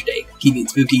wonderful rest of your day. Keep being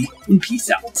spooky, and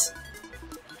peace out.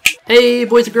 Hey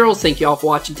boys and girls, thank you all for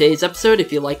watching today's episode.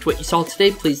 If you liked what you saw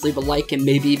today, please leave a like and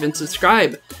maybe even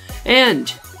subscribe. And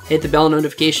hit the bell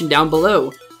notification down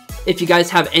below. If you guys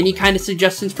have any kind of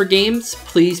suggestions for games,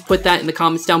 please put that in the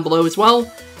comments down below as well.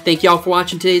 Thank you all for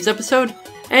watching today's episode,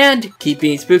 and keep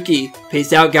being spooky.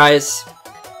 Peace out, guys.